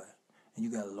boy, and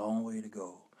you got a long way to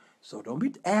go. So don't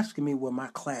be asking me where my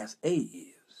class A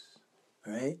is,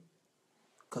 all right?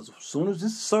 Because as soon as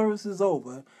this service is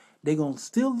over, they're going to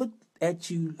still look at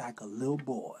you like a little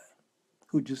boy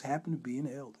who just happened to be an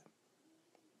elder.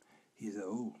 He said,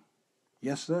 oh,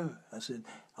 yes, sir. I said,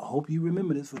 I hope you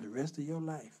remember this for the rest of your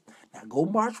life. Now go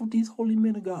march with these holy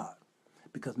men of God,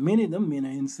 because many of them men are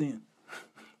in sin.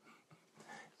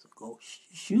 So go,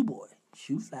 shoe boy,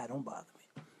 shoe fly, don't bother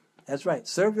me. That's right.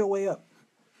 Serve your way up.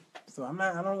 So I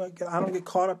don't get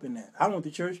caught up in that. I went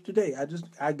to church today.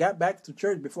 I got back to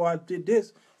church before I did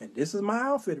this, and this is my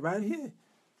outfit right here.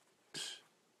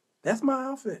 That's my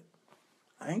outfit.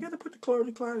 I ain't got to put the clothes in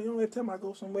the closet. Every time I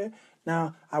go somewhere.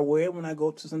 Now I wear it when I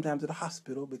go sometimes to the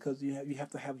hospital, because you have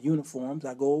to have uniforms.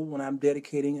 I go when I'm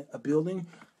dedicating a building,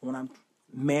 when I'm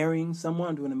marrying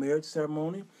someone, doing a marriage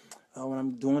ceremony, when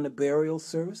I'm doing a burial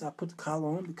service. I put the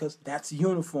collar on because that's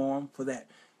uniform for that.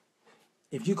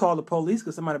 If you call the police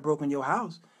because somebody broke in your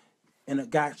house and a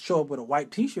guy show up with a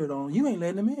white T-shirt on, you ain't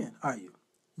letting him in, are you?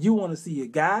 You want to see a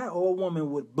guy or a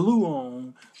woman with blue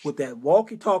on, with that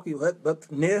walkie-talkie up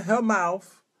near her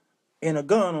mouth and a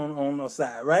gun on her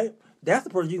side, right? That's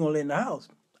the person you're going to let in the house,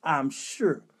 I'm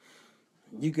sure.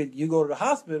 You go to the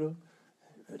hospital,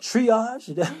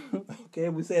 triage, okay,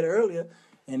 we said it earlier,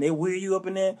 and they wheel you up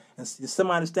in there, and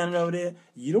somebody standing over there.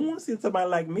 You don't want to see somebody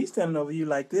like me standing over you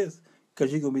like this,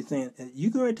 because you're going to be saying, you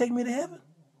going to take me to heaven?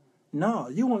 No,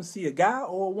 you want to see a guy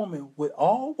or a woman with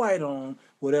all white on,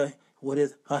 with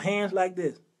her hands like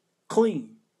this,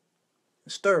 clean,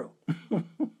 sterile.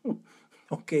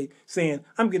 Okay, saying,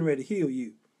 I'm getting ready to heal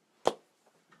you.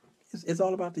 It's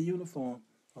all about the uniform,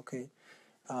 okay?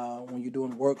 When you're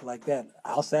doing work like that.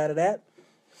 Outside of that,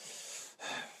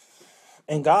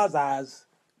 in God's eyes,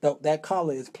 that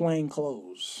collar is plain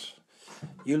clothes.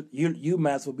 You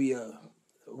might as well be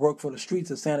work for the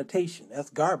streets of sanitation. That's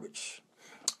garbage.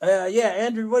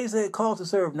 Andrew, what you said, called to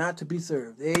serve, not to be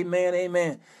served. Amen,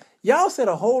 amen. Y'all said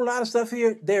a whole lot of stuff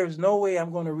here. There's no way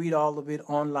I'm going to read all of it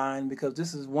online, because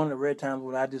this is one of the rare times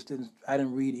when I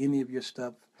didn't read any of your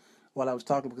stuff while I was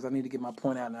talking, because I need to get my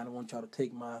point out, and I don't want y'all to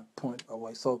take my point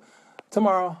away. So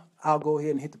tomorrow I'll go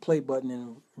ahead and hit the play button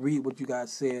and read what you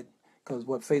guys said, because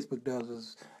what Facebook does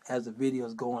is, as the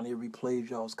videos go on, it replays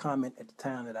y'all's comment at the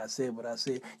time that I said what I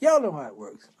said. Y'all know how it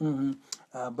works.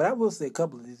 But I will say a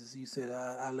couple of these. You said,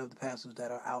 I love the pastors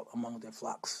that are out among their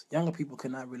flocks. Younger people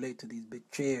cannot relate to these big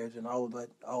chairs and all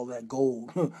that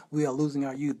gold. We are losing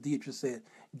our youth. Deatrice said.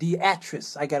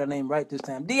 Deatrice, I got her name right this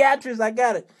time. Deatrice, I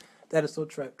got it. That is so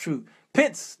true.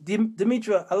 Pitts,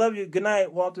 Demetra, I love you. Good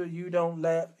night, Walter. You don't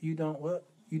laugh. You don't what?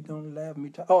 You don't laugh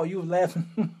me. Oh, you was laughing.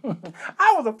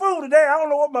 I was a fool today. I don't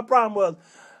know what my problem was.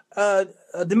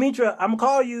 Demetra, I'm going to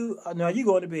call you. No, you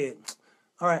going to bed.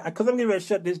 All right, because I'm getting ready to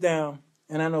shut this down,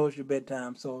 and I know it's your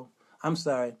bedtime, so I'm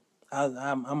sorry.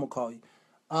 I'm going to call you.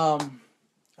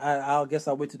 I guess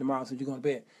I'll wait till tomorrow since you're going to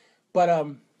bed.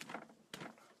 But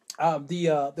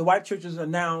the white churches are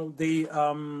now, they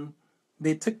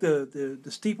took the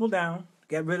steeple down,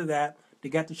 got rid of that. They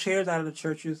got the chairs out of the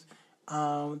churches.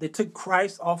 They took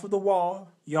Christ off of the wall.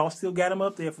 Y'all still got him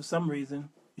up there for some reason.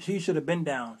 He should have been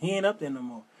down. He ain't up there no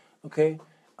more. Okay,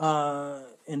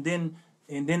 and then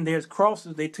there's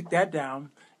crosses. They took that down,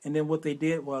 and then what they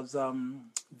did was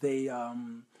they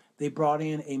brought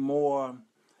in a more.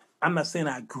 I'm not saying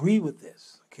I agree with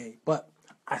this, okay, but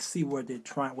I see what they're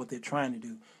trying to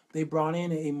do. They brought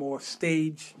in a more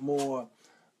stage, more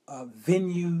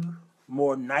venue,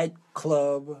 more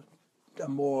nightclub, a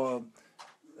more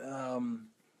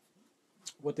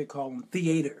what they call them,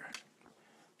 theater,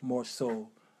 more so.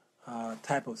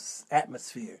 Type of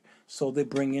atmosphere. So they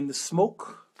bring in the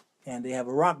smoke, and they have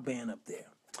a rock band up there.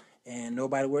 And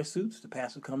nobody wears suits. The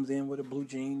pastor comes in with a blue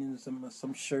jean and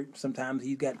some shirt. Sometimes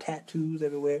he's got tattoos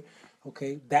everywhere.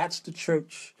 Okay, that's the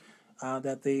church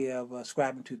that they have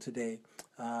ascribing to today.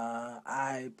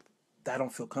 I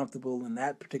don't feel comfortable in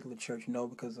that particular church,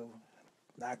 because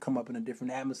I come up in a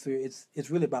different atmosphere. It's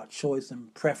really about choice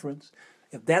and preference.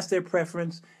 If that's their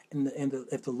preference,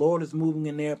 if the Lord is moving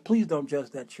in there, please don't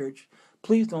judge that church.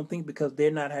 Please don't think because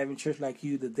they're not having church like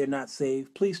you that they're not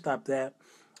saved. Please stop that.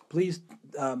 Please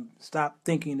stop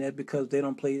thinking that because they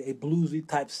don't play a bluesy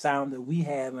type sound that we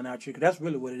have in our church. That's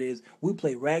really what it is. We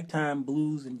play ragtime,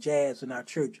 blues, and jazz in our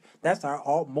church. That's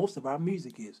most of our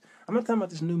music is. I'm not talking about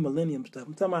this new millennium stuff.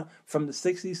 I'm talking about from the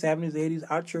 60s, 70s, 80s.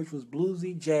 Our church was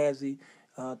bluesy, jazzy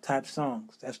type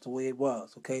songs. That's the way it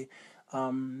was, okay?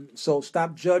 So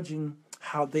stop judging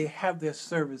how they have their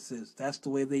services. That's the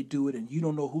way they do it, and you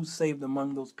don't know who's saved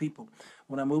among those people.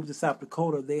 When I moved to South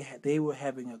Dakota, they were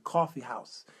having a coffee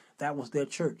house. That was their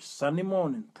church. Sunday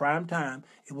morning, prime time,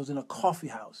 it was in a coffee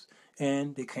house.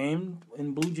 And they came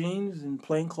in blue jeans and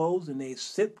plain clothes, and they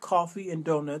sipped coffee and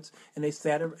donuts, and they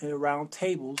sat around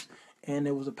tables, and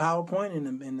there was a PowerPoint,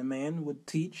 and the man would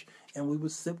teach, and we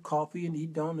would sip coffee and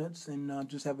eat donuts and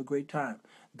just have a great time.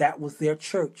 That was their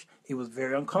church. It was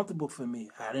very uncomfortable for me.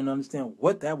 I didn't understand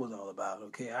what that was all about,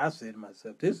 okay? I said to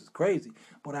myself, this is crazy.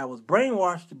 But I was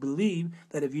brainwashed to believe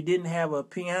that if you didn't have a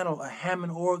piano, a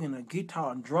Hammond organ, a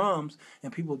guitar, and drums,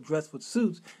 and people dressed with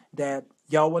suits, that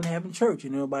y'all wasn't having church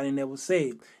and nobody never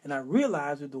saved. And I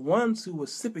realized that the ones who were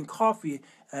sipping coffee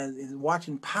and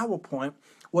watching PowerPoint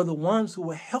were the ones who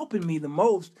were helping me the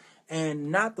most,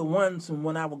 and not the ones from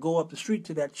when I would go up the street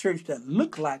to that church that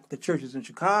looked like the churches in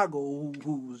Chicago,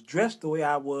 who was dressed the way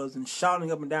I was and shouting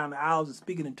up and down the aisles and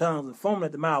speaking in tongues and foaming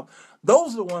at the mouth.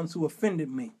 Those are the ones who offended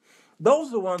me. Those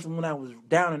are the ones when I was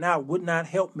down and out would not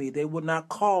help me. They would not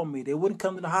call me. They wouldn't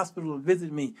come to the hospital and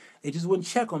visit me. They just wouldn't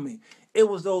check on me. It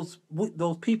was those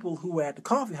people who were at the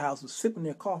coffee house, was sipping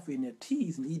their coffee and their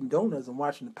teas and eating donuts and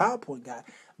watching the PowerPoint guy.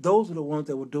 Those are the ones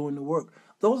that were doing the work.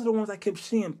 Those are the ones I kept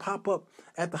seeing pop up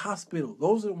at the hospital.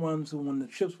 Those are the ones who, when the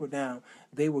chips were down,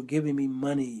 they were giving me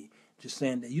money, just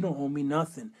saying that you don't owe me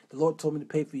nothing. The Lord told me to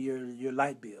pay for your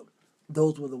light bill.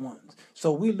 Those were the ones.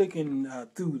 So we're looking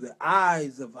through the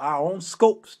eyes of our own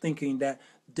scopes, thinking that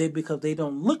because they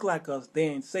don't look like us, they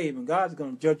ain't saved, and God's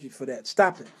going to judge you for that.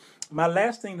 Stop it. My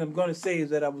last thing that I'm going to say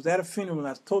is that I was at a funeral, and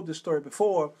I've told this story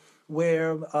before,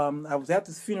 where I was at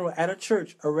this funeral at a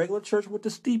church, a regular church with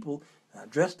the steeple. I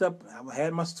dressed up. I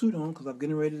had my suit on because I'm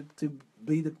getting ready to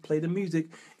play the music.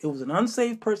 It was an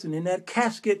unsaved person in that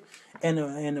casket, and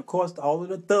of course all of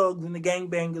the thugs and the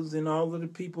gangbangers and all of the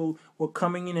people were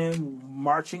coming in and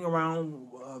marching around,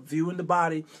 viewing the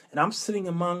body. And I'm sitting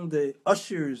among the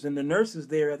ushers and the nurses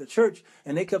there at the church,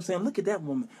 and they kept saying, "Look at that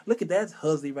woman! Look at that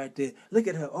husband right there! Look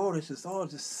at her! Oh, this is all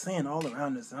just sin all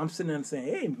around us." And I'm sitting there and saying,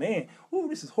 "Hey man, ooh,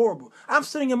 this is horrible." I'm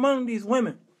sitting among these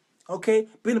women. Okay,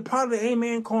 being a part of the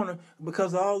amen corner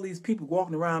because of all these people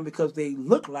walking around because they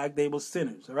look like they were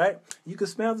sinners, all right? You can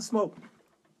smell the smoke.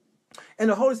 And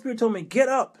the Holy Spirit told me, get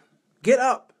up,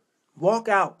 walk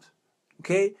out,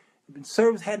 okay? The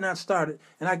service had not started,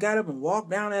 and I got up and walked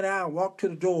down that aisle and walked to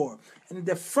the door. And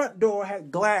the front door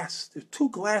had glass. There's 2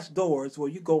 glass doors where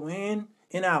you go in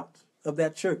and out of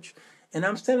that church. And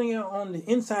I'm standing there on the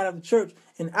inside of the church,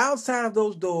 and outside of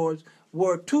those doors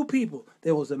were 2 people.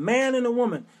 There was a man and a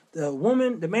woman.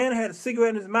 The man had a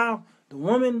cigarette in his mouth. The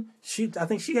woman, I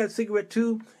think she had a cigarette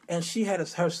too, and she had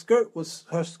her skirt was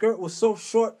so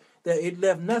short that it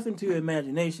left nothing to your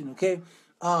imagination. Okay,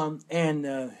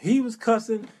 and he was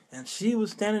cussing, and she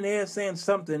was standing there saying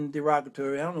something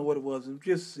derogatory. I don't know what it was.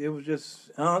 It was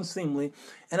just unseemly.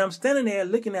 And I'm standing there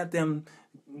looking at them,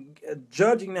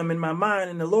 judging them in my mind,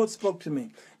 and the Lord spoke to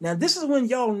me. Now this is when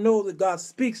y'all know that God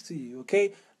speaks to you.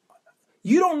 Okay.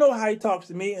 You don't know how he talks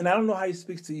to me, and I don't know how he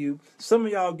speaks to you. Some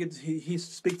of y'all he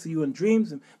speaks to you in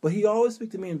dreams, but he always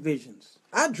speaks to me in visions.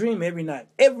 I dream every night.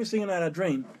 Every single night I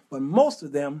dream, but most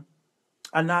of them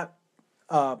are not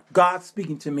God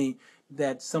speaking to me.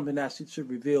 That's something that I should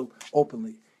reveal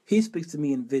openly. He speaks to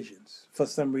me in visions. For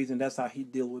some reason, that's how he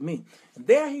deals with me. And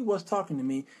there he was talking to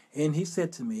me, and he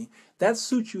said to me, "That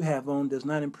suit you have on does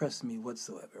not impress me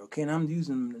whatsoever." Okay, and I'm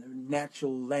using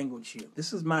natural language here.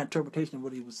 This is my interpretation of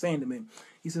what he was saying to me.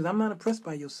 He says, "I'm not impressed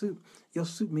by your suit. Your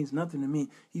suit means nothing to me."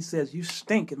 He says, "You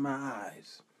stink in my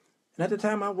eyes." And at the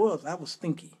time I was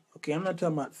stinky. Okay, I'm not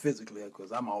talking about physically,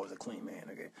 because I'm always a clean man.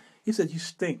 Okay, he said, "You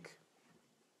stink."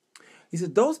 He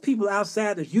said, those people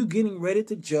outside that you getting ready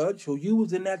to judge, who you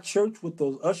was in that church with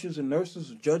those ushers and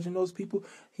nurses judging those people,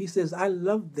 he says, I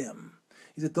love them.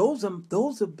 He said, those are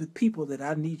the people that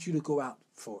I need you to go out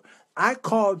for. I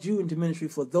called you into ministry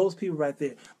for those people right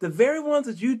there. The very ones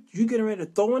that you getting ready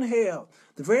to throw in hell.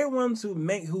 The very ones who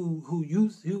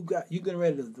got you getting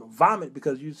ready to vomit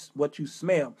because what you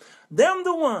smell. Them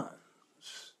the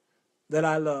ones that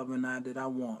I love and that I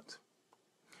want.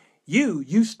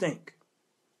 You stink.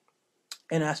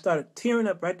 And I started tearing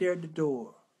up right there at the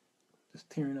door. Just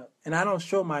tearing up. And I don't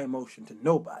show my emotion to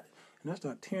nobody. And I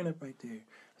started tearing up right there.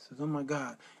 I said, oh my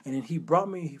God. And then he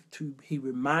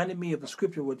reminded me of a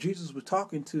scripture where Jesus was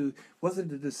talking to, was it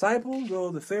the disciples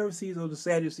or the Pharisees or the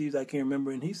Sadducees? I can't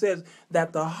remember. And he says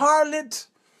that the harlot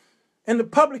and the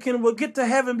publican will get to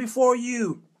heaven before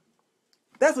you.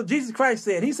 That's what Jesus Christ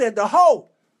said. He said the hoe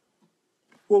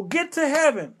will get to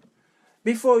heaven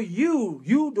before you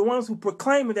the ones who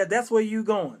proclaim that that's where you're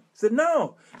going. He said,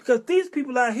 no, because these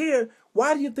people out here,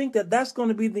 why do you think that that's going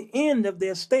to be the end of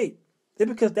their state?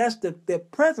 Because that's their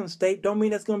present state, don't mean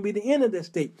that's going to be the end of their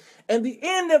state. And the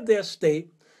end of their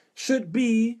state should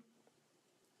be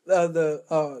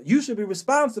you should be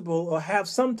responsible or have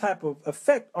some type of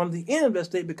effect on the end of their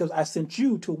state because I sent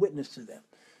you to witness to them.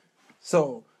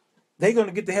 So they're going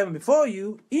to get to heaven before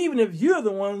you, even if you're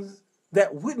the ones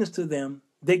that witness to them.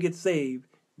 They get saved,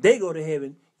 they go to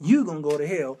heaven, you going to go to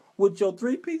hell with your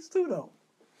 3-piece suit on.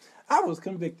 I was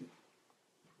convicted.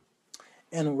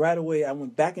 And right away, I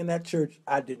went back in that church.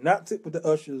 I did not sit with the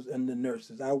ushers and the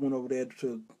nurses. I went over there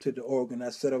to the organ.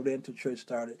 I sat over there until church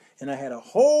started. And I had a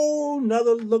whole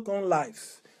nother look on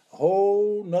life. A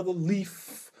whole nother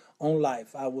leaf on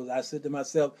life. I said to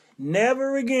myself,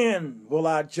 never again will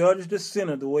I judge the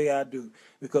sinner the way I do.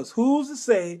 Because who's to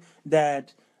say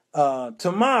that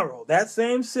tomorrow, that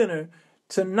same sinner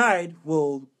tonight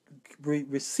will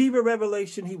receive a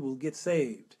revelation, he will get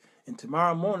saved. And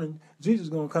tomorrow morning, Jesus is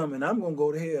going to come and I'm going to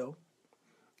go to hell.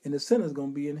 And the sinner's going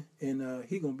to be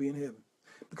he's going to be in heaven.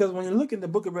 Because when you look in the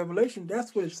book of Revelation,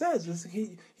 that's what it says.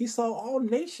 He saw all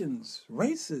nations,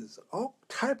 races, all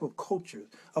type of cultures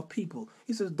of people.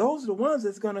 He says, those are the ones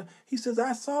that's going to, he says,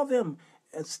 I saw them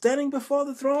standing before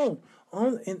the throne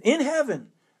in heaven.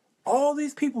 All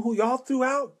these people who y'all threw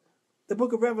out, the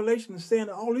book of Revelation is saying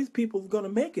that all these people are going to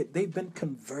make it. They've been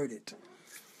converted.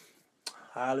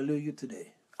 Hallelujah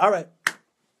today. All right.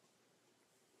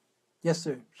 Yes,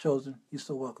 sir. Chosen. You're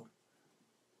so welcome.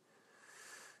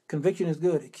 Conviction is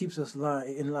good. It keeps us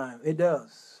in line. It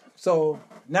does. So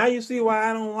now you see why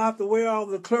I don't have to wear all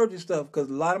the clergy stuff, because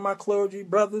a lot of my clergy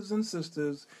brothers and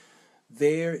sisters,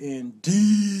 they're in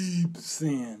deep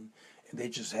sin and they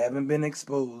just haven't been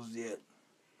exposed yet.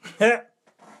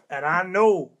 And I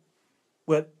know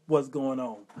what's going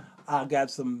on. I got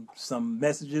some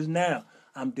messages now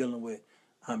I'm dealing with.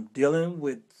 I'm dealing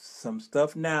with some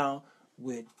stuff now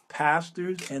with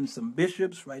pastors and some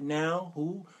bishops right now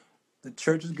who the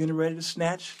church is getting ready to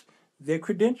snatch their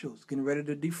credentials, getting ready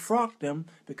to defrock them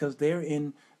because they're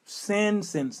in sin.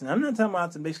 I'm not talking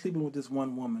about they sleeping with this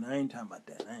one woman. I ain't talking about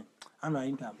that. I'm not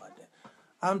even talking about that.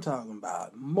 I'm talking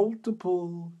about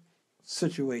multiple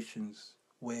situations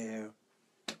where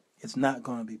it's not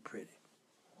going to be pretty.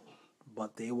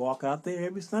 But they walk out there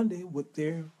every Sunday with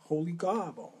their holy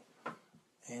garb on.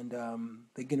 And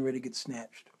they're getting ready to get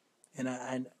snatched. And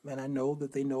I know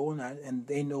that they know, and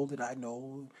they know that I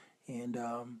know. And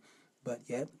but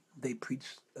yet they preach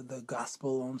the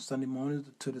gospel on Sunday mornings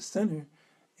to the sinner.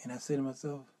 And I say to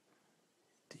myself,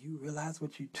 do you realize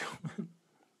what you're doing?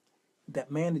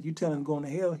 That man that you tell him going to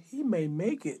hell, he may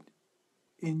make it,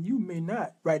 and you may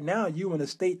not. Right now, you're in a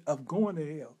state of going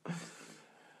to hell.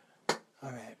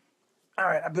 All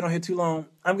right, I've been on here too long.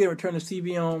 I'm going to return the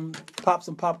TV on, pop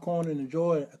some popcorn, and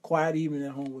enjoy a quiet evening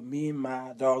at home with me and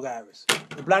my dog Iris.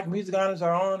 The Black Music Honors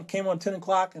are on, came on 10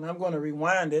 o'clock, and I'm going to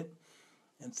rewind it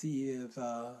and see if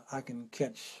I can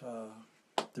catch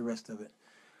the rest of it.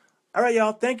 All right,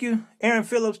 y'all. Thank you, Aaron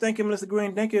Phillips. Thank you, Melissa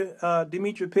Green. Thank you,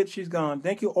 Demetria Pitt. She's gone.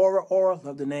 Thank you, Aura.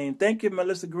 Love the name. Thank you,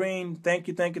 Melissa Green. Thank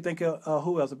you.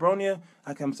 Who else? Abronia.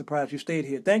 I'm surprised you stayed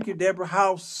here. Thank you, Deborah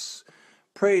House.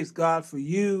 Praise God for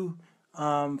you.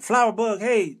 Flower Bug.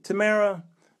 Hey, Tamara.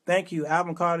 Thank you.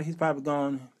 Alvin Carter. He's probably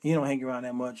gone. He don't hang around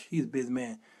that much. He's a busy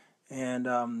man. And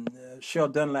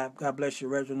Cheryl Dunlap. God bless you.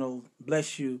 Reginald.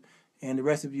 Bless you. And the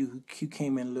rest of you who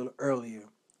came in a little earlier.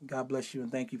 God bless you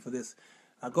and thank you for this.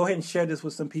 Go ahead and share this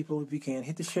with some people if you can.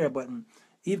 Hit the share button.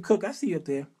 Eve Cook, I see you up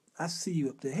there.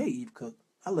 Hey, Eve Cook.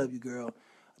 I love you, girl.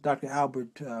 Dr.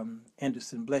 Albert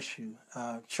Anderson, bless you.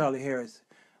 Charlie Harris,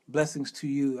 blessings to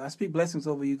you. I speak blessings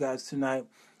over you guys tonight.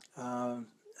 Sharon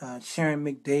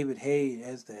McDavid, hey,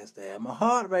 that's my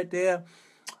heart right there.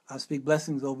 I speak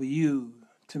blessings over you.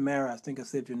 Tamara, I think I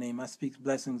said your name. I speak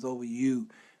blessings over you.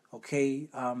 Okay,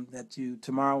 that you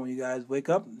tomorrow when you guys wake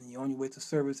up and you're on your way to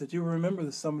service, that you remember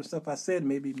some of the stuff I said,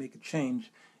 maybe make a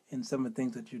change in some of the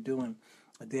things that you're doing.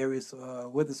 Darius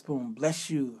Witherspoon, bless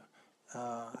you.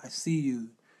 I see you.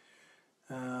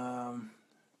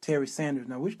 Terry Sanders.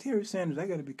 Now, which Terry Sanders? I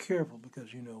got to be careful because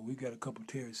we got a couple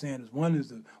Terry Sanders. One is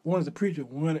the preacher.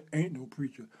 One ain't no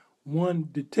preacher. One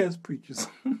detests preachers.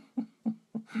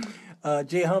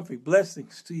 Jay Humphrey,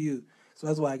 blessings to you. So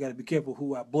that's why I got to be careful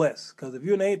who I bless. Because if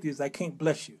you're an atheist, I can't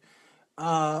bless you.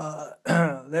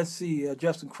 Let's see.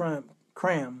 Justin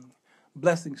Cram,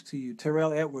 blessings to you.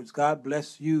 Terrell Edwards, God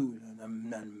bless you.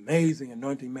 An amazing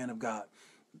anointing man of God.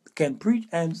 Can preach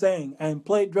and sing and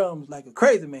play drums like a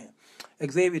crazy man.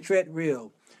 Xavier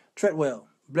Treadwell,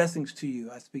 blessings to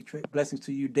you. I speak blessings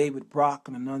to you. David Brock,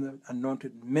 and another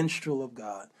anointed minstrel of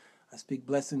God. I speak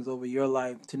blessings over your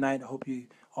life tonight. I hope you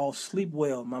all sleep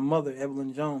well. My mother,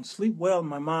 Evelyn Jones, sleep well.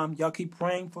 My mom, y'all keep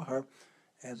praying for her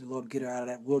as the Lord get her out of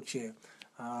that wheelchair.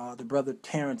 The brother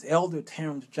Terrence, Elder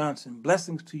Terrence Johnson,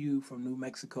 blessings to you from New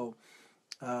Mexico.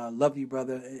 Love you,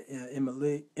 brother.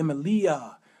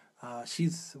 Emilia.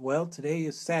 Today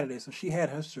is Saturday, so she had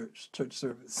her church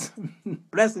service.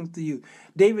 Blessings to you.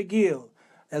 David Gill,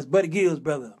 that's Buddy Gill's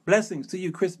brother. Blessings to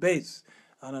you, Chris Bates,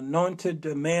 an anointed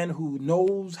man who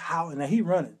knows how. Now he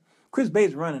running. Chris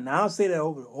Bates running. Now I'll say that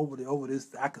over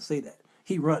this. I can say that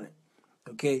he running.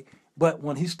 Okay, but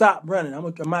when he stopped running,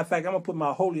 matter of fact, I'm gonna put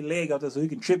my holy leg out there so he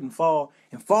can trip and fall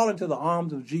into the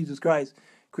arms of Jesus Christ.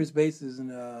 Chris Bates is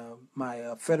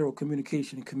my Federal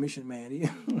Communication Commission man.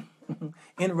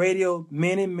 In radio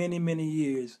many, many, many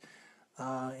years,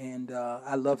 and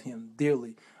I love him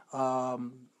dearly.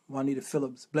 Juanita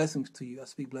Phillips, blessings to you. I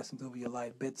speak blessings over your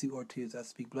life. Betsy Ortiz, I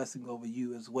speak blessings over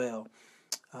you as well.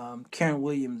 Karen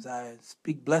Williams, I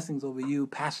speak blessings over you.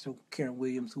 Pastor Karen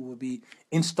Williams, who will be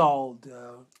installed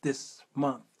this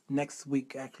month, next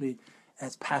week actually,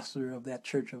 as pastor of that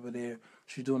church over there.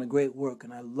 She's doing a great work,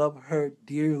 and I love her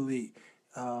dearly.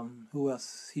 Who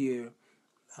else here?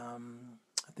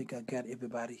 I think I got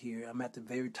everybody here. I'm at the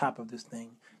very top of this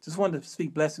thing. Just wanted to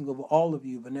speak blessings over all of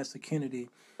you. Vanessa Kennedy,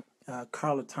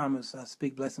 Carla Thomas, I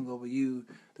speak blessings over you.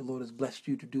 The Lord has blessed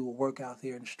you to do a work out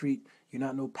there in the street. You're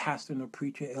not no pastor, no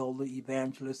preacher, elder,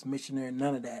 evangelist, missionary,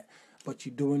 none of that. But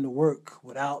you're doing the work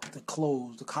without the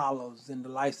clothes, the collars, and the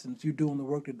license. You're doing the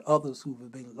work that others who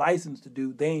have been licensed to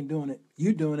do, they ain't doing it.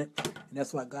 You're doing it. And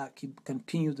that's why God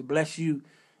continues to bless you.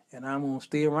 And I'm going to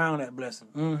stay around that blessing.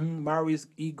 Maurice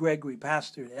E. Gregory,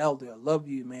 pastor, elder, I love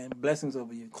you, man. Blessings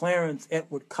over you. Clarence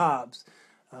Edward Cobbs,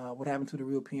 what happened to the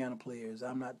real piano players?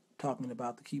 I'm not talking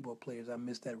about the keyboard players. I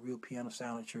missed that real piano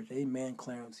sound in church. Amen,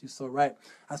 Clarence. You're so right.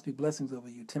 I speak blessings over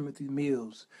you. Timothy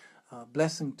Mills,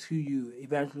 blessing to you.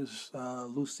 Evangelist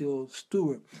Lucille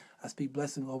Stewart, I speak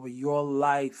blessing over your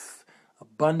life.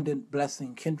 Abundant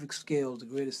blessing. Kendrick Scales, the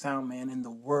greatest sound man in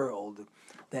the world.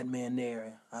 That man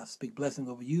there. I speak blessing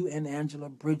over you and Angela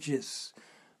Bridges.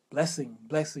 Blessing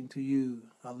to you.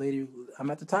 Lady,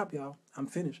 I'm at the top, y'all. I'm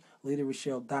finished. Lady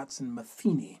Rochelle Dotson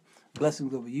Matheny.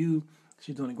 Blessings over you.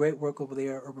 She's doing a great work over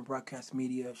there, Urban Broadcast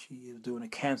Media. She is doing a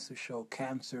cancer show.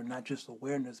 Cancer, not just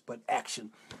awareness, but action.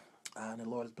 And the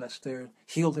Lord has blessed her,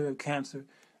 healed her of cancer.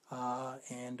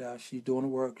 And she's doing the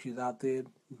work. She's out there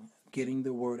getting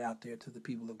the word out there to the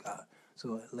people of God.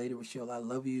 So, Lady Rochelle, I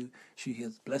love you. She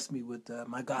has blessed me with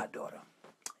my goddaughter,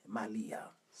 my Leah.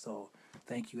 So,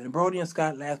 thank you. And Brody and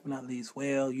Scott, last but not least,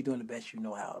 well, you're doing the best you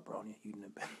know how, Brony. You're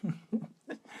doing the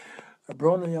best.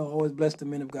 Brony always bless the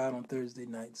men of God on Thursday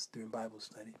nights during Bible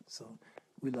study. So,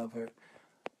 we love her.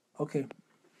 Okay,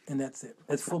 and that's it.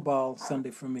 It's football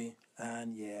Sunday for me.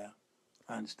 And, yeah,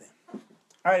 I understand. All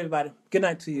right, everybody. Good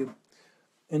night to you.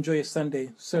 Enjoy your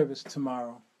Sunday service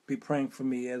tomorrow. Be praying for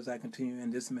me as I continue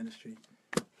in this ministry.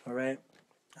 All right?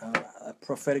 A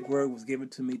prophetic word was given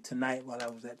to me tonight while I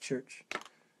was at church.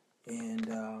 And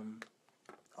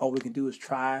all we can do is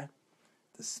try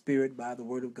the Spirit by the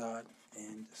Word of God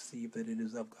and see if that it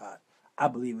is of God. I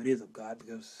believe it is of God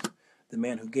because the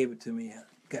man who gave it to me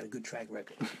got a good track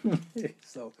record.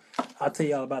 So I'll tell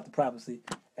you all about the prophecy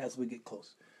as we get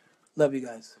close. Love you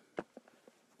guys.